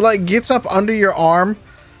and he like gets up under your arm,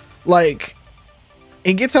 like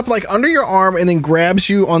he gets up like under your arm and then grabs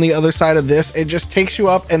you on the other side of this. It just takes you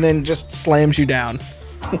up and then just slams you down,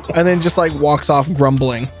 and then just like walks off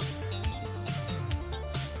grumbling.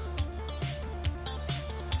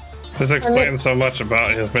 This explains so much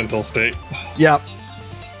about his mental state. Yep.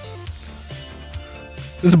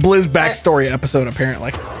 This is a Blizz backstory episode,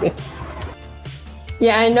 apparently.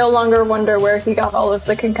 Yeah, I no longer wonder where he got all of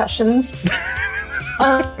the concussions.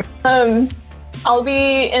 I'll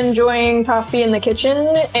be enjoying coffee in the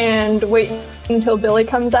kitchen and waiting until Billy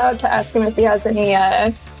comes out to ask him if he has any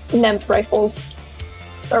NEMP rifles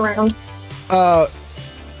around.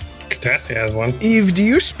 Katassi has one. Eve, do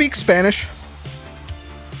you speak Spanish?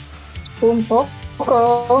 Un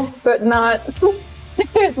poco, but not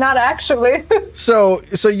not actually. So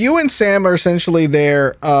you and Sam are essentially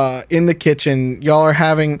there in the kitchen. Y'all are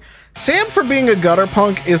having Sam, for being a gutter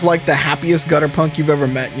punk, is like the happiest gutter punk you've ever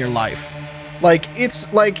met in your life. Like it's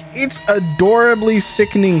adorably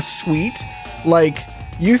sickening sweet. Like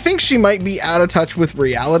you think she might be out of touch with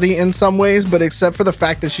reality in some ways, but except for the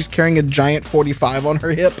fact that she's carrying a giant 45 on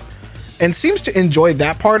her hip and seems to enjoy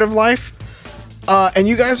that part of life. And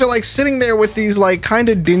you guys are like sitting there with these like kind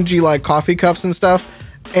of dingy like coffee cups and stuff,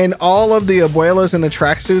 and all of the abuelas in the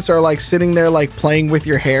tracksuits are like sitting there like playing with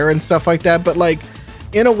your hair and stuff like that, but like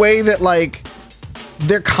in a way that like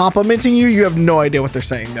they're complimenting you. You have no idea what they're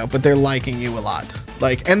saying though, but they're liking you a lot.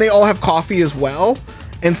 Like, and they all have coffee as well,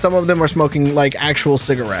 and some of them are smoking like actual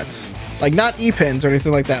cigarettes, like not e-pens or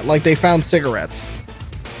anything like that. Like they found cigarettes.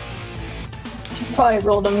 Probably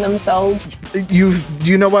rolled them themselves.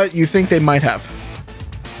 You know what? You think they might have.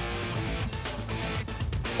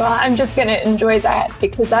 Well, I'm just gonna enjoy that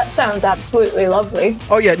because that sounds absolutely lovely.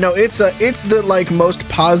 Oh yeah, no, it's the like most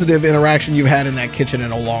positive interaction you've had in that kitchen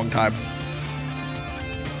in a long time.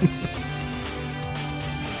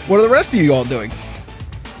 What are the rest of you all doing?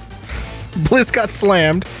 Bliss got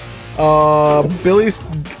slammed. Billy's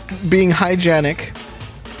being hygienic.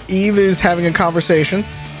 Eve is having a conversation.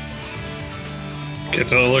 Get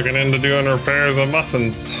to looking into doing repairs on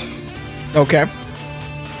muffins. Okay.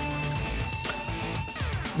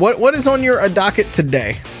 What is on your docket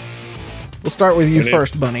today? We'll start with you Ready?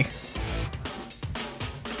 first, Bunny.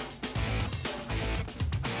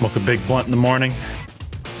 Smoke a big blunt in the morning.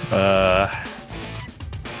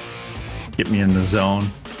 Get me in the zone.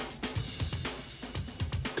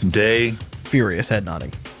 Today, Furious head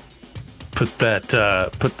nodding. put the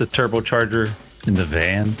turbocharger in the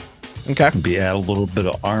van. Okay. Maybe add a little bit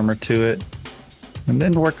of armor to it, and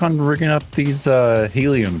then work on rigging up these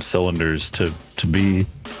helium cylinders to be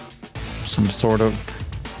some sort of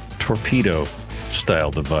torpedo style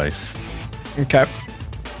device. Okay.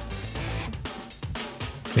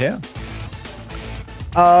 Yeah.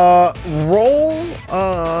 Roll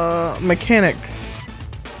mechanic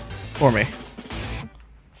for me.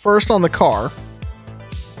 First on the car.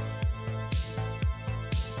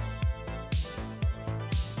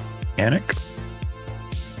 mechanic?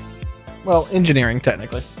 Well, engineering,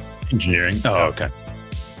 technically. Engineering. Oh, okay.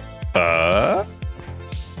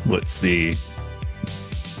 Let's see.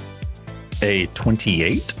 A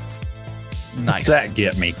 28? Nice. What's that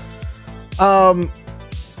get me?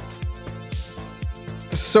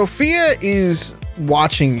 Sophia is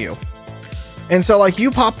watching you. And so, like,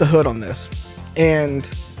 you pop the hood on this, and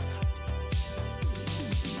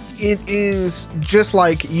it is just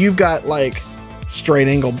like you've got, like, straight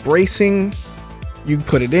angle bracing. You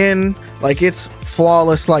put it in, like, it's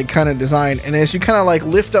flawless, like, kind of design. And as you kind of, like,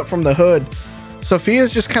 lift up from the hood,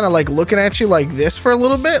 Sophia's just kind of, like, looking at you like this for a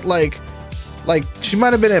little bit, like she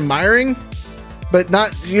might have been admiring, but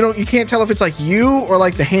not, you can't tell if it's, like, you or,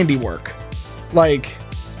 like, the handiwork. Like,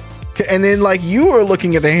 and then, like, you are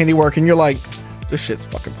looking at the handiwork and you're like, this shit's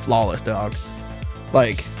fucking flawless, dog.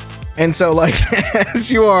 Like, and so, like,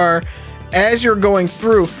 as you're going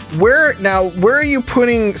through, where are you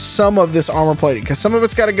putting some of this armor plating? Because some of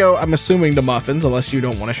it's got to go, I'm assuming, to Muffins, unless you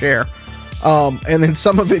don't want to share. And then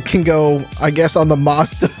some of it can go, I guess, on the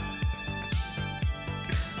Mazda.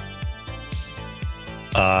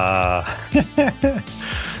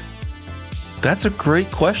 That's a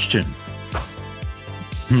great question.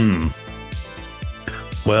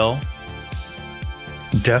 Well,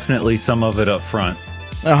 definitely some of it up front.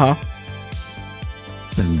 Uh-huh.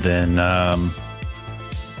 And then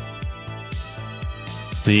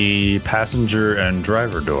the passenger and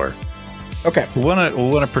driver door. Okay. We want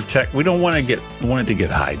to protect. We don't want it to get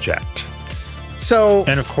hijacked. So,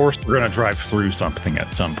 and of course, we're going to drive through something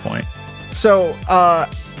at some point. So,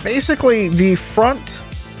 basically, the front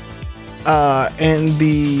and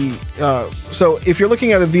the so if you're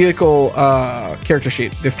looking at a vehicle character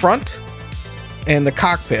sheet, the front and the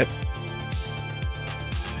cockpit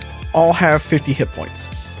all have 50 hit points.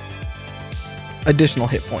 Additional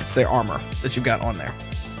hit points, their armor that you've got on there.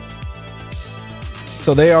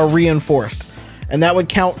 So they are reinforced, and that would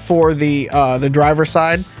count for the driver's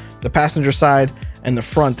side, the passenger side, and the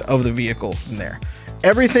front of the vehicle from there.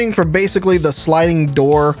 Everything from basically the sliding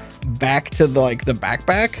door back to the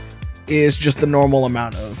backpack is just the normal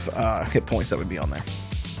amount of hit points that would be on there.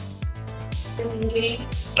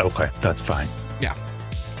 Okay, that's fine. Yeah.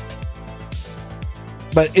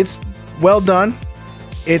 But it's well done.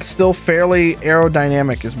 It's still fairly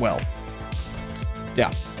aerodynamic as well.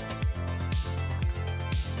 Yeah.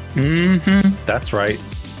 That's right.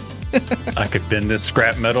 I could bend this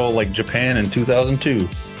scrap metal like Japan in 2002.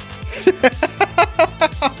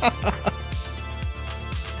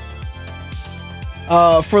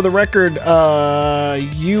 For the record,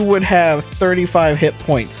 you would have 35 hit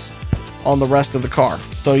points on the rest of the car.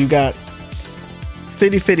 So you got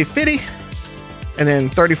 50, and then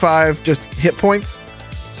 35 just hit points.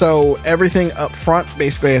 So everything up front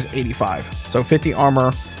basically has 85. So 50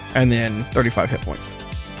 armor and then 35 hit points.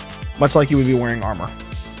 Much like you would be wearing armor.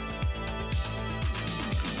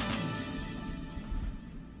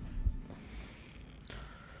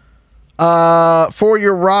 For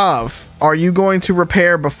your Rav, are you going to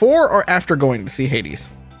repair before or after going to see Hades?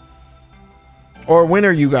 Or when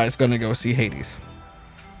are you guys going to go see Hades?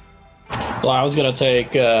 Well, I was going to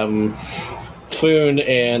take Foon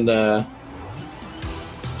and I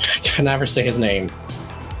can never say his name.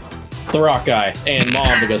 The rock guy and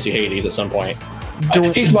Mom to go see Hades at some point.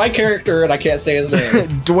 He's my character and I can't say his name.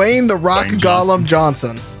 Dwayne the Rock Dwayne Gollum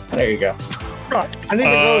Johnson. There you go. I need to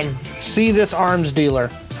go see this arms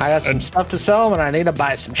dealer. I got some stuff to sell him, and I need to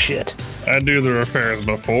buy some shit. I do the repairs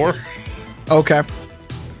before, Okay.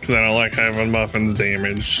 because I don't like having muffins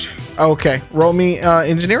damaged. Okay. Roll me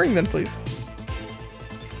engineering then, please.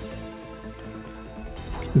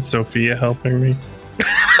 Is Sophia helping me?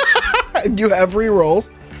 You have re-rolls.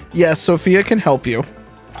 Yes, Sophia can help you.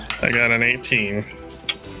 I got an 18.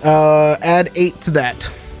 Add 8 to that.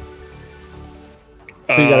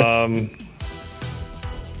 So you gotta-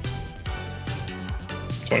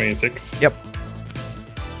 26. Yep.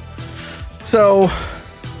 So,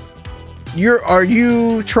 are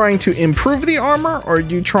you trying to improve the armor, or are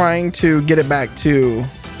you trying to get it back to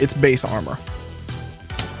its base armor?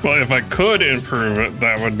 Well, if I could improve it,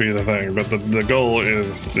 that would be the thing. But the goal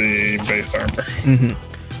is the base armor.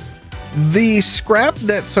 The scrap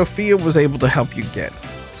that Sophia was able to help you get.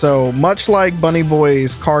 So much like Bunny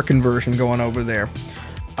Boy's car conversion going over there,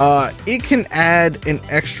 it can add an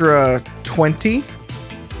extra 20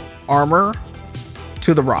 armor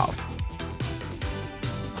to the Rav.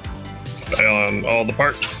 On all the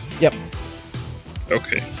parts. Yep.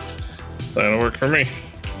 Okay. That'll work for me.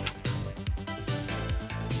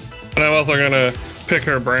 And I'm also going to pick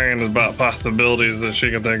her brain about possibilities that she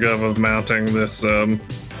can think of mounting this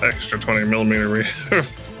extra 20 millimeter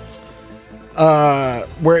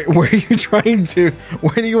Where are you trying to?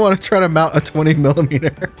 Where do you want to try to mount a 20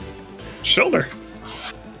 millimeter? Shoulder.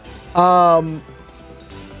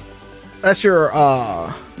 That's your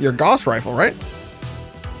Gauss rifle, right?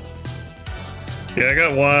 Yeah, I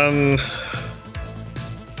got one.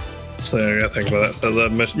 So I gotta think about that. So the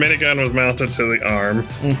minigun was mounted to the arm.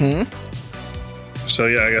 Mm-hmm. So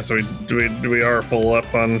yeah, I guess we are full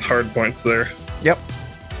up on hard points there. Yep.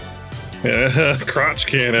 Yeah, crotch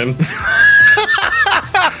cannon.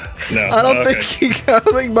 No, I don't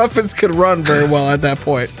think Muffins could run very well at that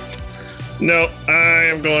point. No, I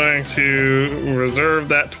am going to reserve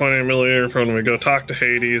that 20 millimeter for when we go talk to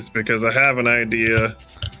Hades because I have an idea.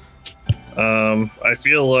 I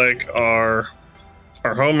feel like our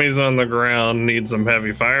homies on the ground need some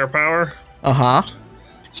heavy firepower. Uh-huh.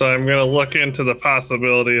 So I'm going to look into the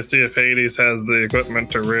possibility to see if Hades has the equipment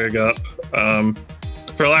to rig up,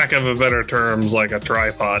 for lack of a better terms, like a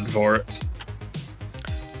tripod for it.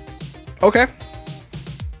 Okay.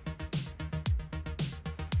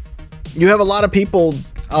 You have a lot of people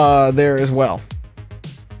there as well.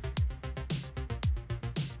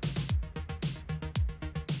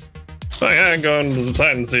 So yeah, I can go into the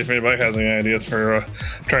site and see if anybody has any ideas for a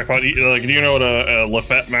tripod. Like, do you know what a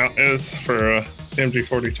Lafette mount is for a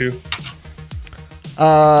MG42?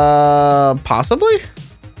 Possibly.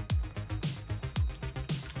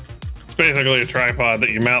 It's basically a tripod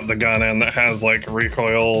that you mount the gun in that has like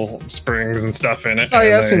recoil springs and stuff in it. Oh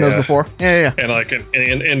yeah, and I've seen those before. Yeah. And like an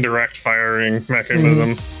indirect firing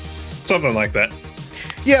mechanism, something like that.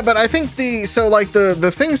 Yeah, but I think the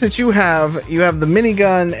things that you have the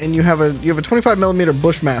minigun and you have a 25 millimeter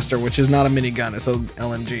Bushmaster, which is not a minigun, it's a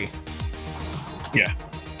LMG. Yeah.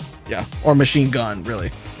 Yeah, or machine gun,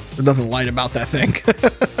 really. There's nothing light about that thing.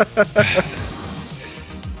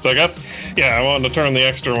 So I wanted to turn the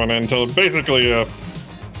extra one into basically a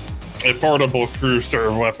portable crew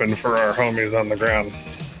serve weapon for our homies on the ground.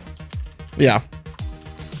 Yeah.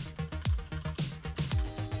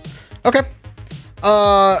 Okay.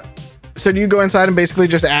 So do you go inside and basically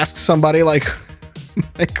just ask somebody like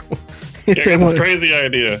if Yeah, I they got this want? crazy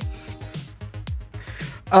idea.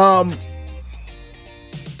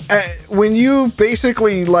 When you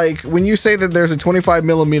basically when you say that there's a 25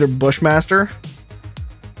 millimeter Bushmaster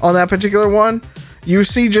on that particular one, you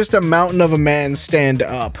see just a mountain of a man stand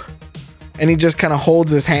up, and he just kind of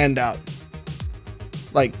holds his hand out,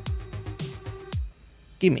 like,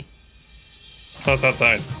 "Gimme." That's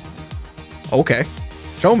outside. Okay,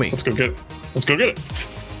 show me. Let's go get it. Let's go get it.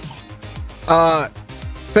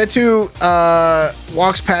 Fetu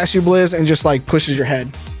walks past you, Blizz, and just like pushes your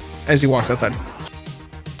head as he walks outside.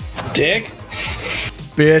 Dick.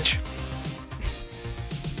 Bitch.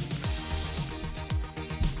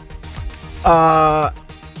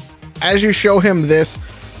 As you show him this,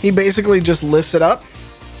 he basically just lifts it up,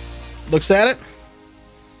 looks at it,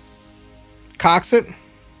 cocks it.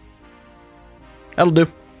 That'll do.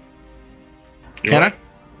 You Can want it?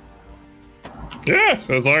 Yeah,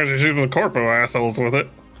 as long as you're shooting the corpo assholes with it.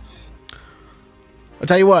 I'll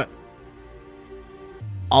tell you what.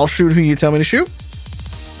 I'll shoot who you tell me to shoot.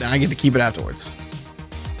 Then I get to keep it afterwards.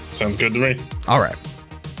 Sounds good to me. All right.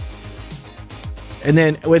 And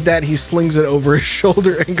then with that, he slings it over his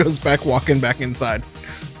shoulder and goes back walking back inside.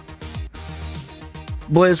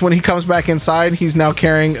 Blizz, when he comes back inside, he's now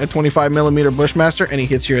carrying a 25 millimeter Bushmaster, and he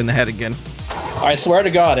hits you in the head again. I swear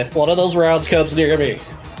to God, if one of those rounds comes near me,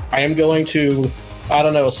 I am going to, I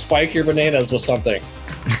don't know, spike your bananas with something.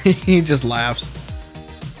 He just laughs.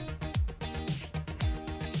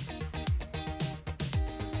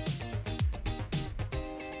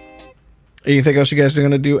 Anything else you guys are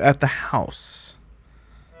going to do at the house?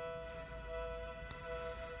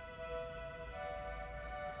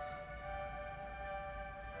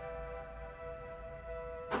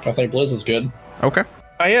 I think Blizz is good. Okay.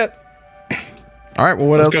 Not yet. All right. Well,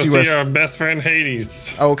 what Let's else go you see guys? our best friend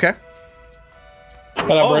Hades. Okay.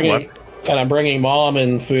 And I'm bringing Mom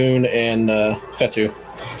and Foon and Fetu.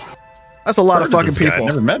 That's a lot of Heard fucking this guy. people.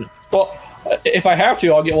 Never met him. Well, if I have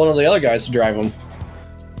to, I'll get one of the other guys to drive them.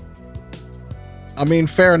 I mean,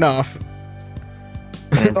 fair enough.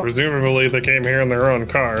 And presumably they came here in their own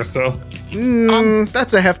car, so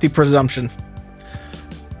That's a hefty presumption.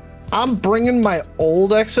 I'm bringing my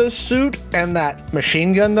old exosuit and that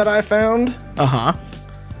machine gun that I found Uh-huh.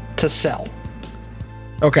 to sell.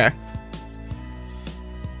 Okay.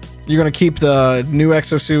 You're going to keep the new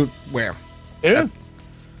exosuit where? Yeah.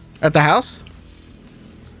 At the house?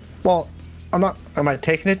 Well, I'm not. Am I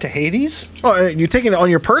taking it to Hades? Oh, you taking it on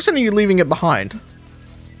your person, or you leaving it behind?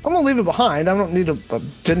 I'm gonna leave it behind. I don't need a.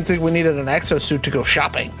 Didn't think we needed an exosuit to go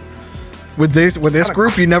shopping. With this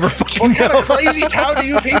group, you never fucking What kind know. of crazy town do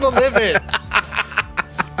you people live in?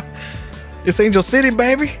 It's Angel City,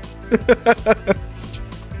 baby.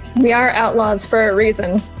 We are outlaws for a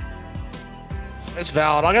reason. It's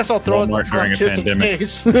valid. I guess I'll throw Walmart it in the during trunk a just in pandemic.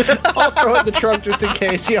 case. I'll throw it in the trunk just in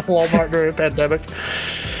case. Yeah, Walmart during a pandemic.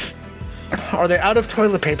 Are they out of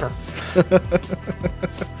toilet paper?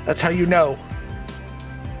 That's how you know.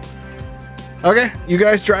 Okay, you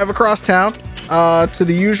guys drive across town to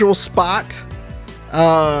the usual spot.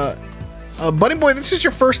 Bunny Boy, this is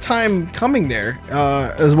your first time coming there,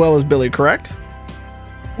 as well as Billy, correct?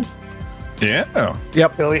 Yeah.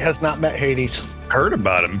 Yep. Billy has not met Hades. Heard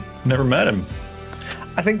about him. Never met him.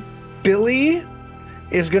 I think Billy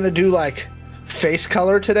is going to do like face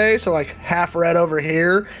color today. So like half red over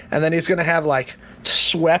here. And then he's going to have like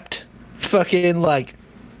swept fucking like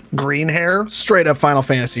green hair. Straight up Final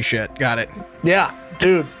Fantasy shit. Got it. Yeah,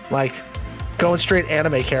 dude. Like going straight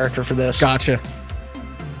anime character for this. Gotcha.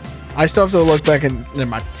 I still have to look back and never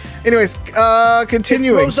mind. Anyways, It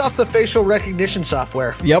continuing. throws off the facial recognition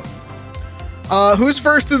software. Yep. Who's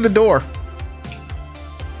first through the door?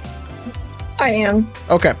 I am.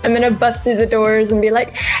 Okay. I'm gonna bust through the doors and be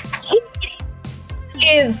like,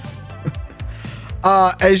 is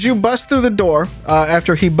As you bust through the door,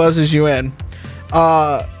 after he buzzes you in,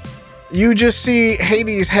 you just see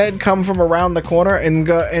Hades' head come from around the corner and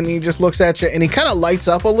go, and he just looks at you and he kind of lights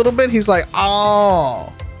up a little bit. He's like,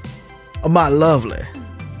 "Oh, my lovely,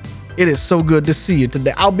 it is so good to see you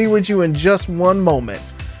today. I'll be with you in just one moment."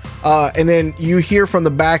 And then you hear from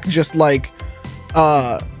the back just like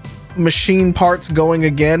machine parts going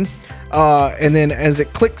again, and then as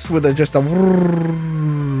it clicks with just a,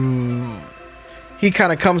 he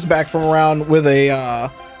kind of comes back from around with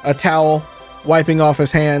a towel, wiping off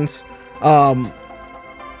his hands.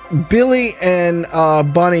 Billy and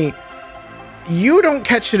Bunny, you don't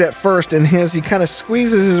catch it at first, and he kind of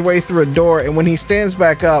squeezes his way through a door, and when he stands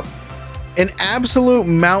back up, an absolute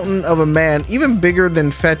mountain of a man, even bigger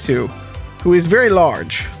than Fetu, who is very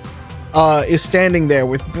large, is standing there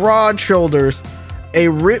with broad shoulders, a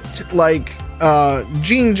ripped like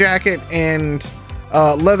jean jacket and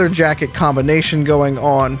leather jacket combination going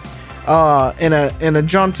on, in a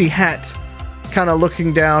jaunty hat, kind of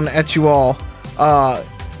looking down at you all,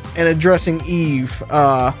 and addressing Eve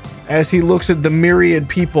as he looks at the myriad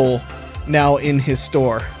people now in his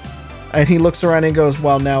store. And he looks around and goes,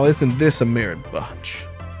 "Well, now isn't this a myriad bunch?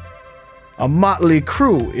 A motley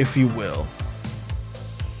crew, if you will.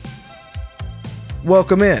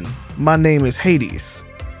 Welcome in. My name is Hades.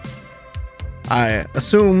 I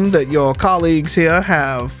assume that your colleagues here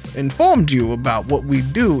have informed you about what we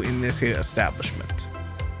do in this here establishment."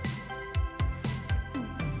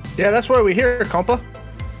 Yeah, that's why we here, compa.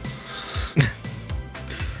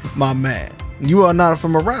 My man, you are not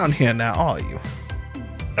from around here now, are you?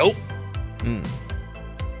 Nope.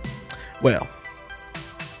 Well,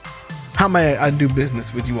 how may I do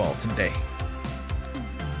business with you all today?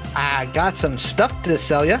 I got some stuff to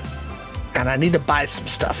sell you, and I need to buy some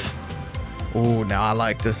stuff. Oh, now I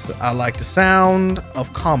like the sound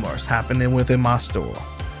of commerce happening within my store.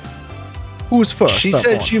 Who's first? She up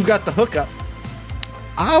said on you've got the hookup.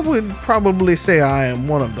 I would probably say I am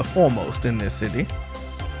one of the foremost in this city.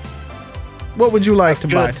 What would you like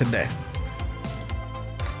That's to buy good. today?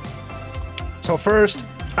 So first,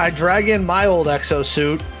 I drag in my old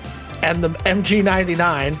exosuit and the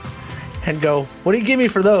MG99 and go, "What do you give me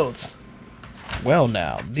for those?" Well,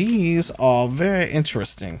 now these are very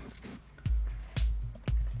interesting.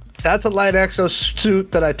 That's a light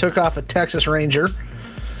exosuit that I took off a Texas Ranger.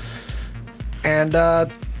 And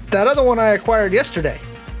that other one I acquired yesterday.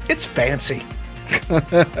 It's fancy.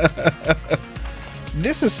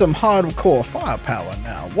 This is some hardcore firepower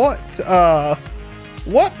now.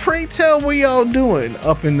 What pray tell were y'all doing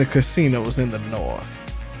up in the casinos in the north?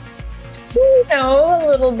 you know, a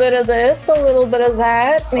little bit of this, a little bit of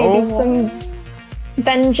that, maybe Oh. some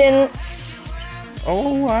vengeance,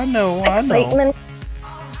 Oh, I know. excitement,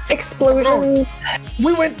 explosion.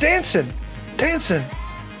 We went dancing. Dancing.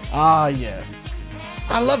 Ah, yes.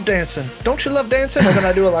 I love dancing. Don't you love dancing? And then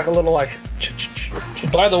I do it like a little like.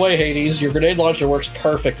 By the way, Hades, your grenade launcher works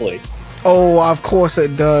perfectly. Oh, of course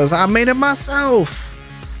it does. I made it myself.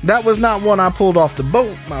 That was not one I pulled off the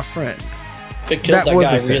boat, my friend. It killed That that, was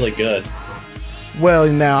guy a sin. really good. Well,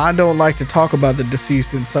 now, I don't like to talk about the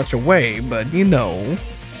deceased in such a way, but you know,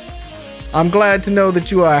 I'm glad to know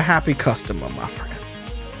that you are a happy customer, my friend.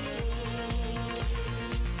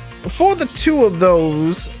 For the two of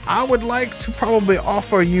those, I would like to probably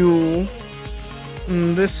offer you.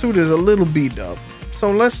 This suit is a little beat up,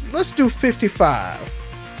 so let's do 55.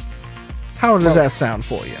 How does that sound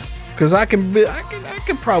for you? because I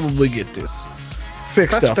can probably get this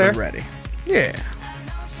fixed That's up fair. and ready. Yeah,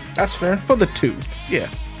 That's fair. for the 2. Yeah.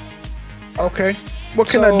 Okay. What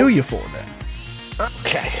can I So- do you for then?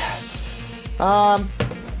 Okay.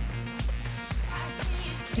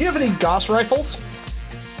 Do you have any Gauss rifles?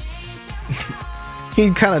 He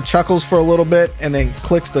kind of chuckles for a little bit and then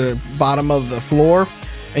clicks the bottom of the floor,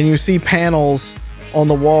 and you see panels on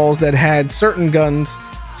the walls that had certain guns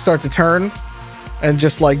start to turn, and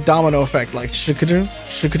just like domino effect, like shukading,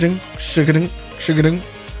 shukading, shukading, shukading,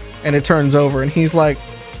 and it turns over, and he's like,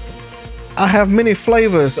 I have many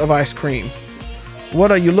flavors of ice cream.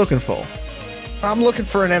 What are you looking for? I'm looking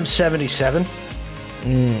for an M77.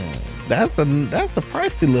 That's a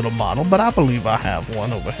pricey little model, but I believe I have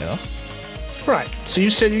one over here. Right. So you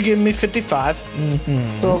said you're giving me 55.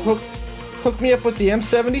 Mm-hmm. So hook me up with the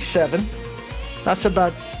M77. That's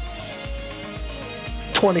about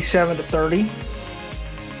 27 to 30.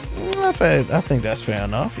 I think that's fair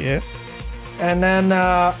enough. Yes. And then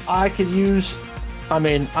I could use, I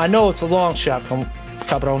mean, I know it's a long shot,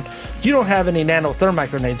 Cabron. You don't have any nanothermite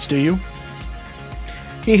grenades, do you?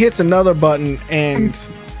 He hits another button, and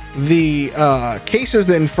the cases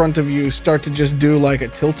in front of you start to just do like a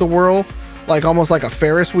tilt-a-whirl, like almost like a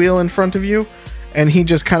Ferris wheel in front of you. And he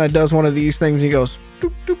just kind of does one of these things. He goes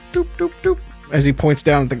doop doop doop doop doop as he points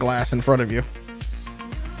down at the glass in front of you.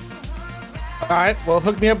 All right. Well,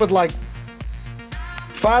 hook me up with like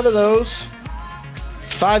 5 of those,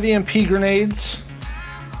 5 EMP grenades,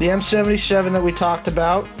 the M77 that we talked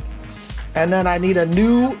about, and then I need a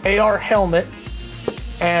new AR helmet.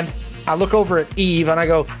 And I look over at Eve and I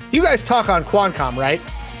go, "You guys talk on Qualcomm, right?"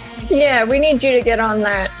 Yeah, we need you to get on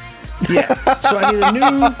that. Yeah. So I need a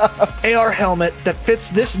new AR helmet that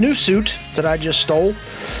fits this new suit that I just stole,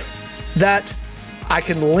 that I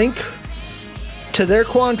can link to their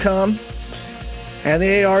Qualcomm and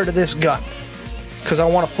the AR to this gun, because I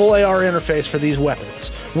want a full AR interface for these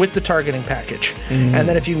weapons with the targeting package. And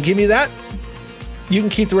then if you can give me that, you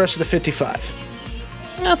can keep the rest of the 55.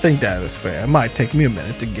 I think that is fair. It might take me a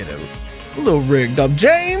minute to get it a little rigged up.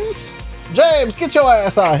 James, get your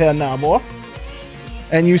ass out here now, boy.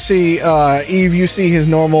 And you see Eve. You see his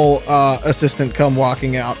normal assistant come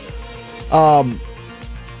walking out. And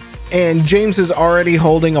James is already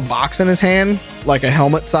holding a box in his hand, like a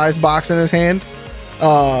helmet-sized box in his hand.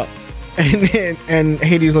 And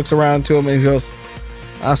Hades looks around to him and he goes,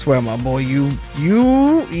 I swear, my boy, you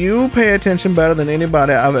pay attention better than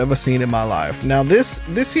anybody I've ever seen in my life. Now this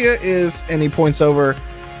here is, and he points over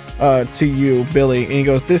to you, Billy, and he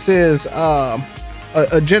goes, this is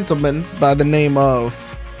a gentleman by the name of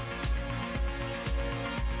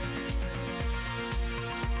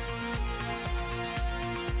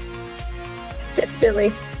It's Billy.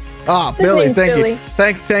 His Billy. name's Thank Billy. you,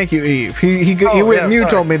 thank you, Eve. He Oh, went yeah, mute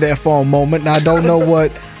sorry. on me there for a moment, and I don't know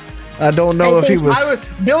what. I don't know if he think was.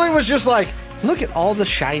 Billy was just like, look at all the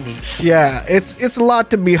shinies. Yeah, it's a lot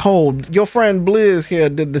to behold. Your friend Blizz here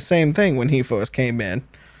did the same thing when he first came in.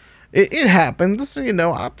 It happens, you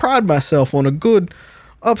know. I pride myself on a good,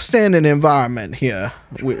 upstanding environment here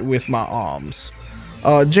with my arms.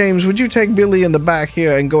 James, would you take Billy in the back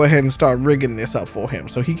here and go ahead and start rigging this up for him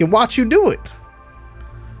so he can watch you do it?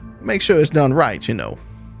 Make sure it's done right, you know.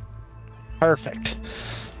 Perfect.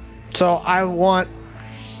 So I want,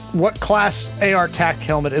 what class AR TAC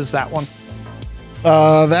helmet is that one?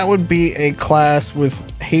 That would be a class with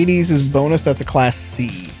Hades' bonus. That's a class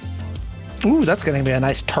C. Ooh, that's going to be a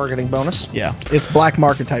nice targeting bonus. Yeah, it's black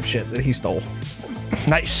market type shit that he stole.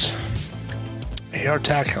 Nice. AR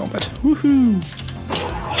TAC helmet.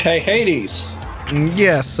 Hey, Hades,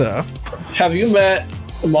 Yes, sir. have you met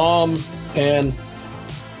Mom and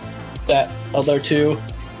that other two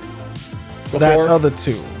before? That other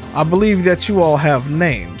two. I believe that you all have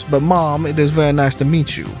names, but Mom, it is very nice to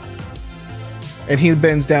meet you. And he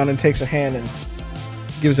bends down and takes her hand and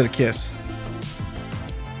gives it a kiss.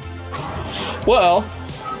 Well,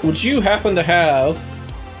 would you happen to have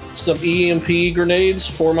some EMP grenades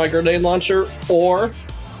for my grenade launcher or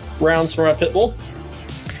rounds for my pit bull?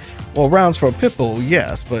 Well, rounds for a pit bull,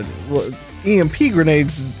 yes, but EMP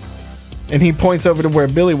grenades, and he points over to where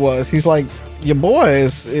Billy was. He's like, your boy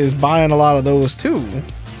is buying a lot of those too.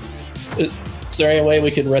 Is there any way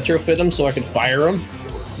we could retrofit them so I could fire them?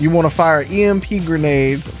 You want to fire EMP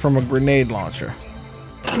grenades from a grenade launcher.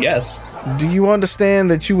 Yes. Do you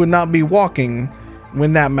understand that you would not be walking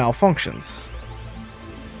when that malfunctions?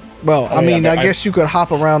 Well, Oh, I mean, yeah, I guess you could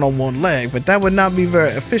hop around on one leg, but that would not be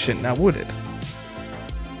very efficient, now would it?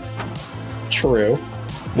 True.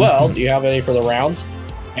 Well, do you have any for the rounds?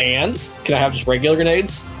 And can I have just regular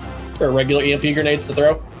grenades? Or regular EMP grenades to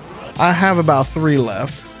throw? I have about 3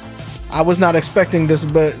 left. I was not expecting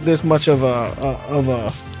this much of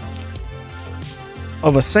a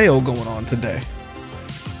sale going on today.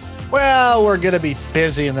 Well, we're gonna be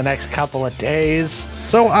busy in the next couple of days.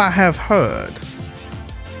 So I have heard.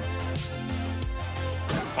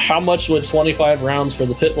 How much would 25 rounds for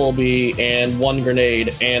the pit bull be, and 1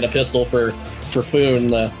 grenade and a pistol for Foon,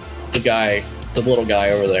 the little guy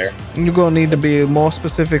over there? You're gonna need to be more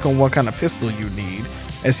specific on what kind of pistol you need,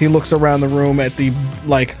 as he looks around the room at the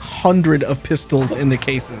 100 of pistols in the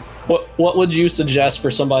cases. What would you suggest for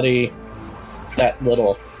somebody that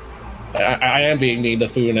little? I am being mean to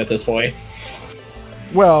Foon at this point.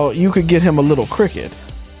 Well, you could get him a little cricket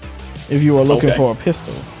if you were looking Okay. for a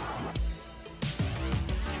pistol.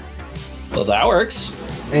 Well, that works.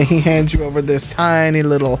 And he hands you over this tiny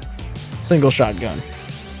little single shotgun.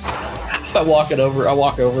 I walk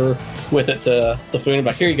over with it to the Foon. I'm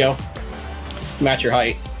like, here you go. Match your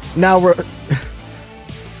height. Now we're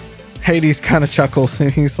Hades kind of chuckles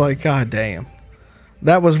and he's like, "God damn,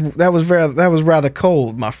 that was rather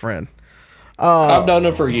cold, my friend." I've known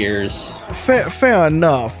him for years. Fair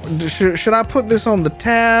enough. Should I put this on the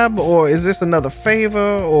tab, or is this another favor,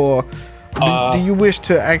 or do you wish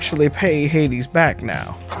to actually pay Hades back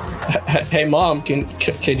now? Hey, Mom, can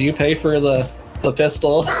you pay for the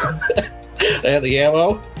pistol and the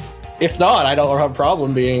ammo? If not, I don't have a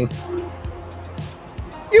problem being.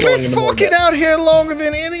 You've going been into more fucking debt. out here longer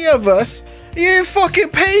than any of us. You ain't fucking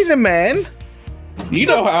pay the man. You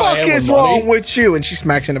know how I Fuck am is with money. wrong with you? And she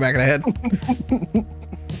smacks you in the back of the head.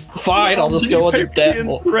 Fine, I'll just go with the dead.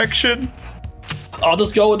 Insurrection. I'll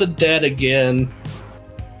just go with the dead again.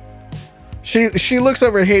 She looks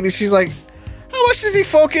over at Hades. She's like, "How much does he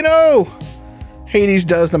fucking owe?" Hades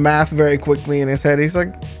does the math very quickly in his head. He's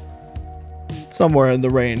like, somewhere in the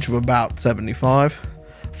range of about 75.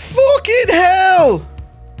 Fucking hell!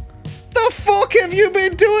 The fuck have you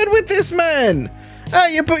been doing with this man?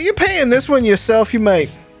 You're paying this one yourself, you mate.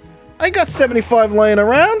 I got 75 laying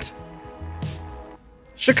around.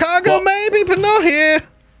 Chicago, Well- maybe, but not here.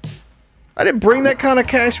 I didn't bring that kind of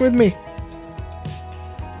cash with me.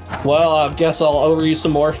 Well, I guess I'll owe you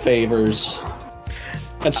some more favors.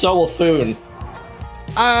 And so will Foon.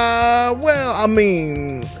 Well, I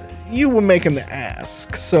mean, you were making the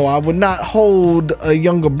ask, so I would not hold a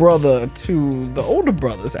younger brother to the older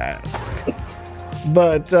brother's ask.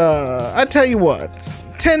 But, I tell you what,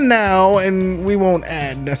 10 now, and we won't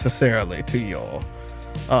add necessarily to your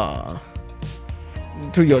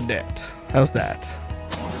debt. How's that?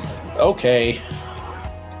 Okay.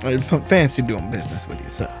 I fancy doing business with you,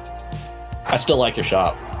 sir. I still like your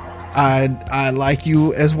shop. I like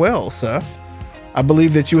you as well, sir. I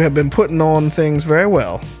believe that you have been putting on things very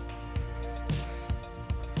well.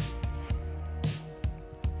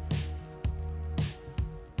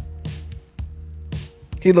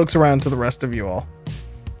 He looks around to the rest of you all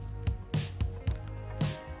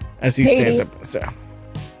as he stands Hey. up. So,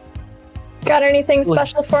 Got anything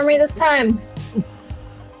special for me this time?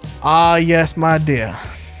 yes, my dear.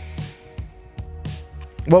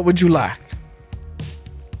 What would you like?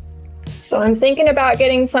 So I'm thinking about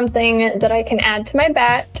getting something that I can add to my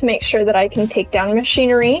bat to make sure that I can take down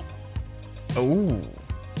machinery. Oh,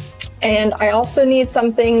 And I also need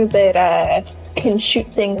something that can shoot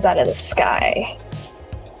things out of the sky.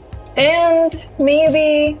 And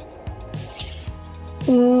maybe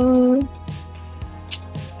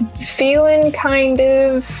feeling kind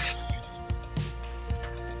of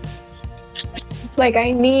like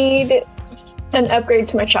I need an upgrade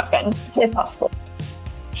to my shotgun, if possible.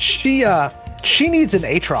 She needs an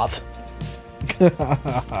Atroth.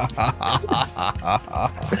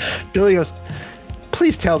 Billy goes,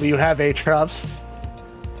 "Please tell me you have Atroths."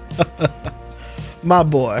 my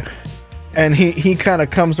boy. And he kind of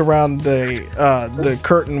comes around the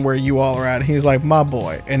curtain where you all are at. He's like, "My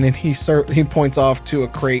boy," and then he points off to a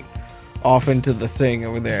crate, off into the thing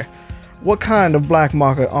over there. What kind of black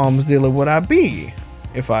market arms dealer would I be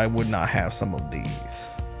if I would not have some of these?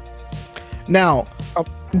 Now,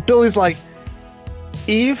 Billy's like,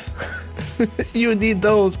 "Eve, you need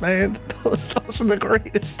those, man. Those are the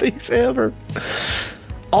greatest things ever.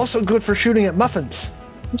 Also good for shooting at muffins.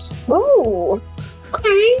 Ooh,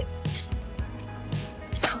 okay.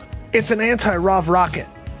 It's an anti-Rov rocket."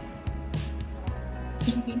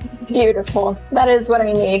 Beautiful. That is what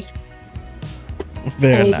I need. I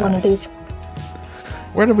very need one of nice. these.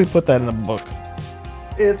 Where did we put that in the book?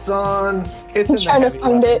 It's I'm in the trying to heavy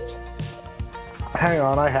find weapons. it. Hang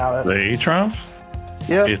on, I have The it. Atroth?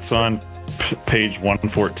 Yep. It's on page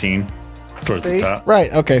 114 towards See? the top.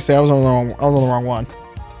 Right. Okay. So I was on the wrong one.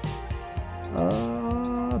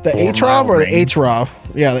 The 4 Atrov or the mile range. Atrov?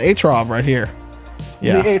 Yeah, the Atrov right here.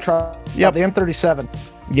 Yeah. The Atron. Yep. The M37.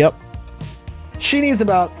 Yep. She needs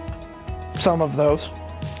about some of those.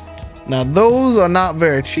 Now those are not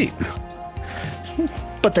very cheap.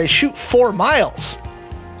 But they shoot 4 miles.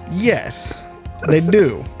 Yes, they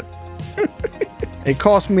do. It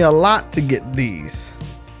cost me a lot to get these.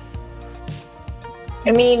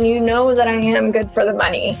 I mean, you know that I am good for the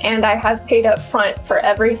money, and I have paid up front for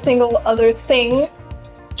every single other thing.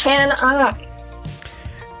 Can I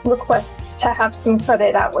request to have some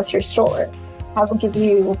credit out with your store? I will give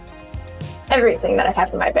you everything that I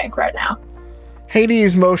have in my bank right now.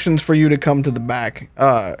 Hades motions for you to come to the back.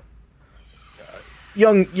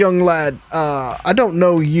 Young lad, I don't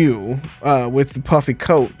know you with the puffy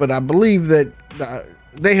coat, but I believe that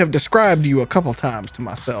they have described you a couple times to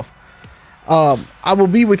myself. I will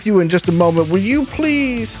be with you in just a moment. Will you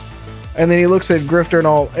please? And then he looks at Grifter and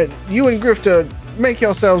all. You and Grifter, make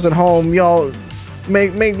yourselves at home. Y'all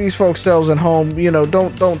make these folks selves at home. You know,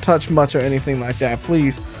 don't touch much or anything like that,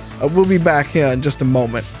 please. We'll be back here in just a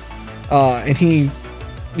moment. And he,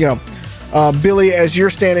 Billy, as you're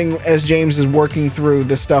standing, as James is working through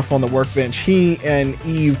the stuff on the workbench, he and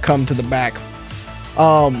Eve come to the back.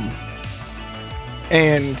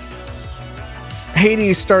 And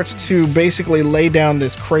Hades starts to basically lay down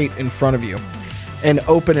this crate in front of you and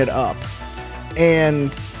open it up.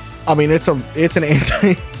 And I mean, it's an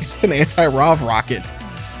anti-Rav rocket.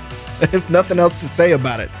 There's nothing else to say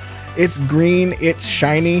about it. It's green, it's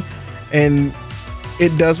shiny, and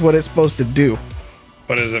it does what it's supposed to do.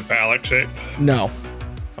 But is it phallic shaped? No.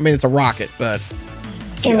 I mean, it's a rocket, but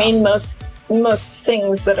I mean, most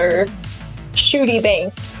things that are shooty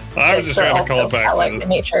based. I was just trying to call it back to to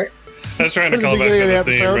nature. I was trying to call back to the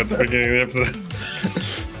theme at the beginning of the episode.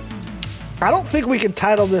 I don't think we can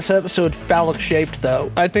title this episode phallic shaped,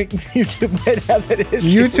 though. I think YouTube might have an issue.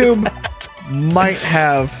 YouTube might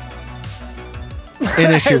have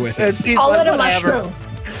an issue with it. Call like, it a whatever. mushroom.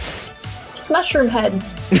 Mushroom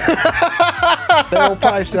heads. They'll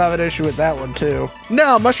probably still have an issue with that one, too.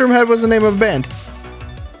 No, Mushroom Head was the name of a band.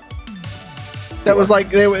 That was like,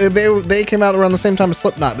 they came out around the same time as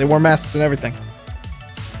Slipknot. They wore masks and everything.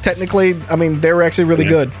 Technically, I mean, they were actually really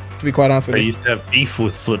good, to be quite honest with They you. used to have beef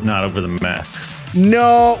with Slipknot over the masks.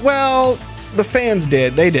 No, well, the fans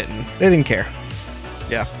did. They didn't. They didn't care.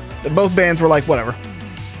 Yeah. Both bands were like, whatever.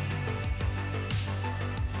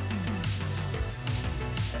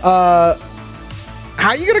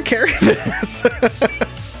 How you gonna carry this?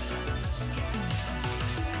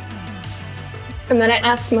 And then I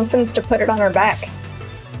asked Muffins to put it on her back.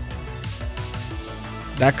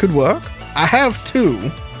 That could work. I have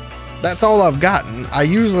 2. That's all I've gotten. I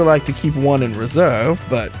usually like to keep 1 in reserve,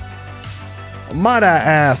 but might I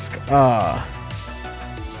ask,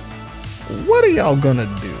 what are y'all gonna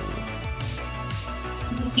do?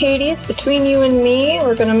 Hades, between you and me,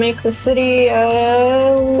 we're gonna make the city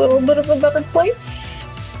a little bit of a better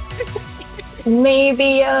place.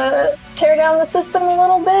 Maybe tear down the system a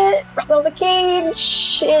little bit, rattle the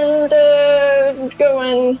cage, and go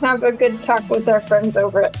and have a good talk with our friends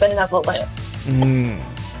over at Benevolent.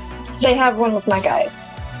 They have one of my guys.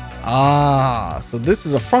 So this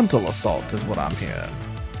is a frontal assault is what I'm hearing.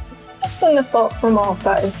 It's an assault from all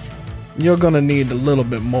sides. You're gonna need a little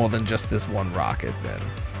bit more than just this one rocket then.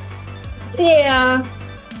 Yeah,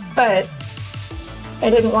 but I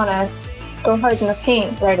didn't want to go hard in the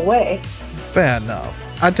paint right away. Fair enough.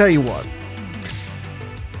 I tell you what.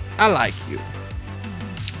 I like you.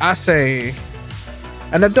 I say,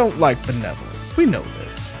 and I don't like benevolence. We know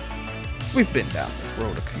this. We've been down this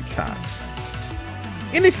road a few times.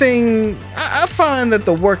 Anything, I find that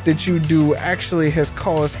the work that you do actually has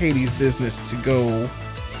caused Hades' business to go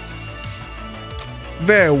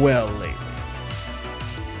very well lately.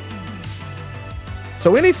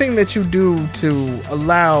 So anything that you do to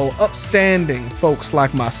allow upstanding folks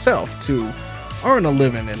like myself to earn a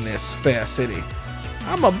living in this fair city,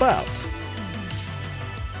 I'm about.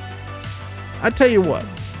 I tell you what,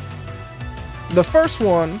 the first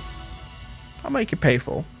one, I'll make you pay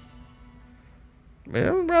for. Yeah,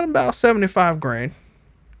 right about 75 grand.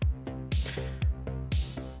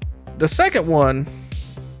 The second one,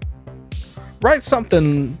 write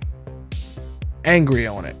something angry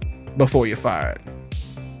on it before you fire it.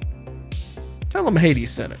 Tell them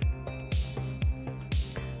Hades sent it.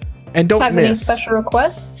 And don't Have miss. any special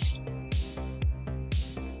requests?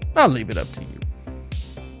 I'll leave it up to you.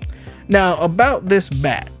 Now, about this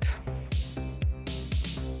bat.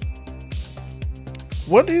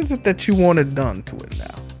 What is it that you wanted done to it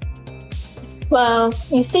now? Well,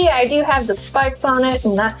 you see, I do have the spikes on it,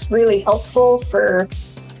 and that's really helpful for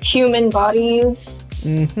human bodies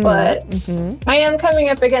but I am coming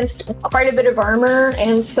up against quite a bit of armor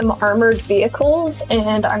and some armored vehicles,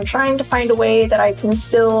 and I'm trying to find a way that I can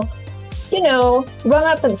still, run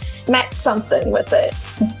up and smack something with it,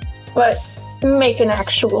 but make an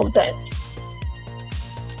actual dent.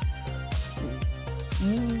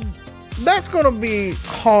 That's gonna be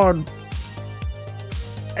hard.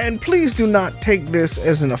 And please do not take this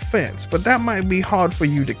as an offense, but that might be hard for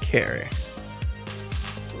you to carry.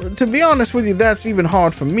 To be honest with you, that's even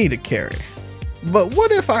hard for me to carry. But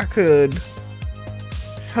what if I could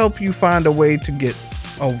help you find a way to get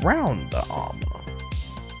around the armor?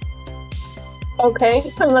 Okay,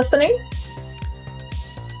 I'm listening.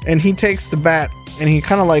 And he takes the bat and he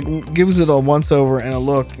kind of like gives it a once over and a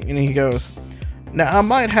look, and he goes, now I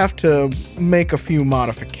might have to make a few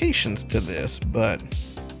modifications to this, but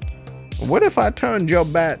what if I turned your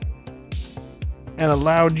bat and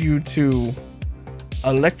allowed you to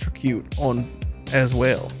electrocute on as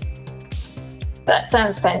well? That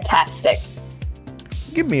sounds fantastic.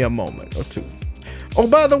 Give me a moment or two. Oh,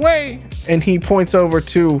 by the way, and he points over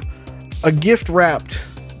to a gift wrapped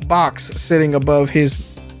box sitting above his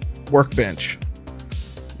workbench.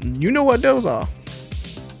 You know what those are.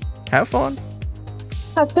 Have fun.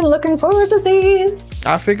 I've been looking forward to these.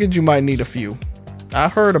 I figured you might need a few. I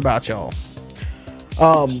heard about y'all.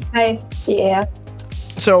 Yeah.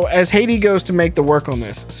 So as Haiti goes to make the work on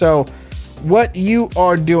this, so what you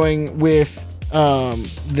are doing with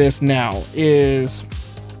this now is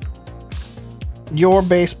your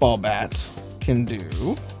baseball bat can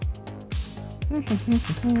do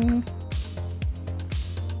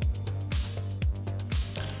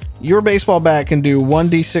your baseball bat can do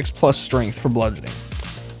 1d6 plus strength for bludgeoning.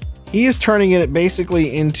 He is turning it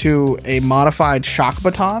basically into a modified shock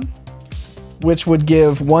baton, which would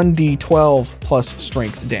give 1d12 plus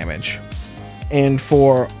strength damage. And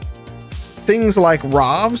for things like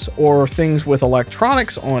ROVs or things with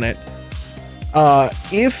electronics on it,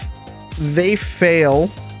 if they fail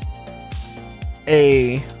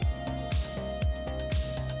a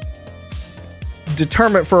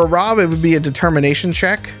for a ROV, it would be a determination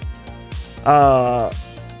check.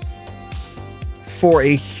 For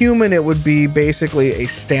a human, it would be basically a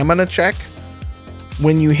stamina check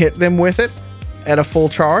when you hit them with it at a full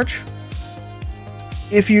charge.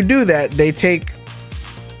 If you do that, they take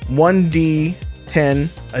 1d10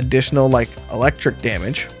 additional like electric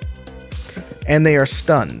damage, and they are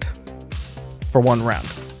stunned for 1 round.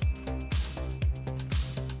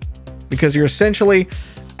 Because you're essentially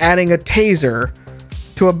adding a taser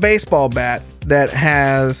to a baseball bat that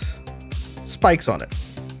has spikes on it.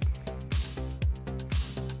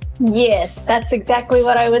 Yes, that's exactly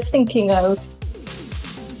what I was thinking of.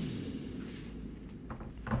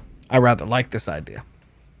 I rather like this idea,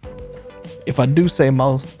 if I do say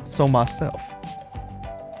so myself.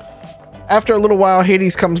 After a little while,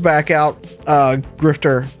 Hades comes back out,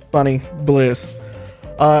 Grifter, Bunny, Blizz,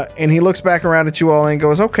 and he looks back around at you all and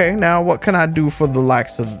goes, okay, now what can I do for the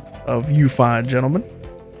likes of you fine gentlemen?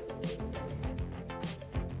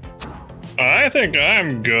 I think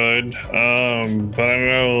I'm good, but I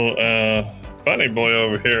know Bunny Boy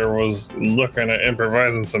over here was looking at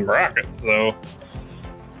improvising some rockets, so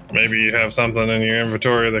maybe you have something in your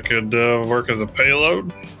inventory that could work as a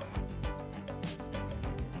payload?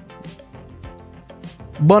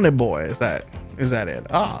 Bunny Boy, is that it?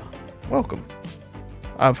 Ah, welcome.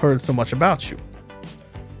 I've heard so much about you.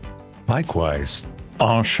 Likewise.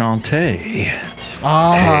 Enchanté.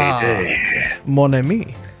 Ah, Hey. mon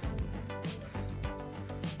ami.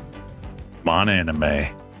 Mon anime.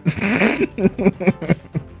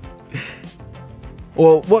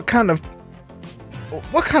 Well, what kind of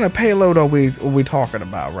payload are we talking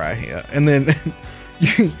about right here? And then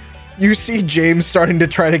you see James starting to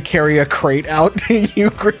try to carry a crate out to you,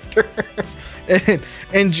 Grifter.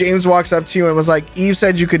 And James walks up to you and was like, Eve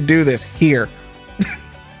said you could do this. Here.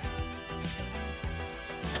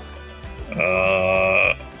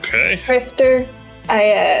 Okay. Grifter,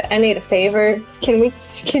 I need a favor. Can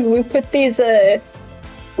we put these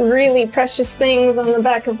really precious things on the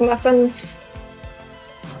back of muffins?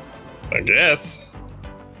 I guess.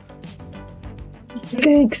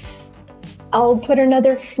 Thanks. I'll put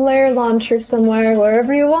another flare launcher somewhere,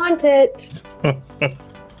 wherever you want it.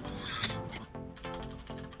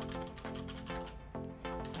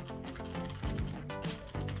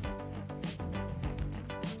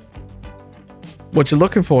 What you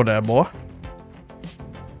looking for there, boy?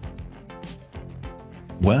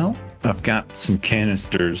 Well, I've got some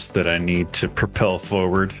canisters that I need to propel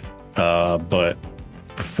forward. But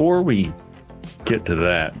before we get to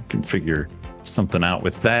that, you can figure something out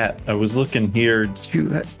with that. I was looking here.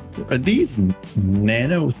 Are these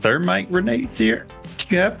nano thermite grenades here? Do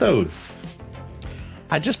you have those?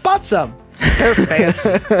 I just bought some. They're fancy.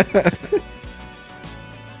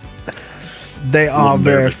 They are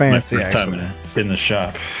very My fancy, first time actually. in the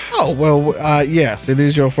shop. Oh well, yes, it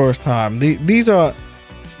is your first time. These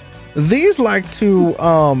like to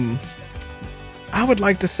I would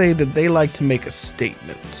like to say that they like to make a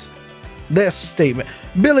statement. Their statement.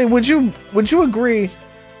 Billy, would you agree?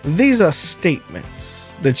 These are statements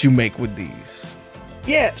that you make with these.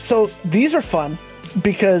 Yeah, so these are fun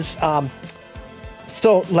because,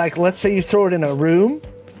 so like, let's say you throw it in a room,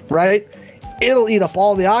 right? It'll eat up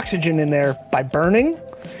all the oxygen in there by burning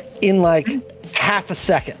in like half a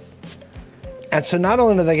second. And so not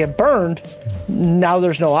only do they get burned, now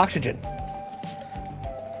there's no oxygen.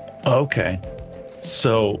 Okay.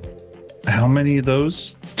 So, how many of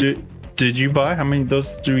those did you buy? How many of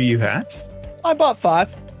those do you have? I bought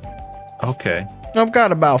 5. Okay. I've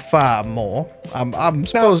got about 5 more. I'm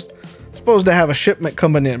supposed to have a shipment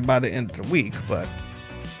coming in by the end of the week, but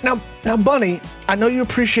Now, Bunny, I know you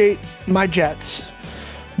appreciate my jets,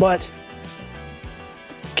 but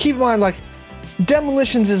keep in mind, like,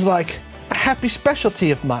 demolitions is like a happy specialty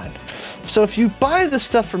of mine. So if you buy the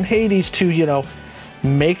stuff from Hades to, you know,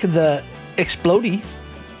 make the explodey,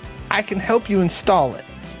 I can help you install it.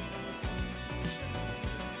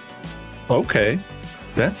 Okay.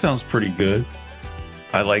 That sounds pretty good.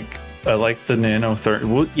 I like the nano thermite.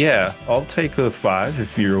 Well, yeah, I'll take a 5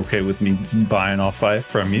 if you're okay with me buying all 5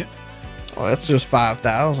 from you. well, that's just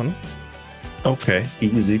 5,000. Okay,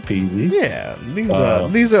 easy peasy. Yeah,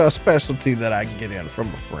 these are a specialty that I can get in from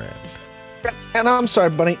a friend. And I'm sorry,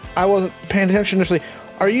 Bunny, I wasn't paying attention initially.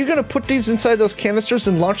 Are you going to put these inside those canisters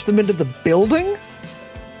and launch them into the building?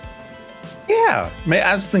 Yeah,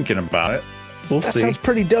 I was thinking about it. We'll That see. sounds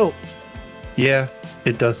pretty dope. Yeah,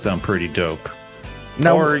 it does sound pretty dope.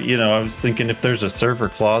 Now, Or, I was thinking if there's a server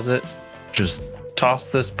closet, just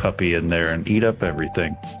toss this puppy in there and eat up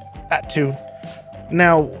everything. That too.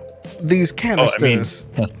 now these Oh, canisters.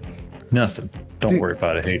 nothing. Don't worry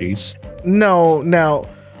about it, Hades. No, now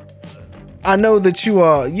I know that you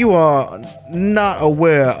are not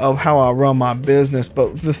aware of how I run my business,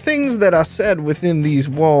 but the things that are said within these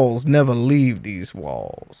walls never leave these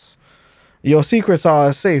walls. Your secrets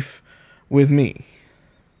are safe with me.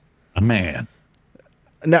 Man.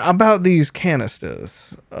 Now about these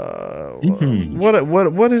canisters,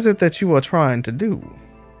 what is it that you are trying to do?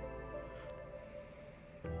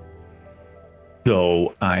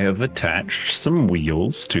 So I have attached some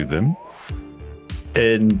wheels to them.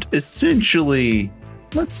 And essentially,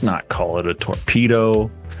 let's not call it a torpedo.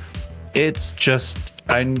 It's just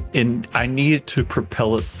I need it to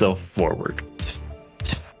propel itself forward.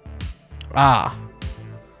 Ah.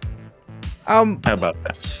 How about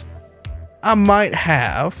that? I might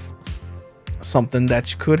have something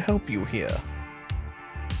that could help you here.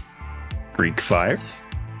 Greek fire?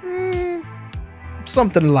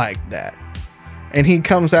 Something like that. And he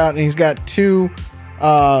comes out and he's got 2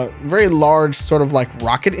 very large sort of like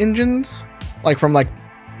rocket engines, like from like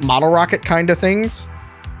model rocket kind of things.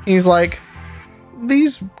 He's like,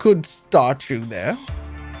 these could start you there.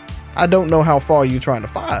 I don't know how far you're trying to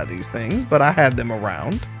fire these things, but I had them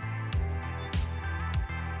around.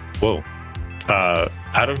 Whoa.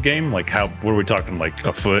 Out of game? Like what are we talking? Like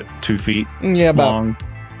a foot, 2 feet Yeah, about long?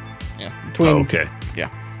 between. Oh, okay. Yeah.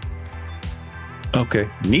 Okay.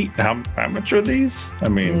 Neat. How much are these? I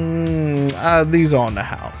mean, These are on the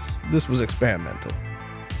house. This was experimental.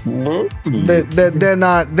 Hmm. They're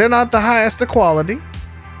not the highest of quality.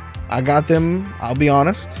 I got them, I'll be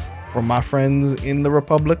honest, from my friends in the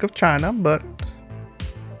Republic of China, but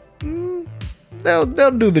they'll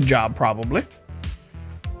do the job probably.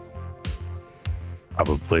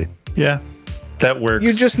 Probably. Yeah. That works.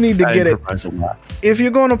 You just need to I get it. improvise a lot. If you're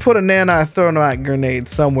going to put a nanothermite grenade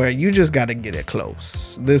somewhere, you just got to get it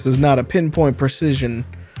close. This is not a pinpoint precision,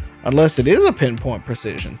 unless it is a pinpoint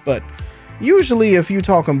precision. But usually, if you're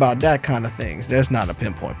talking about that kind of things, there's not a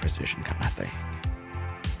pinpoint precision kind of thing.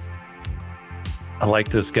 I like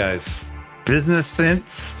this guy's business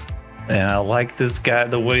sense, and I like this guy,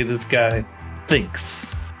 the way this guy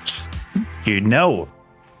thinks.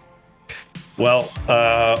 Well,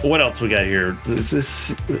 what else we got here? Is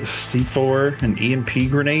this C4 and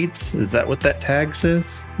EMP grenades? Is that what that tag says?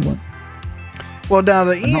 What? Well, now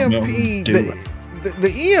the don't know EMP, who do it.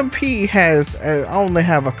 the EMP has I only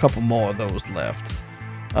have a couple more of those left.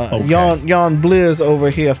 Okay. Jan Blizz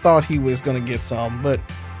over here thought he was gonna get some, but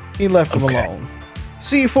he left them Okay. alone.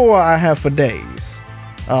 C4 I have for days.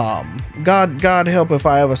 God help if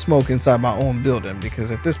I ever smoke inside my own building,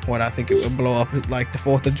 because at this point I think it would blow up like the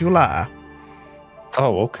 4th of July.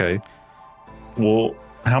 Oh, okay. Well,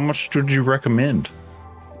 how much would you recommend?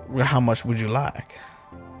 Well, how much would you like?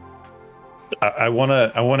 I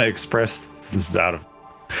wanna express this is out of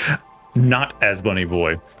not as Bunny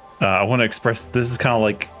Boy. I want to express this is kind of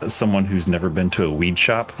like someone who's never been to a weed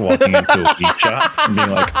shop walking into a weed shop and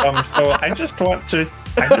being like, so I just want to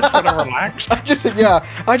relax. I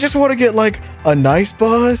just want to get like a nice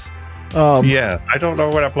buzz. Yeah, I don't know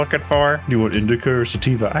what I'm looking for. You want indica or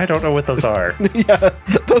sativa? I don't know what those are. Yeah,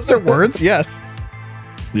 those are words. Yes.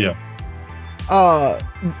 Yeah.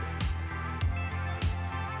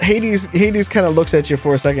 Hades kind of looks at you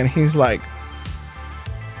for a second. He's like,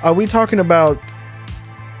 "Are we talking about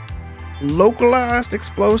localized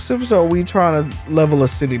explosives, or are we trying to level a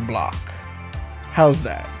city block? How's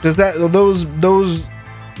that? Does that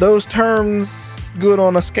those terms good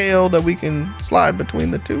on a scale that we can slide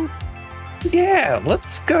between the two?" Yeah,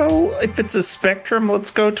 let's go. If it's a spectrum, let's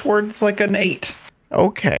go towards like an 8.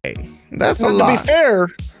 Okay, that's a Well, lot. to be fair,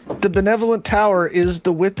 the Benevolent Tower is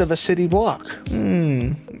the width of a city block.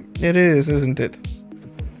 It is, isn't it?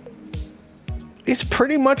 It's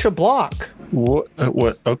pretty much a block. What?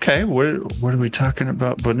 Okay. What are we talking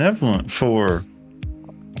about benevolent for?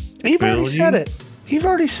 You've already Billion? said it. You've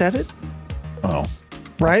already said it, Oh,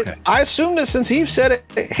 right? Okay. I assume that since Eve said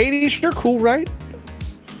it, Hades, you're cool, right?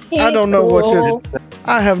 I don't know what cool.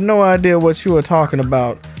 I have no idea what you are talking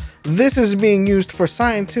about. This is being used for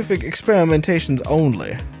scientific experimentations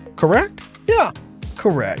only. Correct? Yeah.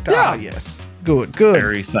 Correct. Yeah. Ah, yes. Good. Good.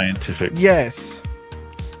 very scientific. Yes.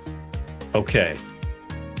 Okay.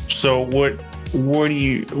 So what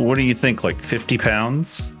do you think? Like 50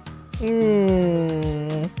 pounds?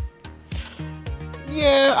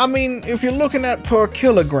 Yeah, I mean, if you're looking at per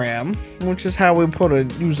kilogram, which is how we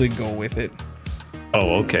usually go with it.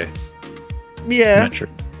 Oh, okay. Yeah. Metric.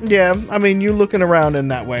 Yeah, I mean, you looking around in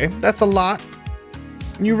that way. That's a lot.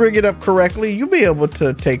 You rig it up correctly, you'll be able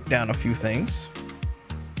to take down a few things.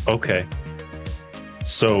 Okay.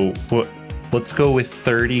 So what? Let's go with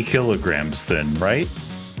 30 kilograms then, right?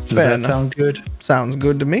 Does Fair that enough. sound good? Sounds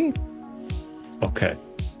good to me. Okay.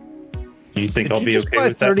 Do you think Did I'll you be just okay buy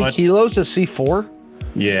with that 30 much? kilos of C4?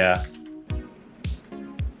 Yeah.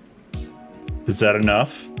 Is that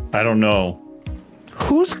enough? I don't know.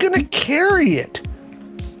 Who's gonna carry it?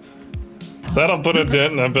 That'll put a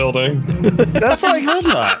dent in a building. That's like I'm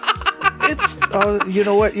not. it's. You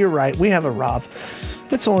know what? You're right. We have a Rav.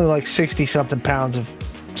 It's only like 60 something pounds of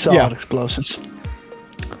solid Yeah. explosives.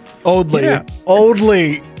 Oldly. Yeah,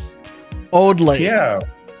 Oldly. Yeah.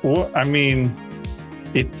 Well, I mean,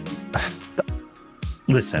 it's.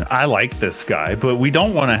 Listen, I like this guy, but we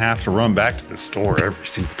don't want to have to run back to the store every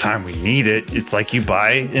single time we need it. It's like you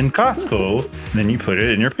buy in Costco, and then you put it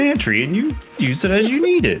in your pantry and you use it as you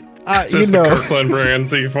need it. It's You just the know, Kirkland brand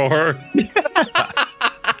C4.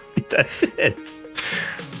 That's it.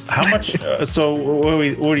 How much? So,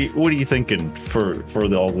 what are you thinking for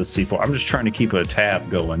all this C4? I'm just trying to keep a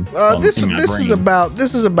tab going. this in my is brain. about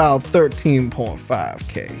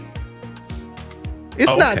 13.5K.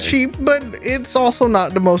 It's not Okay. cheap, but it's also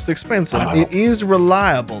not the most expensive. Oh. It is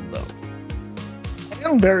reliable though.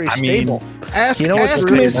 And very I mean, stable. Ask You know what's ask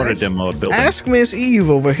really Miss More to demo a building. Ask Miss Eve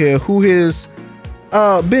over here, who has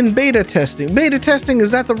been beta testing. Beta testing,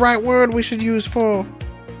 is that the right word we should use for?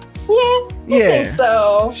 Yeah. I Yeah. think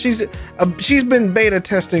so. She's been beta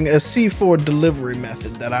testing a C4 delivery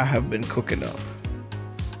method that I have been cooking up.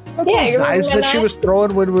 Yeah, you Knives remember that she that? was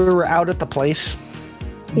throwing when we were out at the place.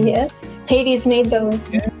 Yes. Hades made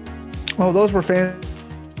those. Oh, those were fancy.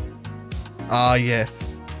 Ah, yes.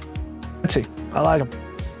 I like them.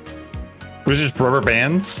 It was just rubber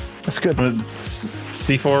bands That's good. with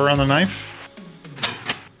C4 around the knife.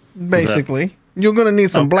 Basically, you're gonna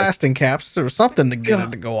need some Okay. blasting caps or something to get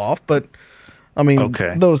it to go off, but I mean,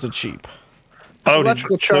 Okay. those are cheap. Oh,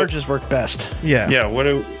 Electrical charges work best. Yeah. Yeah.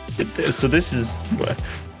 So this is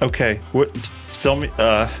okay. What? Sell me.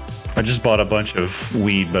 I just bought a bunch of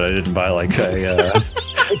weed, but I didn't buy like a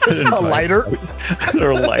A lighter.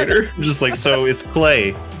 or a lighter. Just like, so it's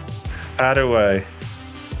clay. How do I?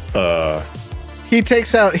 He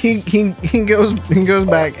takes out. He goes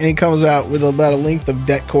back and he comes out with about a length of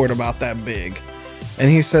deck cord about that big, and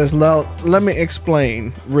he says, "Now let me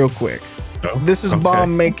explain real quick. Oh, This is okay.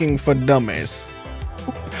 bomb making for dummies.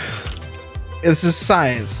 This is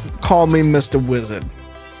science. Call me Mr. Wizard.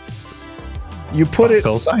 You put it.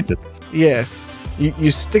 So scientist. Yes.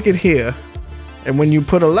 You stick it here, and when you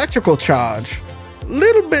put electrical charge,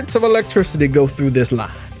 little bits of electricity go through this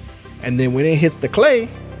line, and then when it hits the clay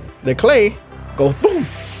goes boom.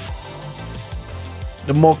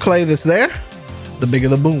 The more clay that's there, the bigger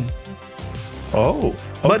the boom. Oh,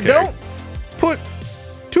 okay. But don't put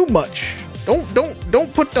too much.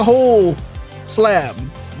 Don't put the whole slab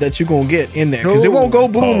that you're gonna get in there because it won't go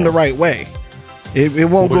boom the right way. It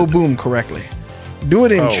won't go boom correctly. Do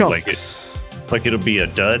it in chunks. Like it'll be a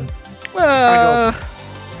dud. I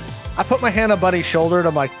put my hand on Buddy's shoulder and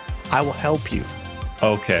I'm like, I will help you.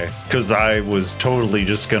 Okay, because I was totally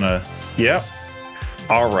just gonna. Yep.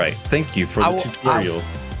 All right. Thank you for the tutorial.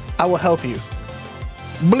 I will help you.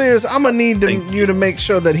 Blizz, I'm gonna need you to make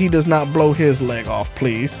sure that he does not blow his leg off,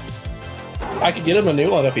 please. I could get him a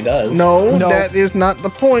new one if he does. No, that is not the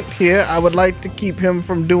point here. I would like to keep him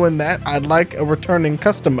from doing that. I'd like a returning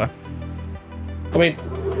customer. I mean,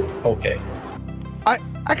 okay.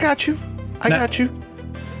 I got you. I got you.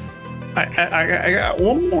 I got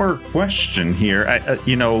one more question here.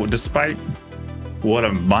 Despite what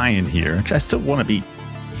I'm buying here, I still want to be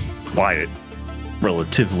quiet,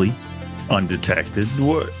 relatively undetected.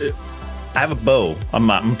 I have a bow.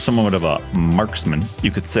 I'm somewhat of a marksman,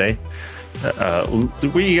 you could say. What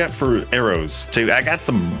do you got for arrows? Too? I got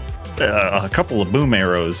a couple of boom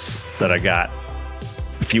arrows that I got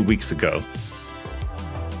a few weeks ago.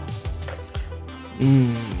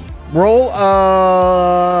 Roll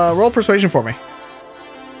persuasion for me.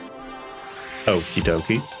 Okie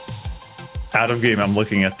dokie. Out of game, I'm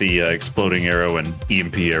looking at the exploding arrow and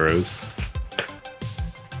EMP arrows.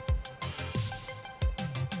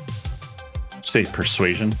 Say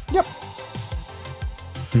persuasion. Yep.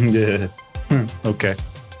 Yeah. Okay.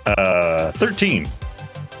 13.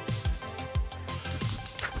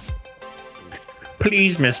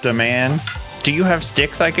 Please, Mr. Man, do you have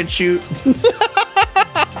sticks I could shoot?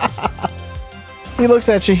 He looks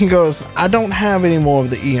at you. He goes, "I don't have any more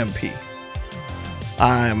of the EMP.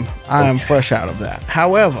 I am fresh out of that.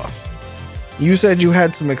 However, you said you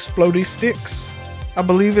had some explodey sticks, I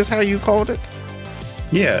believe is how you called it."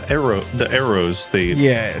 Yeah, the arrows.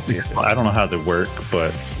 Yes. I don't know how they work,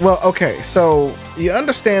 but well, okay. So you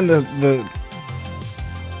understand the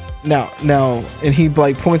now, and he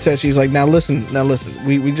like points at you. He's like, now listen.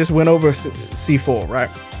 We just went over C4, right?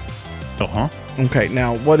 Uh-huh. Okay.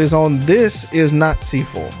 Now what is on this is not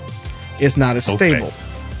C4. It's not as stable. Okay.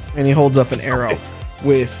 And he holds up an arrow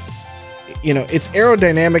with, it's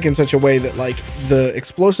aerodynamic in such a way that like the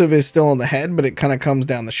explosive is still on the head, but it kind of comes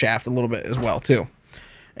down the shaft a little bit as well too.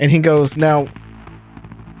 And he goes, now,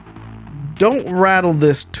 don't rattle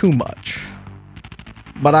this too much,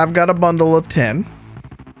 but I've got a bundle of 10.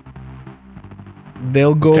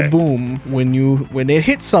 They'll go boom when it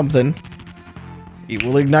hits something. It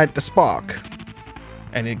will ignite the spark,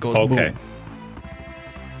 and it goes boom.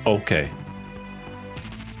 Okay.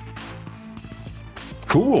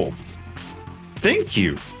 Cool. Thank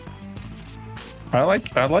you. I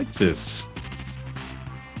like this.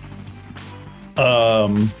 I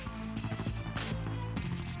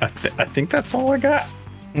think that's all I got.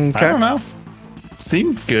 Okay. I don't know.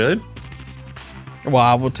 Seems good. Well,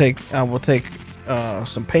 I will take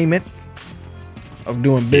some payment of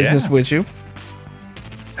doing business with you.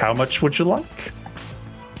 How much would you like?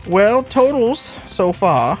 Well, totals so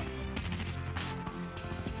far.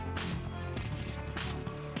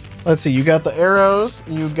 Let's see. You got the arrows.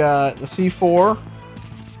 You got the C4.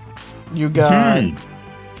 You got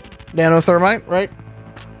nanothermite, right?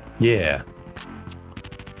 Yeah.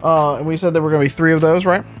 And we said there were going to be 3 of those,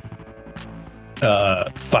 right?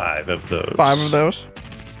 5 of those. 5 of those.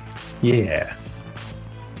 Yeah.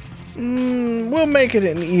 We'll make it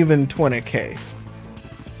an even 20K.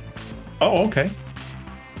 Oh, okay.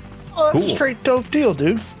 Cool. Straight dope deal,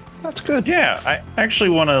 dude. That's good. Yeah, I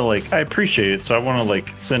actually want to I appreciate it, so I want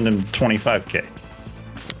to send him 25K.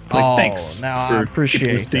 Thanks. Now I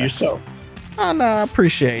appreciate that. To yourself. Oh no, I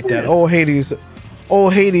appreciate that. Old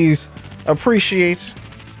Hades appreciates,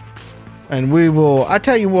 and we will. I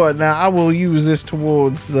tell you what. Now I will use this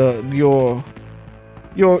towards your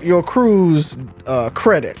crew's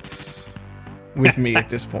credits with me at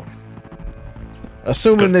this point.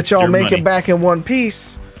 Assuming that y'all make it back in one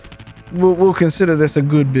piece, we'll consider this a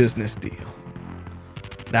good business deal.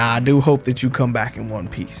 Now I do hope that you come back in one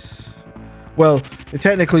piece. Well,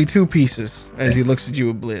 technically 2 pieces, as he looks at you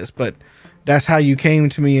with Blizz, but that's how you came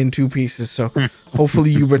to me in 2 pieces. So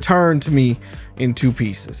hopefully you return to me in 2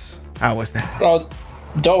 pieces. How was that? Oh,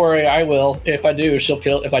 don't worry, I will. If I do, she'll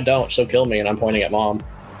kill. If I don't, she'll kill me. And I'm pointing at Mom.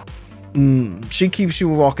 She keeps you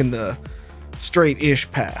walking the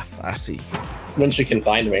straight-ish path. I see. When she can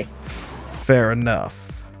find me. Fair enough.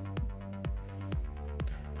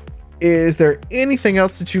 Is there anything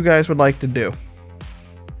else that you guys would like to do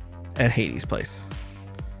at Hades' place?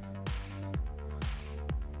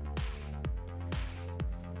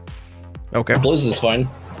 Okay. Blizz is fine.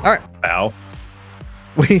 All right. Ow.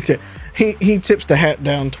 He tips the hat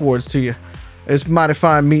down towards to you. It's mighty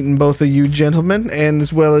fine meeting both of you gentlemen, and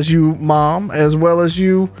as well as you, Mom, as well as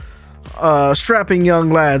you, strapping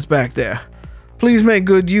young lads back there. Please make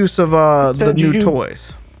good use of the new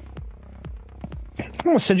toys. I'm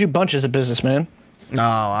gonna send you bunches of business, man. No,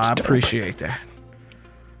 I appreciate that.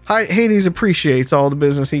 Hades appreciates all the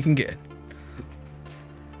business he can get.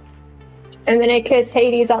 I'm gonna kiss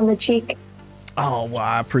Hades on the cheek. Oh, well,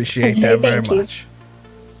 I appreciate And say that very thank you. much.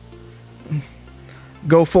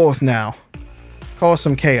 Go forth now. Cause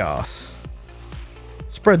some chaos.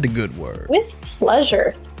 Spread the good word. With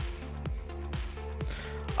pleasure.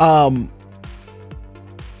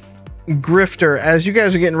 Grifter, as you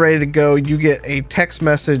guys are getting ready to go, you get a text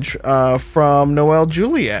message from Noelle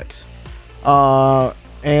Juliet.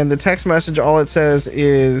 And the text message, all it says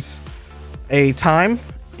is a time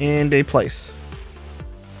and a place.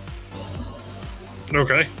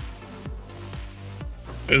 Okay.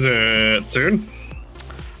 Is it soon?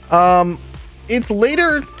 It's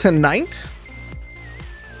later tonight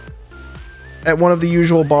at one of the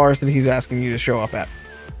usual bars that he's asking you to show up at.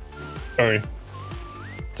 Okay.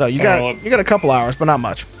 So you got a couple hours, but not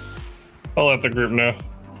much. I'll let the group know.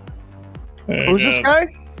 Who's this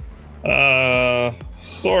guy?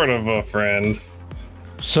 Sort of a friend.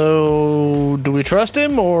 So, do we trust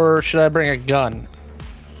him, or should I bring a gun?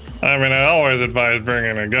 I mean, I always advise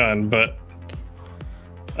bringing a gun, but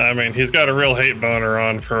I mean, he's got a real hate boner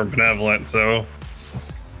on for Benevolent, so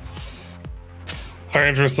our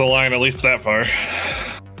interests align at least that far.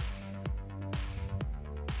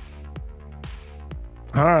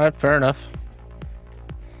 All right, fair enough.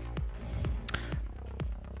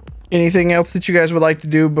 Anything else that you guys would like to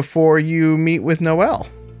do before you meet with Noelle?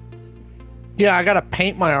 Yeah, I gotta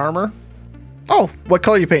paint my armor. Oh, what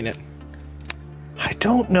color you painting it? I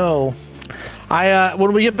don't know.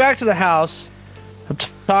 When we get back to the house, I'm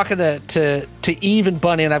talking to Eve and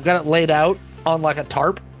Bunny, and I've got it laid out on like a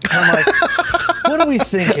tarp. And I'm like, what are we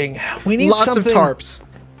thinking? We need Lots something of tarps.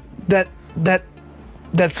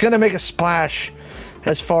 that's gonna make a splash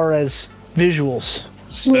as far as visuals.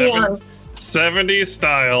 Neon. 70s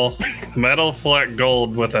style metal fleck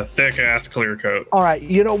gold with a thick ass clear coat. All right,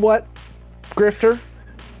 you know what, Grifter?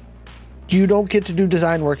 You don't get to do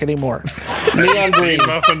design work anymore. Neon green.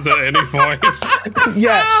 Muffins at any point.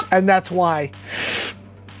 Yes, and that's why.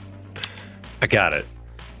 I got it.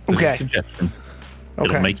 There's a Okay. suggestion. Okay.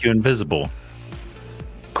 It'll make you invisible.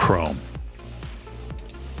 Chrome.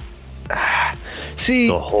 See,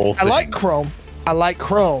 The whole I thing. like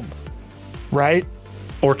chrome. Right?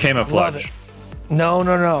 Or Love camouflage. it.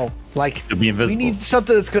 No. Like, You'll be we invisible. need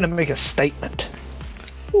something that's going to make a statement.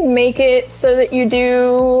 Make it so that you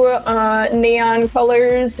do neon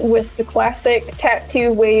colors with the classic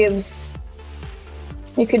tattoo waves.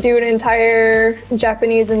 You could do an entire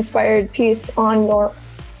Japanese-inspired piece on your,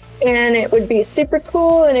 and it would be super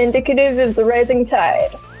cool and indicative of the rising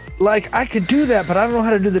tide. Like, I could do that, but I don't know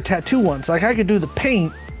how to do the tattoo ones. Like, I could do the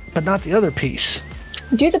paint, but not the other piece.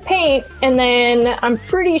 Do the paint, and then I'm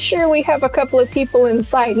pretty sure we have a couple of people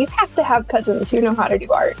inside. You have to have cousins who know how to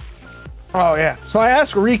do art. Oh, yeah. So I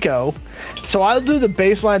asked Rico. So I'll do the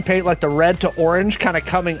baseline paint, like the red to orange kind of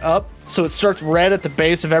coming up. So it starts red at the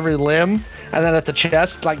base of every limb, and then at the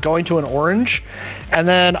chest, like going to an orange. And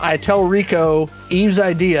then I tell Rico Eve's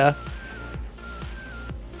idea.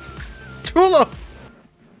 Tula!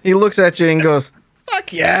 He looks at you and goes,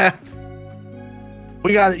 fuck yeah.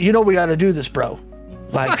 We got to do this, bro.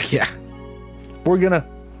 Like, Fuck yeah. we're gonna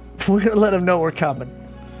let him know we're coming.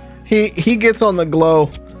 He gets on the glow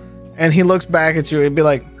and he looks back at you and be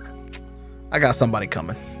like, I got somebody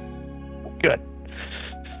coming. Good.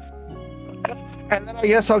 And then I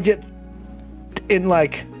guess I'll get in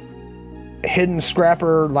like hidden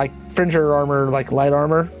scrapper, like Fringer armor, like light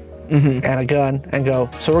armor, and a gun, and go.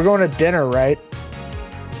 So we're going to dinner, right?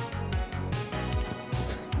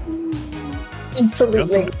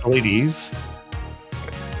 Absolutely. Ladies.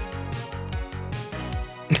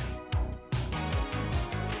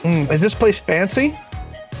 Is this place fancy?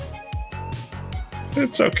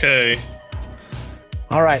 It's okay.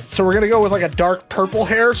 All right, so we're gonna go with like a dark purple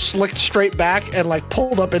hair, slicked straight back, and like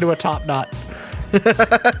pulled up into a top knot,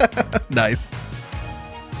 Nice.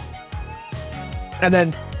 and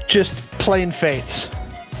then just plain face.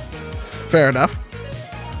 Fair enough.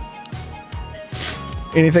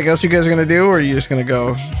 Anything else you guys are gonna do, or are you just gonna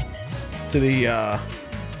go to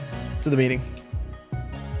the meeting?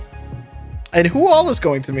 And who all is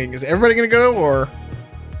going to the meeting? Is everybody gonna go, or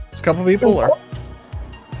just a couple people, or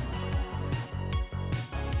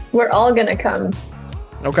We're all gonna come.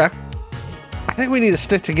 okay? I think we need to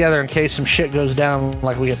stick together in case some shit goes down,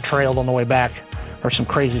 like we get trailed on the way back, or some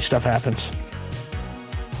crazy stuff happens.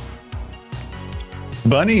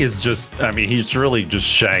 Bunny is just, I mean, he's really just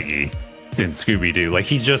Shaggy in Scooby-Doo. Like,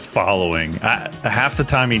 he's just following. Half the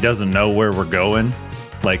time he doesn't know where we're going.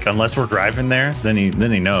 Like, unless we're driving there, then he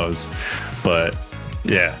knows. But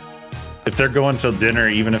yeah, if they're going to dinner,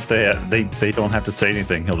 even if they don't have to say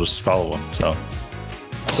anything, he'll just follow them. So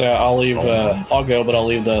I'll leave. I'll go, but I'll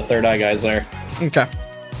leave the third eye guys there. Okay.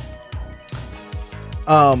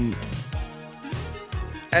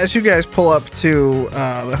 As you guys pull up to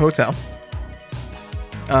the hotel,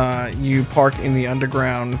 you park in the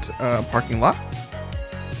underground parking lot.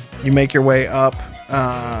 You make your way up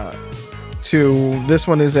to this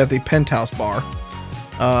one is at the penthouse bar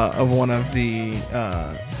of one of the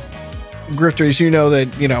grifteries. You know that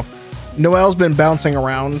Noel's been bouncing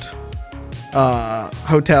around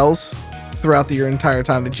hotels throughout the entire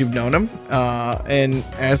time that you've known him, and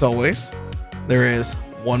as always, there is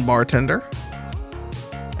one bartender,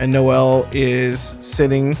 and Noel is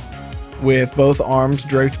sitting with both arms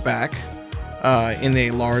draped back in a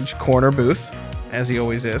large corner booth, as he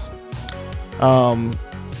always is.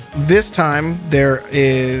 This time there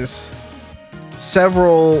is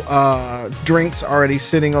several drinks already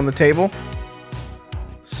sitting on the table,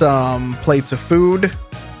 some plates of food,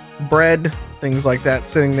 bread, things like that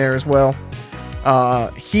sitting there as well.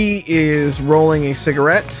 He is rolling a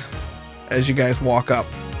cigarette as you guys walk up,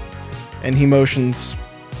 and he motions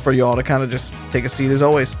for y'all to kind of just take a seat as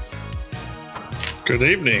always. Good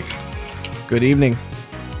evening. Good evening.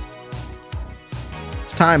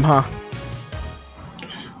 It's time, huh?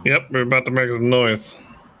 Yep, we're about to make some noise.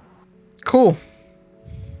 Cool.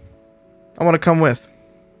 I want to come with.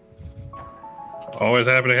 Always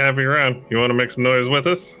happy to have you around. You want to make some noise with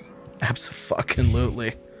us?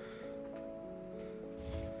 Abso-fucking-lutely.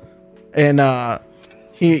 And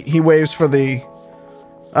he waves for the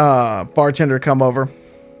bartender to come over.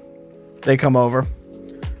 They come over.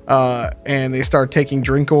 And they start taking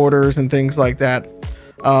drink orders and things like that.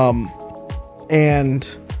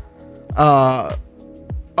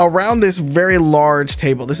 Around this very large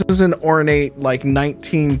table, this is an ornate, like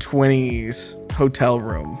 1920s hotel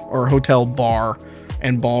room or hotel bar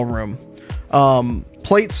and ballroom.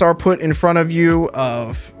 Plates are put in front of you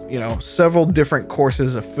of, several different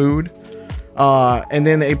courses of food. And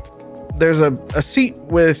then there's a seat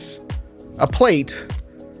with a plate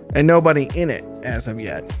and nobody in it as of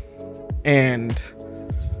yet. And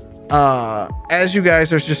as you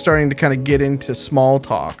guys are just starting to kind of get into small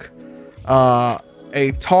talk,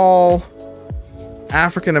 a tall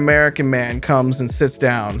African American man comes and sits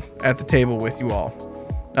down at the table with you all.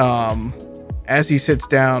 As he sits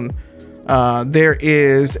down, there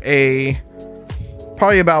is a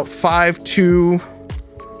probably about 5'2",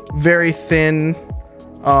 very thin,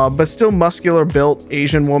 but still muscular built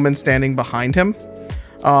Asian woman standing behind him,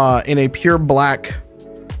 in a pure black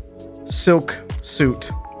silk suit.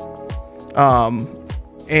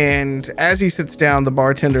 And as he sits down, the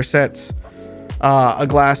bartender sets a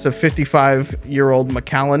glass of 55-year-old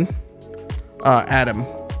Macallan at him.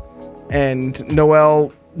 And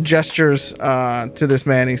Noel gestures to this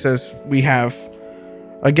man. He says, "We have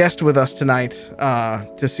a guest with us tonight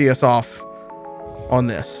to see us off on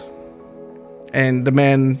this." And the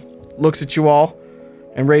man looks at you all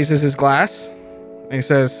and raises his glass. And he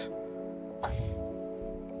says,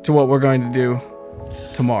 "To what we're going to do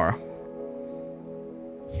tomorrow."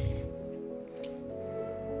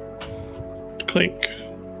 Clink.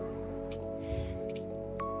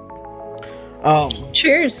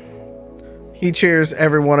 Cheers. He cheers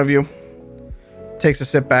every one of you, takes a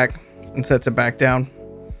sip back and sets it back down.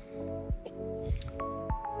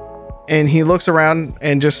 And he looks around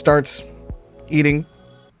and just starts eating.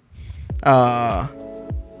 There's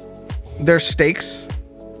steaks.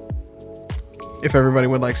 If everybody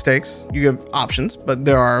would like steaks, you have options, but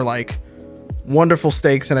there are like wonderful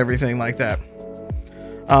steaks and everything like that.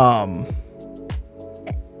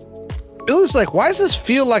 Billy's like, why does this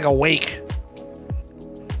feel like a wake?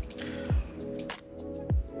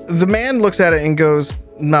 The man looks at it and goes,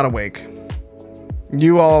 "Not awake.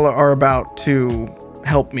 You all are about to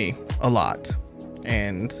help me a lot,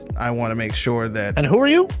 and I want to make sure that..." And who are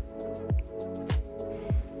you?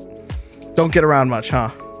 Don't get around much, huh?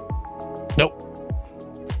 Nope.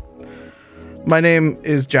 My name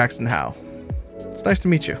is Jackson Howe. It's nice to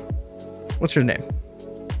meet you. What's your name?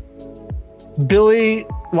 Billy,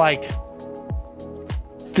 like,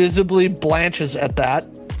 visibly blanches at that.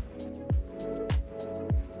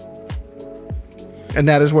 And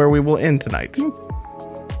that is where we will end tonight.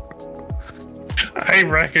 I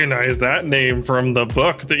recognize that name from the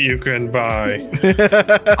book that you can buy.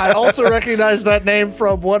 I also recognize that name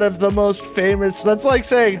from one of the most famous. That's like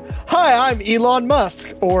saying, "Hi, I'm Elon Musk,"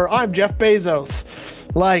 or "I'm Jeff Bezos."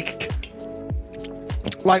 Like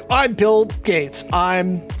I'm Bill Gates.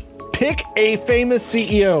 Pick a famous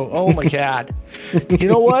CEO. Oh my God. You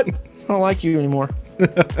know what? I don't like you anymore.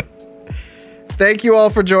 Thank you all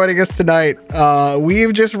for joining us tonight.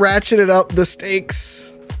 We've just ratcheted up the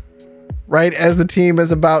stakes right as the team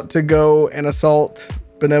is about to go and assault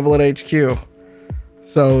Benevolent HQ.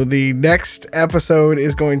 So the next episode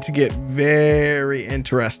is going to get very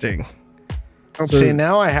interesting. See,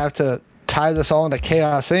 now I have to tie this all into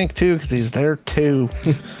Chaos Inc. too, because he's there too.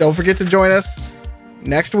 Don't forget to join us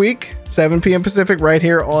next week, 7 p.m. Pacific, right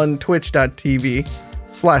here on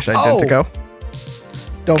twitch.tv/Identico.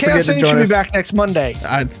 Don't Chaos forget to Inc. join should us. be back next Monday.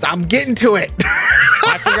 I'm getting to it.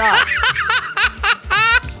 I forgot.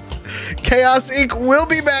 Chaos Inc. will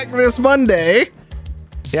be back this Monday,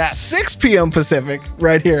 Yes. 6 p.m. Pacific,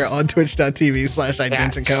 right here on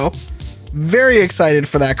twitch.tv/Identico. Very excited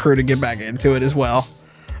for that crew to get back into it as well.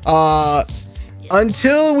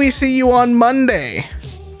 Until we see you on Monday,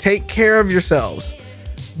 take care of yourselves.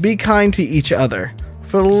 Be kind to each other.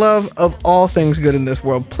 For the love of all things good in this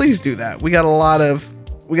world, please do that. We got a lot of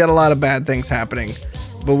bad things happening,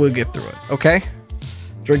 but we'll get through it, okay?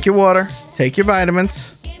 Drink your water, take your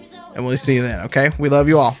vitamins, and we'll see you then, okay? We love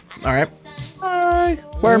you all. All right? Bye.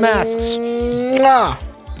 Wear masks. Mwah.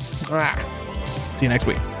 See you next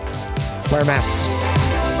week. Wear masks.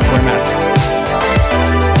 Wear masks.